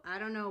you, I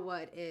don't know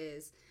what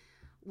is.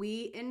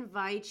 We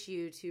invite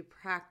you to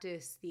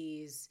practice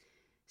these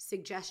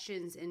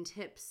suggestions and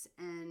tips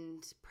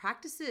and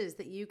practices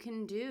that you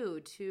can do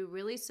to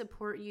really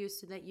support you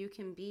so that you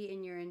can be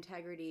in your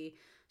integrity,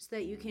 so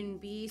that you can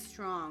be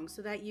strong,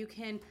 so that you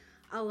can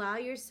allow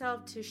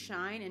yourself to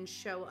shine and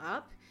show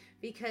up,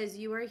 because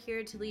you are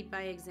here to lead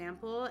by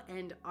example,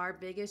 and our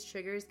biggest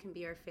triggers can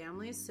be our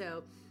families.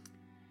 So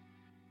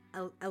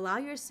allow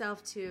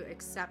yourself to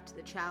accept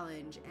the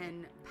challenge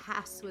and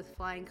pass with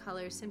flying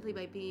colors simply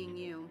by being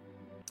you.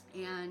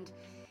 And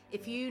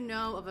if you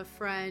know of a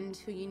friend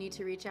who you need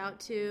to reach out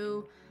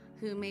to,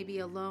 who may be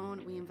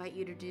alone, we invite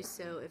you to do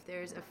so. If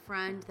there's a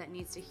friend that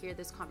needs to hear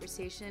this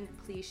conversation,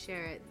 please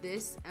share it.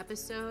 This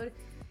episode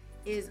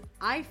is,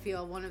 I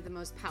feel, one of the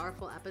most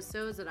powerful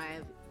episodes that I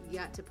have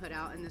yet to put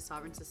out in the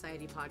Sovereign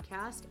Society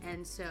podcast.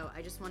 And so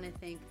I just want to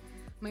thank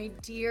my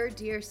dear,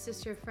 dear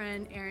sister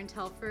friend, Erin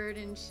Telford,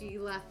 and she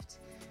left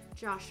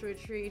Joshua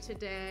Tree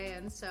today,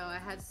 and so I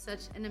had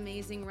such an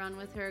amazing run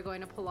with her,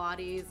 going to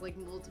Pilates like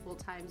multiple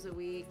times a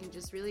week and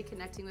just really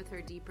connecting with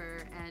her deeper.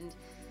 And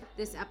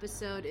this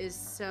episode is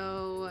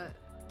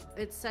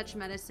it's such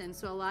medicine.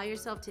 So allow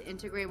yourself to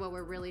integrate what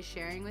we're really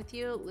sharing with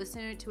you.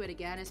 Listen to it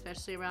again,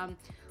 especially around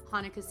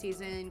Hanukkah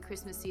season,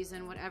 Christmas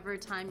season, whatever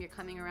time you're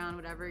coming around,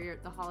 whatever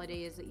the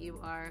holiday is that you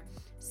are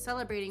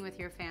celebrating with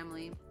your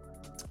family,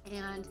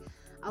 and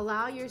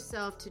allow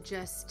yourself to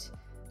just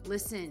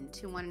listen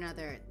to one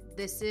another.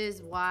 This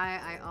is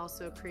why I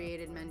also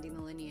created Mending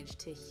the Lineage,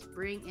 to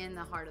bring in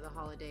the heart of the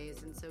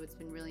holidays. And so it's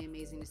been really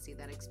amazing to see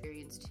that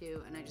experience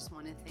too. And I just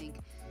want to thank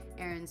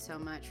Erin so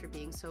much for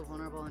being so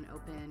vulnerable and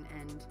open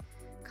and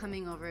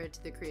coming over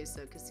to the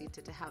Creosote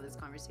Casita to have this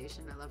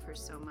conversation. I love her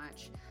so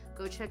much.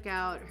 Go check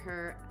out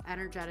her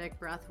energetic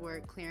breath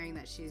work clearing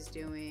that she's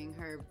doing,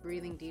 her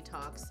breathing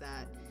detox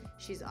that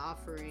she's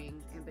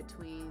offering in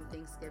between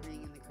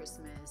Thanksgiving and the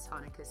Christmas,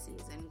 Hanukkah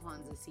season,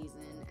 Kwanzaa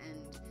season.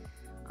 And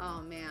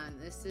oh man,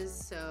 this is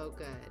so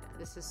good.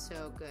 This is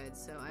so good.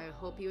 So I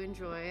hope you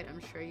enjoy it.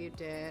 I'm sure you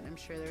did. I'm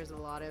sure there's a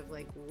lot of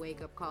like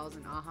wake up calls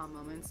and aha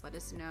moments. Let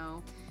us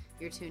know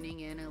you're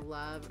tuning in. I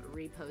love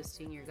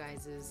reposting your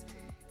guys's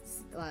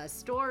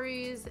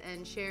stories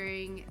and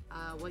sharing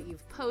what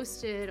you've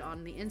posted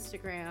on the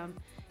Instagram.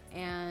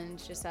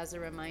 And just as a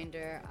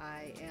reminder,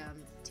 I am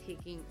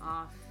taking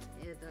off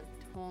the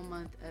whole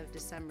month of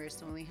December,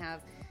 so we only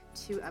have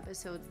 2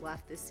 episodes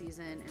left this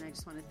season, and I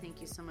just want to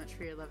thank you so much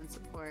for your love and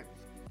support.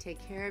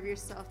 Take care of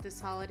yourself this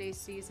holiday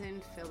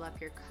season. Fill up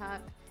your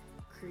cup,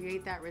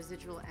 create that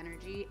residual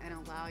energy, and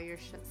allow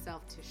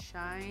yourself to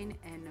shine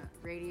and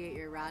radiate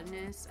your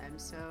radness. I'm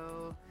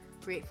so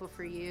grateful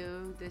for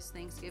you this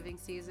Thanksgiving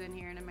season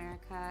here in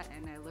America,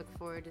 and I look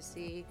forward to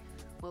see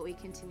what we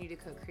continue to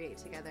co-create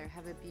together.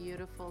 Have a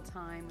beautiful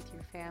time with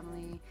your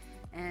family,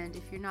 and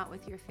if you're not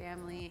with your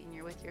family and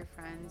you're with your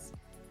friends,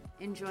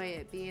 enjoy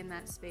it, be in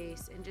that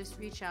space, and just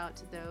reach out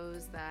to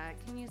those that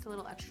can use a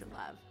little extra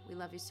love. We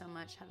love you so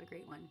much. Have a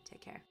great one.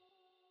 Take care.